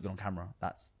have to look good on camera.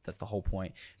 That's the whole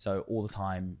point. So all the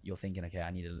time you're thinking, okay, I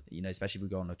need to, especially if we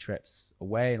go on the trips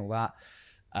away and all that.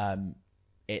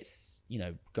 It's,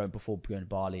 before going to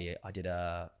Bali, I did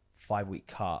a 5-week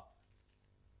cut.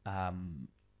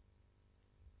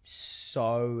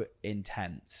 So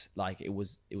intense. Like it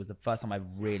was the first time I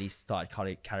really started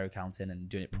calorie counting and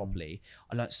doing it properly.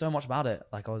 I learned so much about it.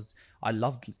 Like I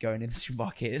loved going in the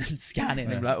supermarket and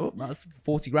scanning and be like, oh, that's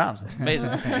 40 grams. That's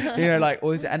amazing. Like all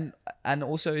this, and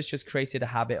also it's just created a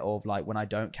habit of like, when I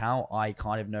don't count, I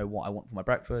kind of know what I want for my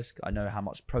breakfast. I know how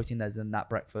much protein there's in that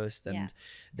breakfast, and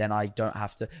then I don't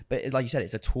have to. But like you said,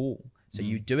 it's a tool. So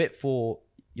you do it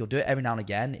you'll do it every now and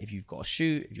again. If you've got a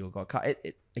shoot, if you've got a cut,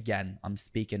 again, I'm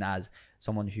speaking as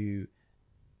someone who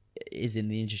is in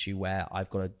the industry where I've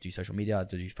got to do social media, I've got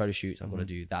to do photo shoots, I've got to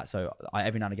do that. So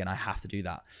every now and again, I have to do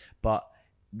that. But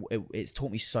it's taught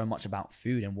me so much about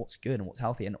food and what's good and what's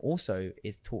healthy. And also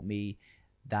it's taught me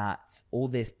that all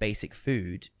this basic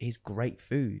food is great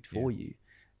food for you.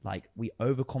 Like we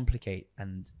overcomplicate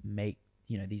and make,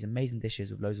 these amazing dishes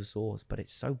with loads of sauce, but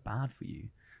it's so bad for you.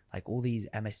 Like all these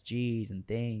MSGs and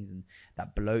things and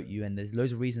that bloat you. And there's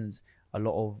loads of reasons a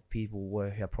lot of people who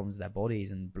have problems with their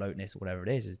bodies and bloatness or whatever it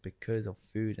is because of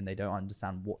food, and they don't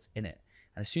understand what's in it.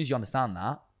 And as soon as you understand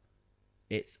that,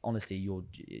 it's honestly,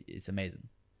 it's amazing.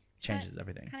 It changes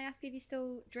everything. Can I ask if you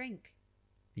still drink?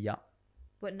 Yeah.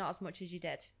 But not as much as you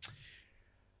did?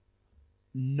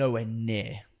 Nowhere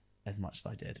near as much as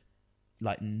I did.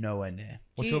 Like nowhere near.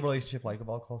 What's your relationship like with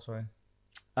alcohol, sorry?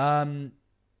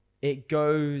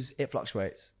 It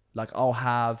fluctuates. Like I'll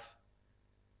have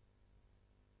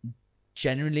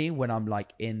generally when I'm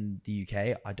like in the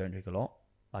UK, I don't drink a lot.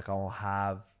 Like I'll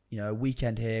have, you know, a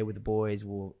weekend here with the boys.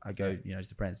 I go, you know, to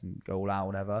the Prince and go all out,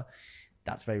 whatever.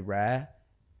 That's very rare.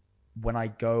 When I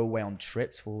go away on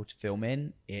trips for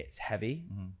filming, it's heavy.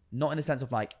 Not in the sense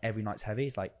of like every night's heavy.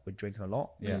 It's like we're drinking a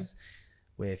lot. Because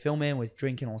we're filming, we're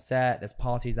drinking on set. There's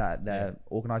parties that they're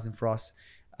organising for us.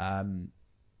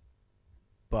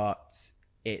 But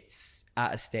it's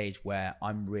at a stage where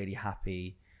I'm really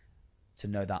happy to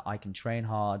know that I can train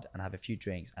hard and have a few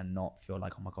drinks and not feel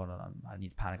like, oh my God, I need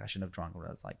to panic. I shouldn't have drunk. Or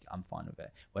it's like, I'm fine with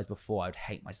it. Whereas before I would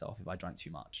hate myself if I drank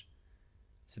too much.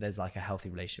 So there's like a healthy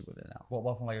relationship with it now.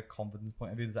 What from like a confidence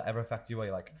point of view, does that ever affect you where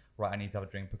you're like, right, I need to have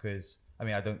a drink because, I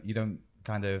mean, you don't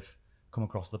kind of come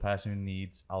across the person who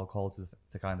needs alcohol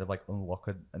to kind of like unlock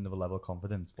another level of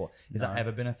confidence. But has that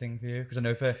ever been a thing for you? Because I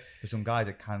know for some guys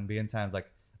it can be in times, like,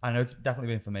 I know it's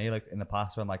definitely been for me, like in the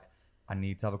past when like, I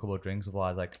need to have a couple of drinks,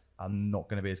 otherwise like I'm not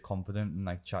going to be as confident and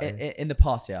like chatty. In the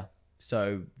past, yeah.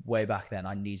 So way back then,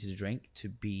 I needed to drink to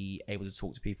be able to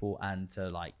talk to people and to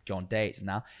like go on dates. And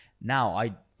now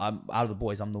I'm out of the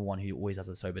boys. I'm the one who always has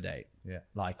a sober date. Yeah.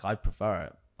 Like I prefer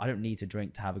it. I don't need to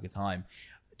drink to have a good time.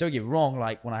 Don't get me wrong.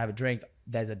 Like when I have a drink,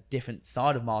 there's a different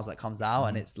side of Miles that comes out,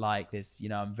 and it's like this. You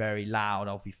know, I'm very loud.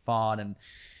 I'll be fun, and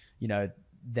you know,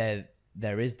 there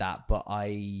is that. But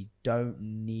I don't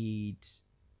need.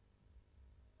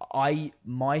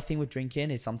 My thing with drinking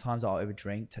is sometimes I'll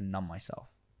overdrink to numb myself.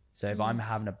 So if I'm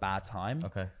having a bad time,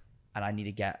 and I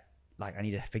need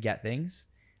to forget things,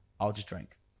 I'll just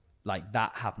drink. Like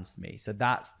that happens to me. So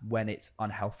that's when it's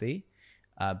unhealthy.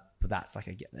 But that's like,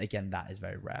 again, that is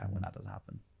very rare when that does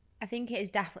happen. I think it is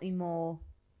definitely more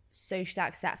socially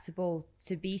acceptable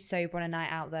to be sober on a night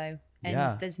out though.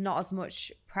 And there's not as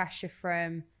much pressure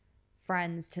from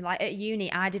friends to like at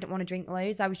uni. I didn't want to drink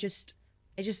loads.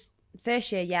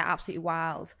 First year, yeah, absolutely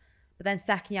wild. But then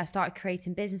second year, I started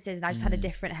creating businesses and I just had a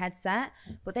different headset.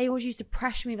 But they always used to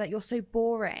pressure me like, you're so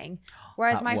boring.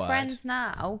 Whereas my friends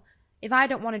now, if I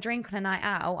don't want to drink on a night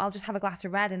out, I'll just have a glass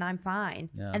of red and I'm fine.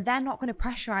 Yeah. And they're not going to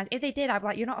pressurize. If they did, I'd be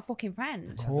like, you're not a fucking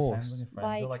friend. Of course.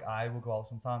 Like I will go out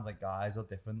sometimes, like guys are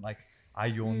different. Like I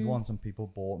young once and people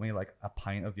bought me like a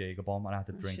pint of Jaeger bomb and I had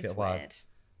to drink it.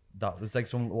 That was like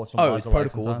some it's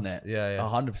protocol, wasn't it? Yeah.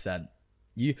 100%.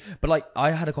 But like I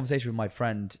had a conversation with my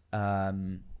friend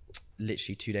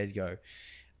literally 2 days ago,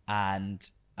 and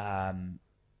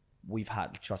we've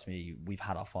had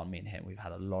our fun, me and him. We've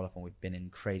had a lot of fun. We've been in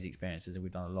crazy experiences and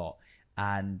we've done a lot.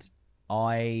 And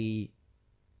we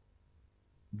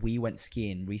went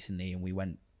skiing recently, and we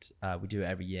do it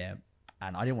every year,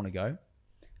 and I didn't want to go.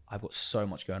 I've got so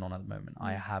much going on at the moment.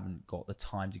 I haven't got the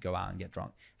time to go out and get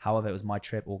drunk. However, it was my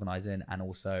trip organising, and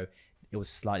also it was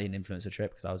slightly an influencer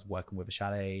trip because I was working with a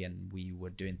chalet and we were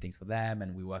doing things for them,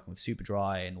 and we were working with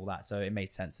Superdry and all that. So it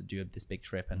made sense to do this big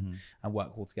trip and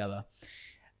work all together.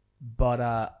 But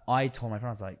I told my friend,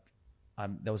 I was like,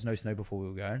 there was no snow before we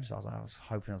were going. So I was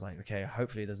hoping, okay,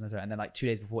 hopefully there's no snow. And then like 2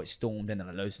 days before it stormed in and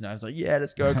like loads of snow. I was like, yeah,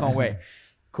 let's go. Can't wait.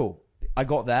 Cool. I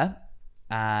got there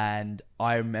and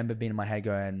I remember being in my head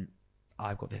going,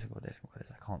 I've got this.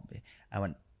 I can't be. I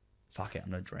went, fuck it,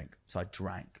 I'm going to drink. So I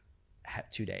drank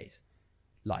 2 days.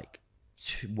 Like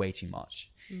way too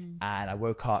much. And I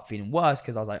woke up feeling worse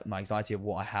because I was like, my anxiety of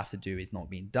what I have to do is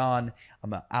not being done.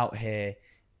 I'm out here.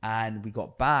 And we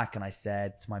got back and I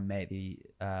said to my mate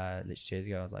literally 2 days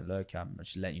ago, I was like, look, I'm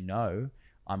just letting you know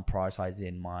I'm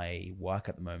prioritizing my work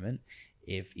at the moment.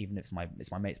 Even if it's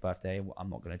my mate's birthday, I'm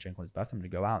not going to drink on his birthday. I'm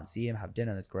going to go out and see him, have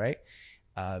dinner. That's great.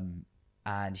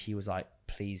 And he was like,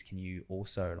 please, can you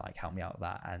also like help me out with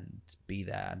that and be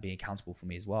there and be accountable for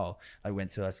me as well? I went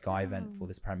to a Sky event for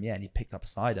this premiere and he picked up a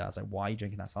cider. I was like, why are you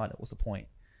drinking that cider? What's the point?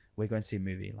 We're going to see a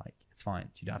movie. Like, it's fine.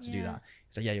 You don't have to do that.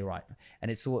 He's like, yeah, you're right. And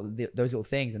it's sort of those little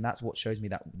things. And that's what shows me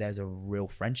that there's a real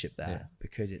friendship there,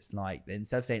 because it's like,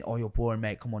 instead of saying, oh, you're boring,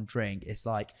 mate, come on, drink. It's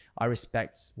like, I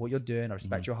respect what you're doing. I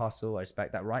respect your hustle. I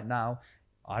respect that right now.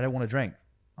 I don't want to drink.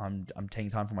 I'm taking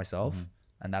time for myself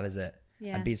and that is it.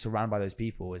 Yeah. And being surrounded by those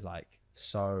people is like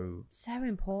so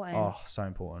important. Oh, so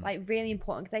important. Like really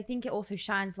important, because I think it also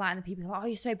shines light on the people who are like, oh,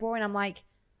 you're so boring. I'm like,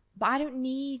 but I don't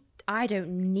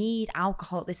need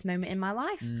alcohol at this moment in my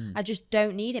life. I just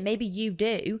don't need it. Maybe you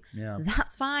do. Yeah.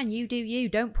 That's fine. You do you.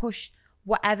 Don't push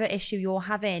whatever issue you're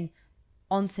having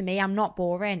onto me. I'm not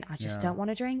boring. I just don't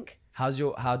want to drink. How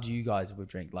do you guys with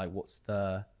drink? Like,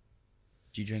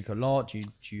 do you drink a lot? Do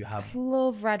you have... I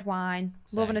love red wine.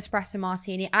 Same. Love an espresso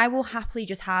martini. I will happily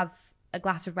just have a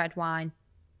glass of red wine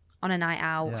on a night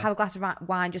out. Have a glass of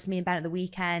wine, just me and Ben at the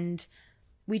weekend.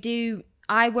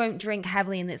 I won't drink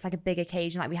heavily and it's like a big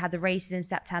occasion. Like we had the races in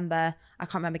September. I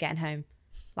can't remember getting home.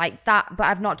 like that, but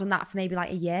I've not done that for maybe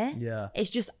like a year. Yeah. It's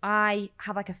just I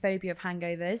have like a phobia of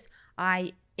hangovers.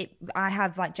 I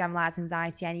have like generalized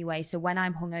anxiety anyway, so when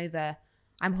I'm hungover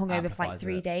for like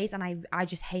 3 days, and I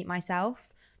just hate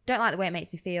myself. Don't like the way it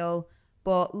makes me feel,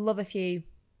 but love a few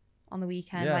on the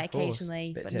weekend, like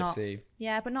occasionally, bit but tipsy.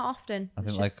 but not often. I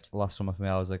think like last summer for me,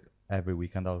 I was like every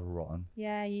weekend I was rotten.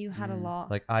 Yeah, you had a lot.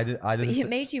 Like I did. But it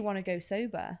made you want to go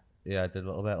sober. Yeah, I did a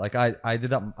little bit. Like I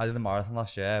did the marathon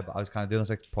last year, but I was kind of doing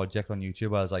this like project on YouTube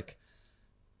where I was like,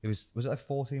 was it like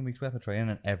 14 weeks worth of training,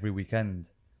 and every weekend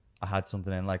I had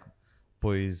something in, like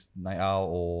boys' night out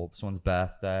or someone's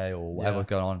birthday or whatever was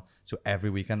going on. So every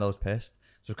weekend I was pissed.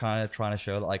 So kind of trying to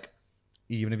show that like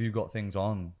even if you've got things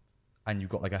on and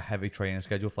you've got like a heavy training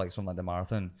schedule for like something like the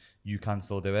marathon, you can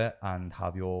still do it and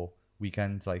have your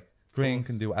weekends like drink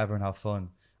and do whatever and have fun.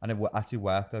 And it actually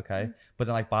worked okay. But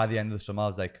then like by the end of the summer I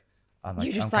was like, I'm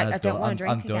I don't want to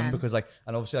drink I'm done again. because like,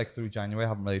 and obviously like through January I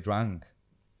haven't really drank.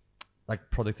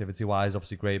 Like productivity wise,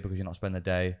 obviously great because you're not spending the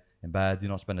day in bed, you're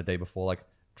not spending the day before like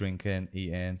drinking,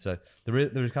 eating. So there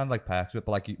is kind of like perks to it,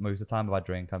 but like most of the time if I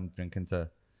drink, I'm drinking to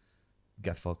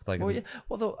get fucked. Like,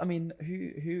 Although I mean,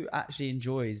 who actually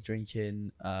enjoys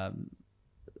drinking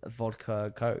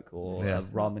vodka, Coke, or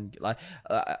rum and like?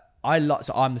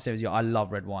 So I'm the same as you. I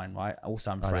love red wine, right?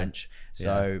 Also, I'm French,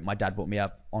 so my dad brought me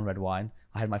up on red wine.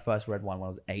 I had my first red wine when I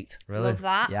was 8. Really? Love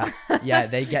that. Yeah.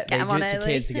 They do it to early.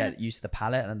 kids to get used to the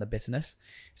palate and the bitterness.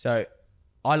 So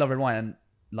I love red wine, and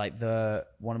like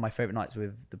one of my favorite nights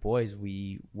with the boys,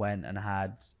 we went and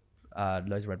had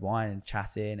loads of red wine and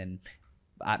chatting, and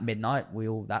at midnight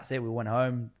that's it. We went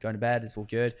home, going to bed. It's all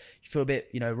good. You feel a bit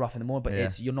rough in the morning,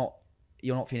 but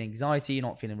you're not feeling anxiety, you're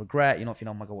not feeling regret, you're not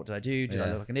feeling, oh my god, what did I do? Did I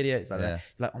look like an idiot? It's like that.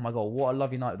 You're like, oh my god, what a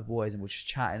lovely night with the boys, and we're just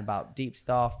chatting about deep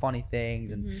stuff, funny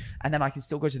things, and then I can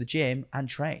still go to the gym and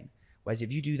train. Whereas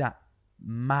if you do that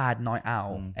mad night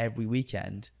out every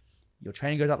weekend, your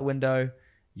training goes out the window,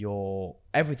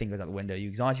 everything goes out the window, your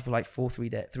anxiety for like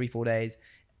 3-4 days,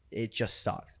 it just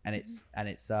sucks. And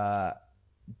it's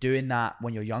doing that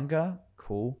when you're younger,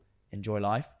 cool, enjoy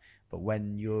life. But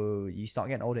when you start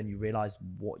getting older and you realize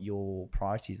what your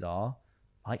priorities are,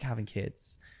 like having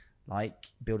kids, like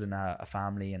building a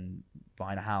family and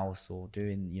buying a house, or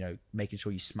doing, making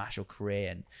sure you smash your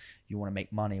career and you want to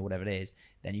make money or whatever it is,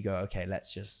 then you go, okay,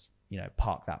 let's just,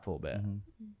 park that for a bit.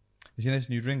 You seen this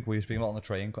new drink we were speaking about on the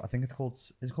train? I think it's called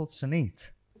Sanit.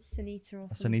 Sanita or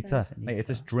something. Sanita. Mate, it's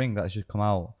this drink that's just come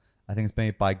out. I think it's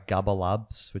made by GABA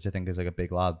Labs, which I think is like a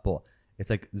big lab, but it's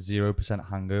like 0%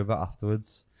 hangover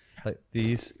afterwards. Like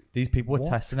these people were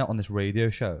testing it on this radio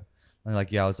show, and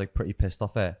like, I was like pretty pissed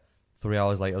off it. 3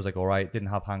 hours later, I was like, all right, didn't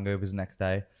have hangovers the next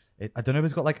day. I don't know if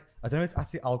it's got like, I don't know if it's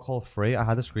actually alcohol free. I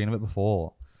had a screen of it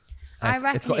before. I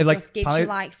reckon it just gives you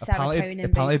like serotonin.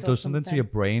 Apparently it does something to your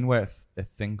brain where it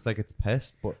thinks like it's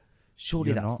pissed, but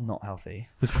surely that's not healthy.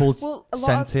 It's called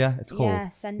Sentia. It's called. Yeah,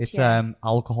 Sentia. It's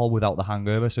alcohol without the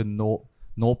hangover, so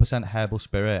 0% herbal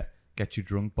spirit gets you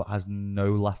drunk but has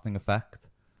no lasting effect.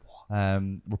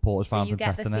 Reporters found from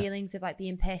testing it. So you get the feelings of like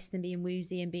being pissed and being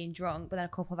woozy and being drunk, but then a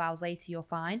couple of hours later you're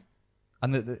fine.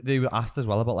 And they were asked as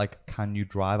well about like, can you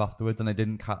drive afterwards? And they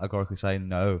didn't categorically say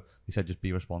no. They said just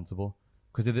be responsible.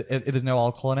 Because if there's no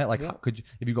alcohol in it, like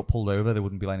if you got pulled over, there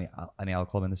wouldn't be any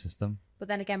alcohol in the system. But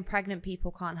then again, pregnant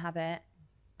people can't have it.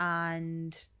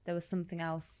 And there was something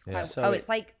else. Yeah. It's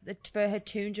like for her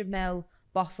 200ml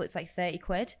bottle, it's like 30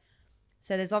 quid.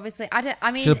 So there's obviously, in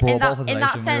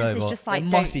that sense, it's just like,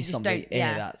 there must be something in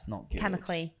it that's not good.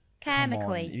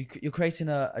 Chemically. You're creating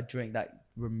a drink that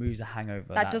removes a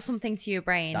hangover. That does something to your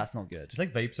brain. That's not good. It's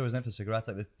like vapes, isn't it, for cigarettes?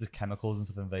 Like there's chemicals and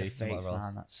stuff in vapes. The vapes,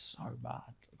 man, that's so bad.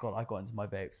 God, I got into my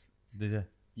vapes. Did you?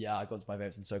 Yeah, I got into my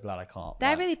vapes. I'm so glad I can't.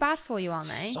 They're really bad for you, aren't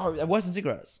they? So they're worse than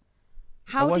cigarettes.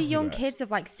 How do young kids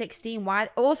of like 16? Why?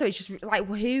 Also, it's just like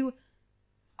who.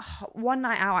 One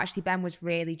night out, actually, Ben was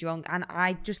really drunk, and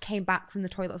I just came back from the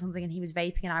toilet or something, and he was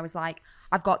vaping, and I was like,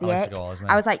 "I've got the ick."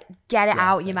 I was like, "Get it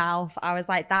out your mouth." I was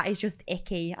like, "That is just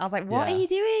icky." I was like, "What are you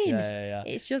doing?" Yeah.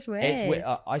 It's just weird. It's weird.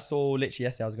 I saw literally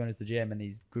yesterday. I was going to the gym, and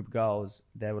these group of girls,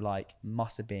 they were like,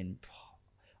 must have been,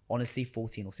 honestly,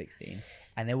 14 or 16,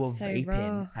 and they were So vaping,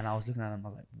 rough. and I was looking at them. I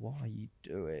was like, "What are you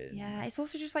doing?" Yeah, it's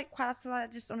also just like quite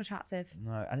just unattractive.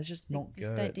 No, and it's just not good.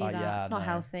 Just don't do like, that. It's not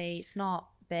healthy. It's not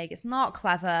big. It's not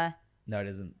clever. No, it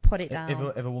isn't. Put it down.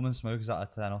 If a woman smokes, is that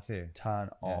a turn off for you? Turn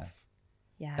off.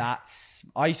 Yeah.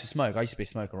 I used to smoke. I used to be a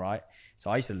smoker, right? So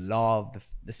I used to love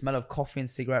the smell of coffee and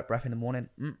cigarette breath in the morning.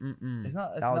 Isn't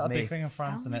that a big thing in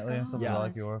France and Italy and stuff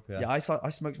like Europe? Yeah, I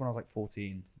smoked when I was like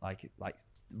 14, like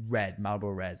red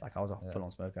Marlboro Reds. Like I was a full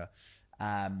on smoker.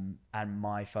 And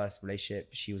my first relationship,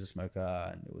 she was a smoker,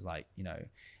 and it was like,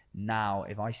 Now,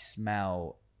 if I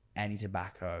smell any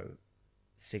tobacco,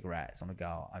 cigarettes on a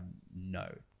girl,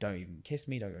 don't even kiss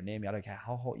me, don't go near me. I don't care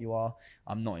how hot you are.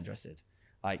 I'm not interested.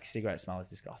 Like, cigarette smell is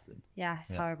disgusting. Yeah,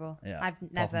 it's horrible. Yeah. I've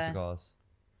Apart never. from cigars.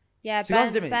 Yeah, Cigars Ben,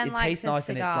 are different. Ben It likes tastes a nice,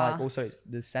 cigar. and it's like also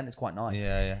the scent is quite nice.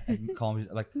 Yeah. It can't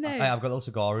be, like, No. I've got a little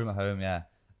cigar room at home, yeah.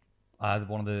 I had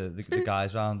one of the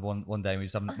guys around one day, and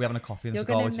we're having a coffee and You're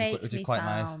cigar, gonna which make is me quite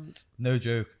sound. nice. No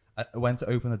joke. I went to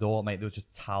open the door, mate. There was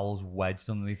just towels wedged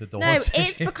underneath the door. No,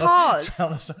 it's because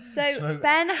So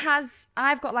Ben has.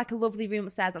 I've got like a lovely room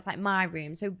upstairs that's like my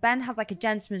room. So Ben has like a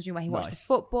gentleman's room where he watches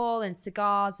football and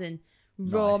cigars and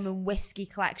rum and whiskey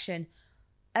collection.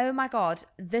 Oh my god,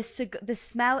 the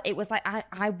smell! It was like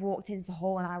I walked into the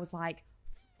hall and I was like,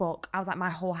 fuck. I was like, my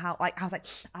whole house, like I was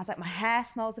like, my hair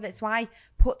smells of it. So I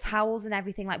put towels and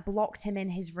everything, like blocked him in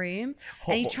his room.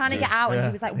 And he's trying to get out, and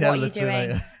he was like, "What are you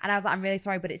doing?" And I was like, "I'm really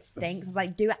sorry, but it stinks." I was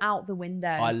like, "Do it out the window."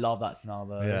 I love that smell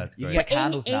though. Yeah, it's you great. can get But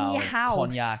candles in now, your house.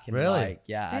 cognac, and Really? like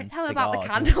Don't and tell him about the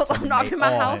cigars. candles. It's I'm not in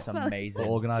my house. It's amazing.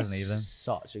 Organising even.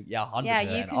 Such a 100%. Yeah, you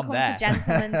can I'm come there. for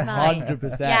gentleman's night.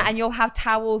 100%. Yeah, and you'll have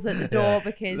towels at the door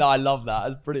because No, I love that.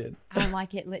 It's brilliant. I'm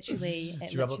like it literally.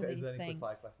 It Should we have a look at- literally is there any quick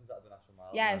fire stinks. questions that have been asked from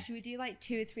Miles? Yeah, should we do like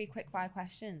 2 or 3 quick fire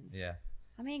questions? Yeah.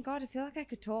 I mean, God, I feel like I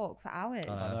could talk for hours.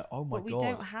 Oh my But we god.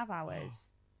 don't have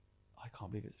hours. I can't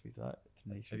believe it's 3:30.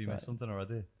 Have you missed something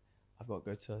already? I've got to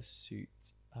go to a suit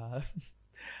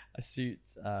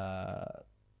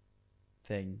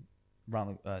thing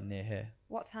around near here.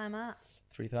 What time at?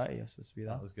 3:30. You're supposed to be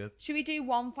there. That was good. Should we do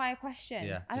 1 fire question?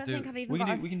 Yeah, I don't just think do- I've even We got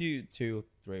can do 2 or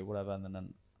 3, whatever, and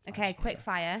then. Okay, quick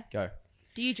fire. Go.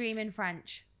 Do you dream in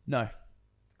French? No.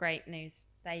 Great news.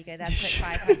 There you go. That's a quick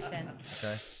fire question.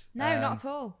 Okay. No, not at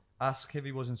all. Ask if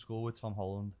he was in school with Tom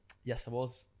Holland. Yes, I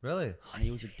was. Really? And he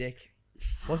was a dick.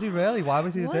 Was he really? Why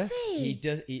was he a Was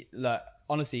dick? he? Look,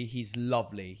 honestly, he's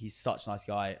lovely. He's such a nice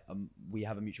guy. We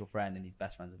have a mutual friend, and he's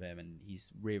best friends with him, and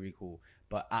he's really, really cool.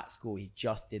 But at school, he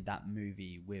just did that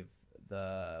movie with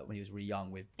when he was really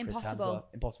young with Chris Hemsworth,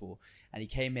 Impossible. And he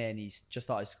came in. He's just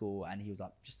started school, and he was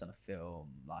like, just done a film,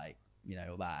 like, you know,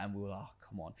 all that. And we were like, oh,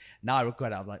 come on. Now I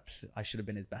regret it. I was like, I should have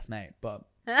been his best mate, but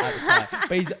at the time.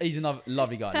 But he's a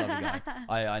lovely guy.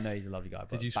 I know he's a lovely guy.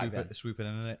 But Did you back swoop in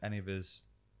on any of his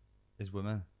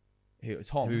women? Who was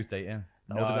Tom? Who he was dating?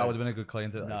 That No. would have been a good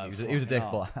claim to. No, he was a dick,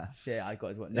 fucking but yeah, I got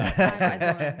his one. No, I got his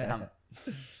woman. damn it.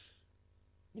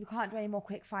 We can't do any more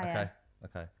quick fire.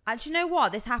 okay. And do you know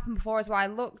what? This happened before as well. I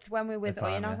looked when we were with The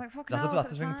time, Oye, and I was yeah. like, fucking That's hell, the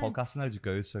thing. time. Podcasting now just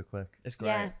goes so quick. It's great.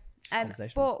 Yeah. It's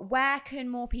conversation. But where can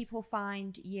more people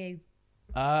find you?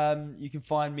 You can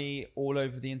find me all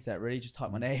over the internet. Really, just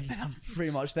type my name, and I'm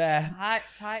pretty much there.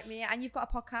 Type me. And you've got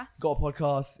a podcast? Got a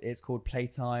podcast. It's called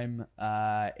Playtime.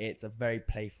 It's a very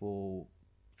playful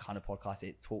kind of podcast.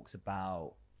 It talks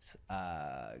about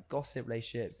gossip,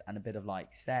 relationships, and a bit of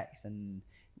like sex, and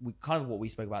kind of what we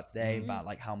spoke about today about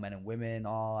like how men and women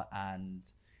are, and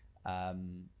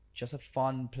just a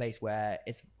fun place where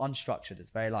it's unstructured. It's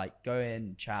very like go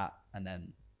in, chat, and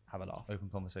then have a laugh. Open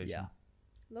conversation. Yeah.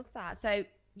 Love that. So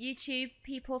YouTube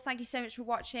people, thank you so much for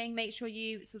watching. Make sure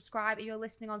you subscribe if you're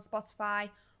listening on Spotify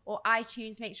or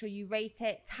iTunes. Make sure you rate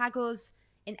it. Tag us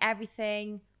in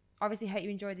everything. Obviously, hope you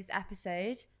enjoyed this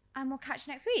episode, and we'll catch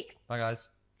you next week. Bye, guys.